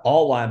 Now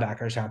all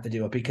linebackers have to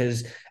do it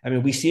because I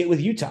mean we see it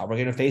with Utah. We're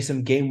going to face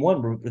them game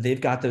one where they've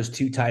got those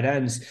two tight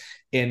ends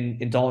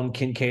in Dalton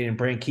Kincaid and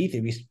Brant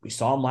Keithley. We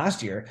saw them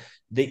last year.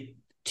 They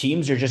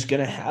Teams are just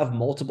going to have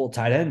multiple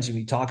tight ends. And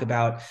we talk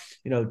about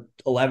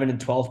 11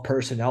 and 12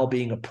 personnel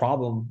being a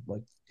problem,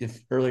 like if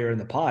earlier in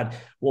the pod.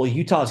 Well,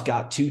 Utah's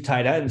got two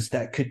tight ends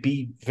that could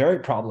be very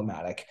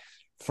problematic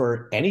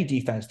for any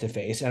defense to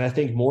face. And I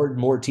think more and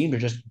more teams are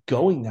just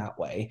going that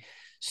way.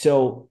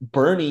 So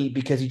Bernie,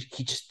 because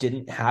he just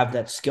didn't have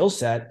that skill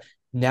set,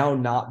 now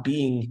not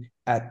being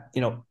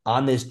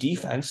on this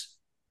defense,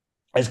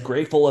 as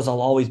grateful as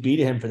I'll always be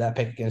to him for that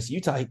pick against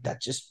Utah,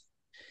 that just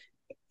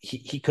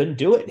he couldn't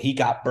do it. He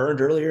got burned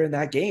earlier in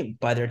that game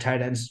by their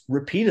tight ends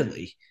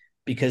repeatedly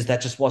because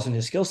that just wasn't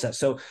his skill set.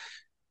 So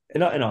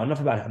enough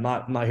about him.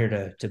 I'm not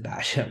here to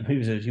bash him. He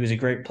was a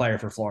great player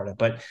for Florida,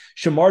 but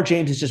Shamar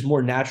James is just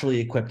more naturally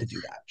equipped to do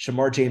that.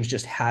 Shamar James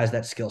just has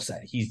that skill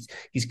set. He's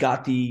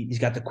got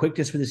the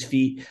quickness with his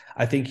feet.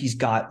 I think he's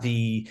got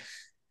the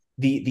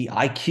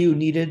IQ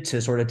needed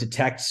to sort of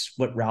detect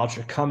what routes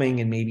are coming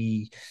and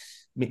maybe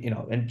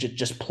and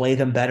just play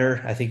them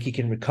better. I think he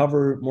can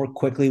recover more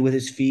quickly with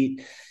his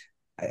feet.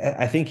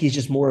 I think he's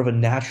just more of a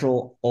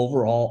natural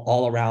overall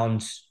all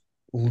around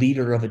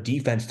leader of a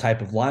defense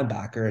type of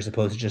linebacker as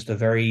opposed to just a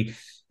very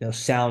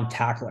sound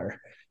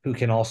tackler who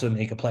can also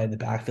make a play in the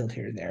backfield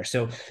here and there.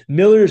 So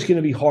Miller is going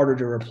to be harder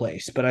to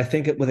replace, but I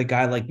think with a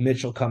guy like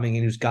Mitchell coming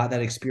in who's got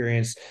that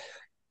experience,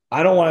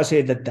 I don't want to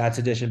say that that's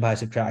addition by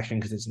subtraction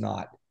because it's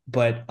not,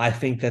 but I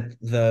think that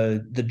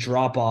the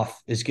drop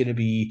off is going to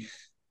be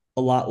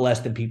a lot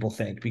less than people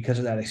think because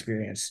of that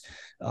experience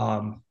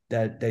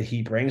that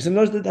he brings. And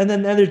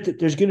then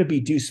there's going to be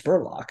Deuce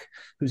Spurlock,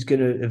 who's going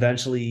to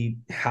eventually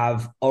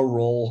have a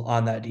role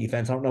on that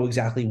defense. I don't know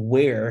exactly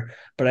where,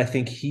 but I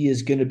think he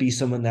is going to be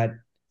someone that,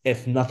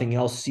 if nothing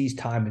else, sees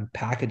time in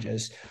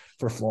packages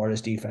for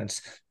Florida's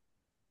defense.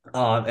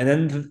 And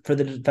then for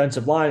the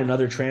defensive line,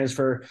 another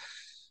transfer.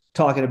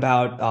 Talking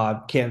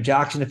about Cam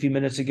Jackson a few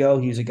minutes ago,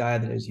 he's a guy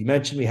that, as you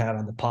mentioned, we had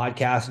on the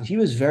podcast, and he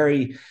was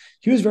very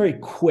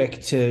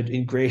quick to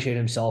ingratiate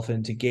himself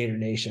into Gator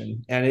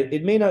Nation. And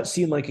it may not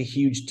seem like a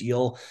huge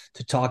deal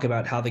to talk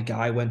about how the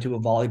guy went to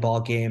a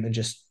volleyball game and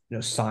just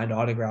signed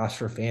autographs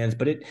for fans,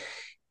 but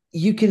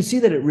you can see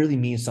that it really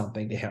means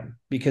something to him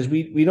because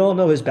we don't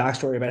know his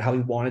backstory about how he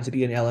wanted to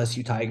be an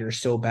LSU Tiger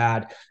so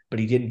bad, but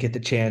he didn't get the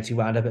chance. He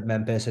wound up at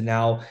Memphis. And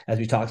now, as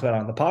we talked about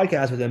on the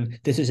podcast with him,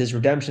 this is his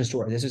redemption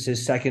story. This is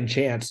his second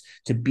chance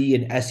to be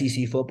an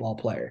SEC football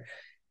player.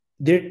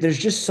 There's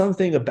just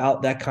something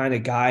about that kind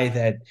of guy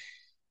that,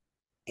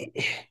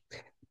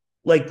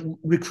 like,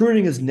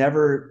 recruiting is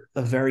never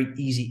a very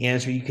easy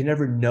answer. You can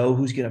never know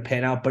who's going to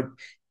pan out, but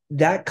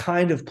that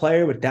kind of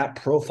player with that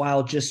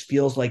profile just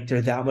feels like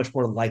they're that much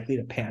more likely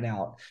to pan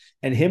out.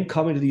 And him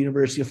coming to the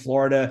University of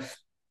Florida,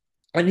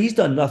 and he's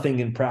done nothing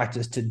in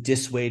practice to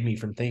dissuade me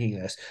from thinking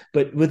this,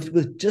 but with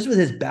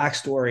his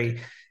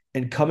backstory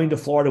and coming to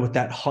Florida with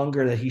that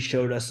hunger that he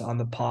showed us on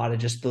the pod, and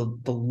just the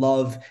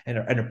love and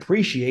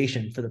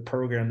appreciation for the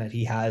program that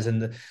he has,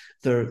 and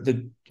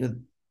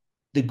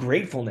the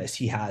gratefulness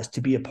he has to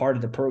be a part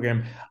of the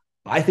program,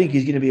 I think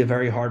he's going to be a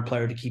very hard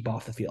player to keep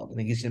off the field. I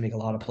think he's going to make a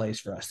lot of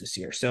plays for us this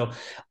year. So,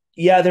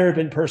 yeah, there have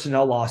been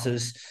personnel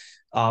losses.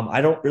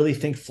 I don't really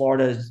think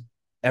Florida's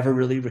ever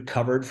really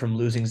recovered from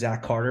losing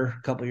Zach Carter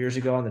a couple of years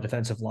ago on the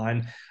defensive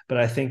line. But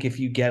I think if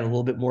you get a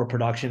little bit more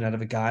production out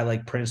of a guy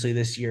like Princely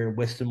this year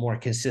with some more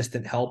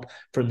consistent help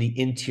from the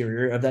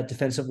interior of that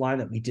defensive line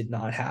that we did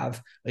not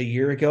have a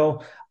year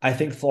ago, I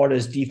think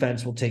Florida's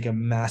defense will take a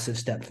massive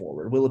step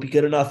forward. Will it be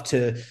good enough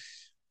to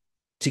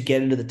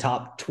get into the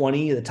top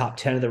 20, the top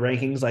 10 of the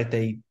rankings like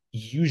they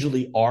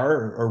usually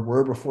are or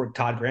were before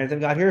Todd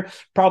Grantham got here?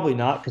 Probably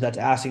not, because that's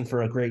asking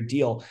for a great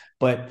deal.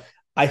 But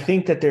I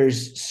think that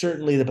there's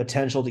certainly the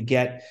potential to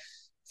get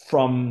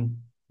from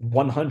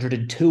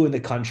 102 in the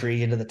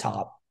country into the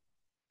top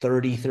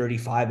 30,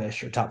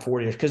 35-ish or top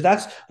 40-ish, because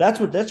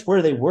that's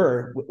where they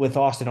were with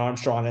Austin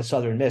Armstrong at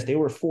Southern Miss. They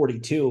were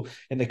 42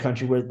 in the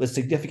country with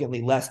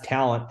significantly less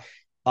talent.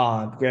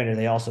 Granted,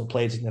 they also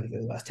played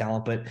significantly less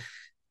talent, but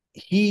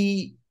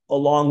he,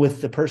 along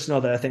with the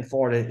personnel that I think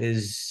Florida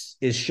is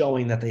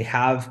showing that they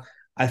have,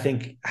 I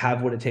think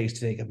have what it takes to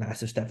take a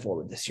massive step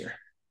forward this year.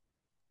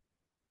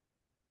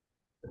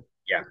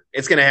 Yeah,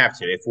 it's going to have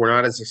to. If we're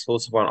not as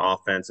explosive on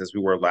offense as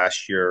we were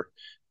last year,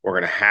 we're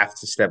going to have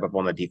to step up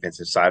on the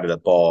defensive side of the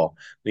ball.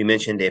 We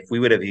mentioned if we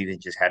would have even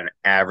just had an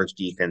average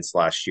defense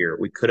last year,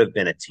 we could have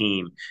been a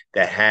team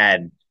that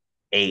had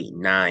 8,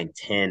 9,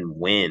 10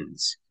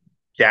 wins.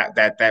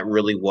 That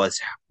really was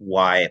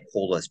why it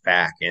pulled us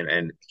back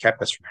and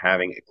kept us from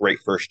having a great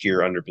first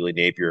year under Billy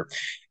Napier.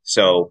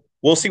 So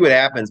we'll see what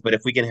happens. But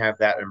if we can have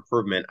that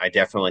improvement, I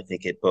definitely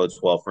think it bodes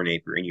well for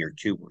Napier in year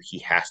two, where he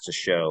has to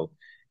show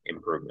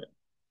improvement.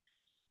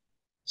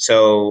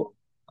 So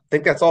I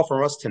think that's all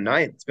from us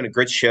tonight. It's been a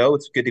great show.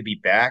 It's good to be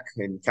back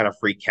and kind of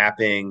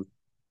recapping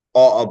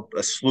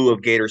a slew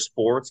of Gator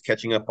sports,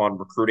 catching up on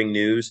recruiting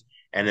news,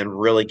 and then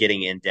really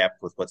getting in depth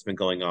with what's been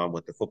going on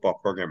with the football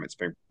program at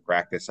spring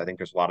practice. I think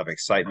there's a lot of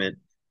excitement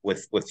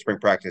with spring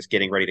practice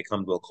getting ready to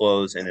come to a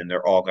close, and then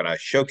they're all going to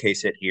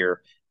showcase it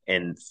here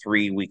in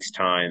 3 weeks'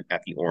 time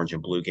at the Orange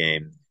and Blue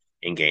game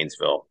in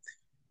Gainesville.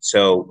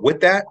 So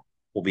with that,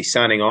 we'll be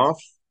signing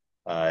off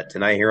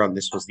tonight here on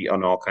This Was the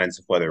On All Kinds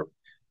of Weather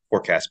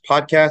Forecast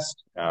podcast.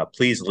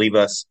 Please leave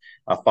us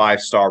a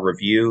 5-star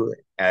review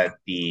at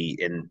the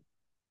in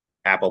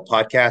Apple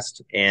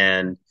Podcast,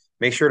 and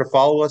make sure to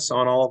follow us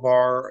on all of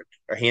our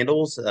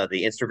handles.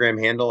 The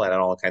Instagram handle at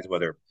All Kinds of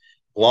Weather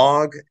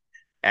blog,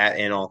 at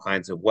In All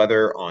Kinds of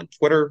Weather on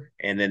Twitter,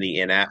 and then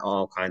the In At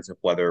All Kinds of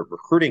Weather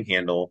recruiting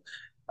handle,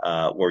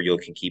 where you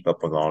can keep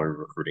up with all the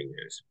recruiting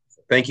news.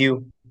 So thank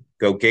you.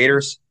 Go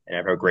Gators, and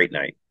have a great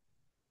night.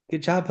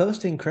 Good job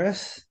hosting,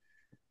 Chris.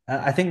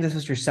 I think this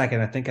was your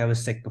second. I think I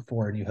was sick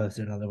before and you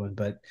hosted another one,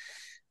 but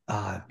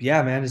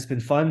yeah, man, it's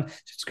been fun.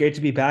 It's great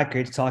to be back.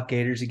 Great to talk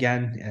Gators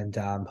again, and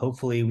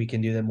hopefully we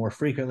can do them more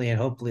frequently. And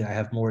hopefully, I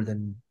have more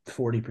than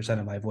 40%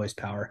 of my voice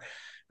power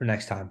for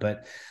next time.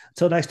 But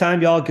until next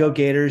time, y'all, go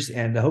Gators,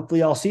 and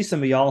hopefully, I'll see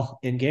some of y'all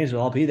in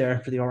Gainesville. I'll be there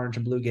for the Orange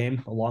and Blue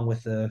game, along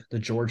with the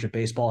Georgia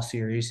baseball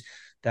series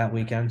that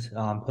weekend.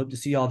 Hope to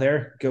see y'all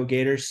there. Go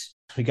Gators!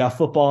 We got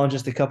football in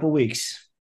just a couple weeks.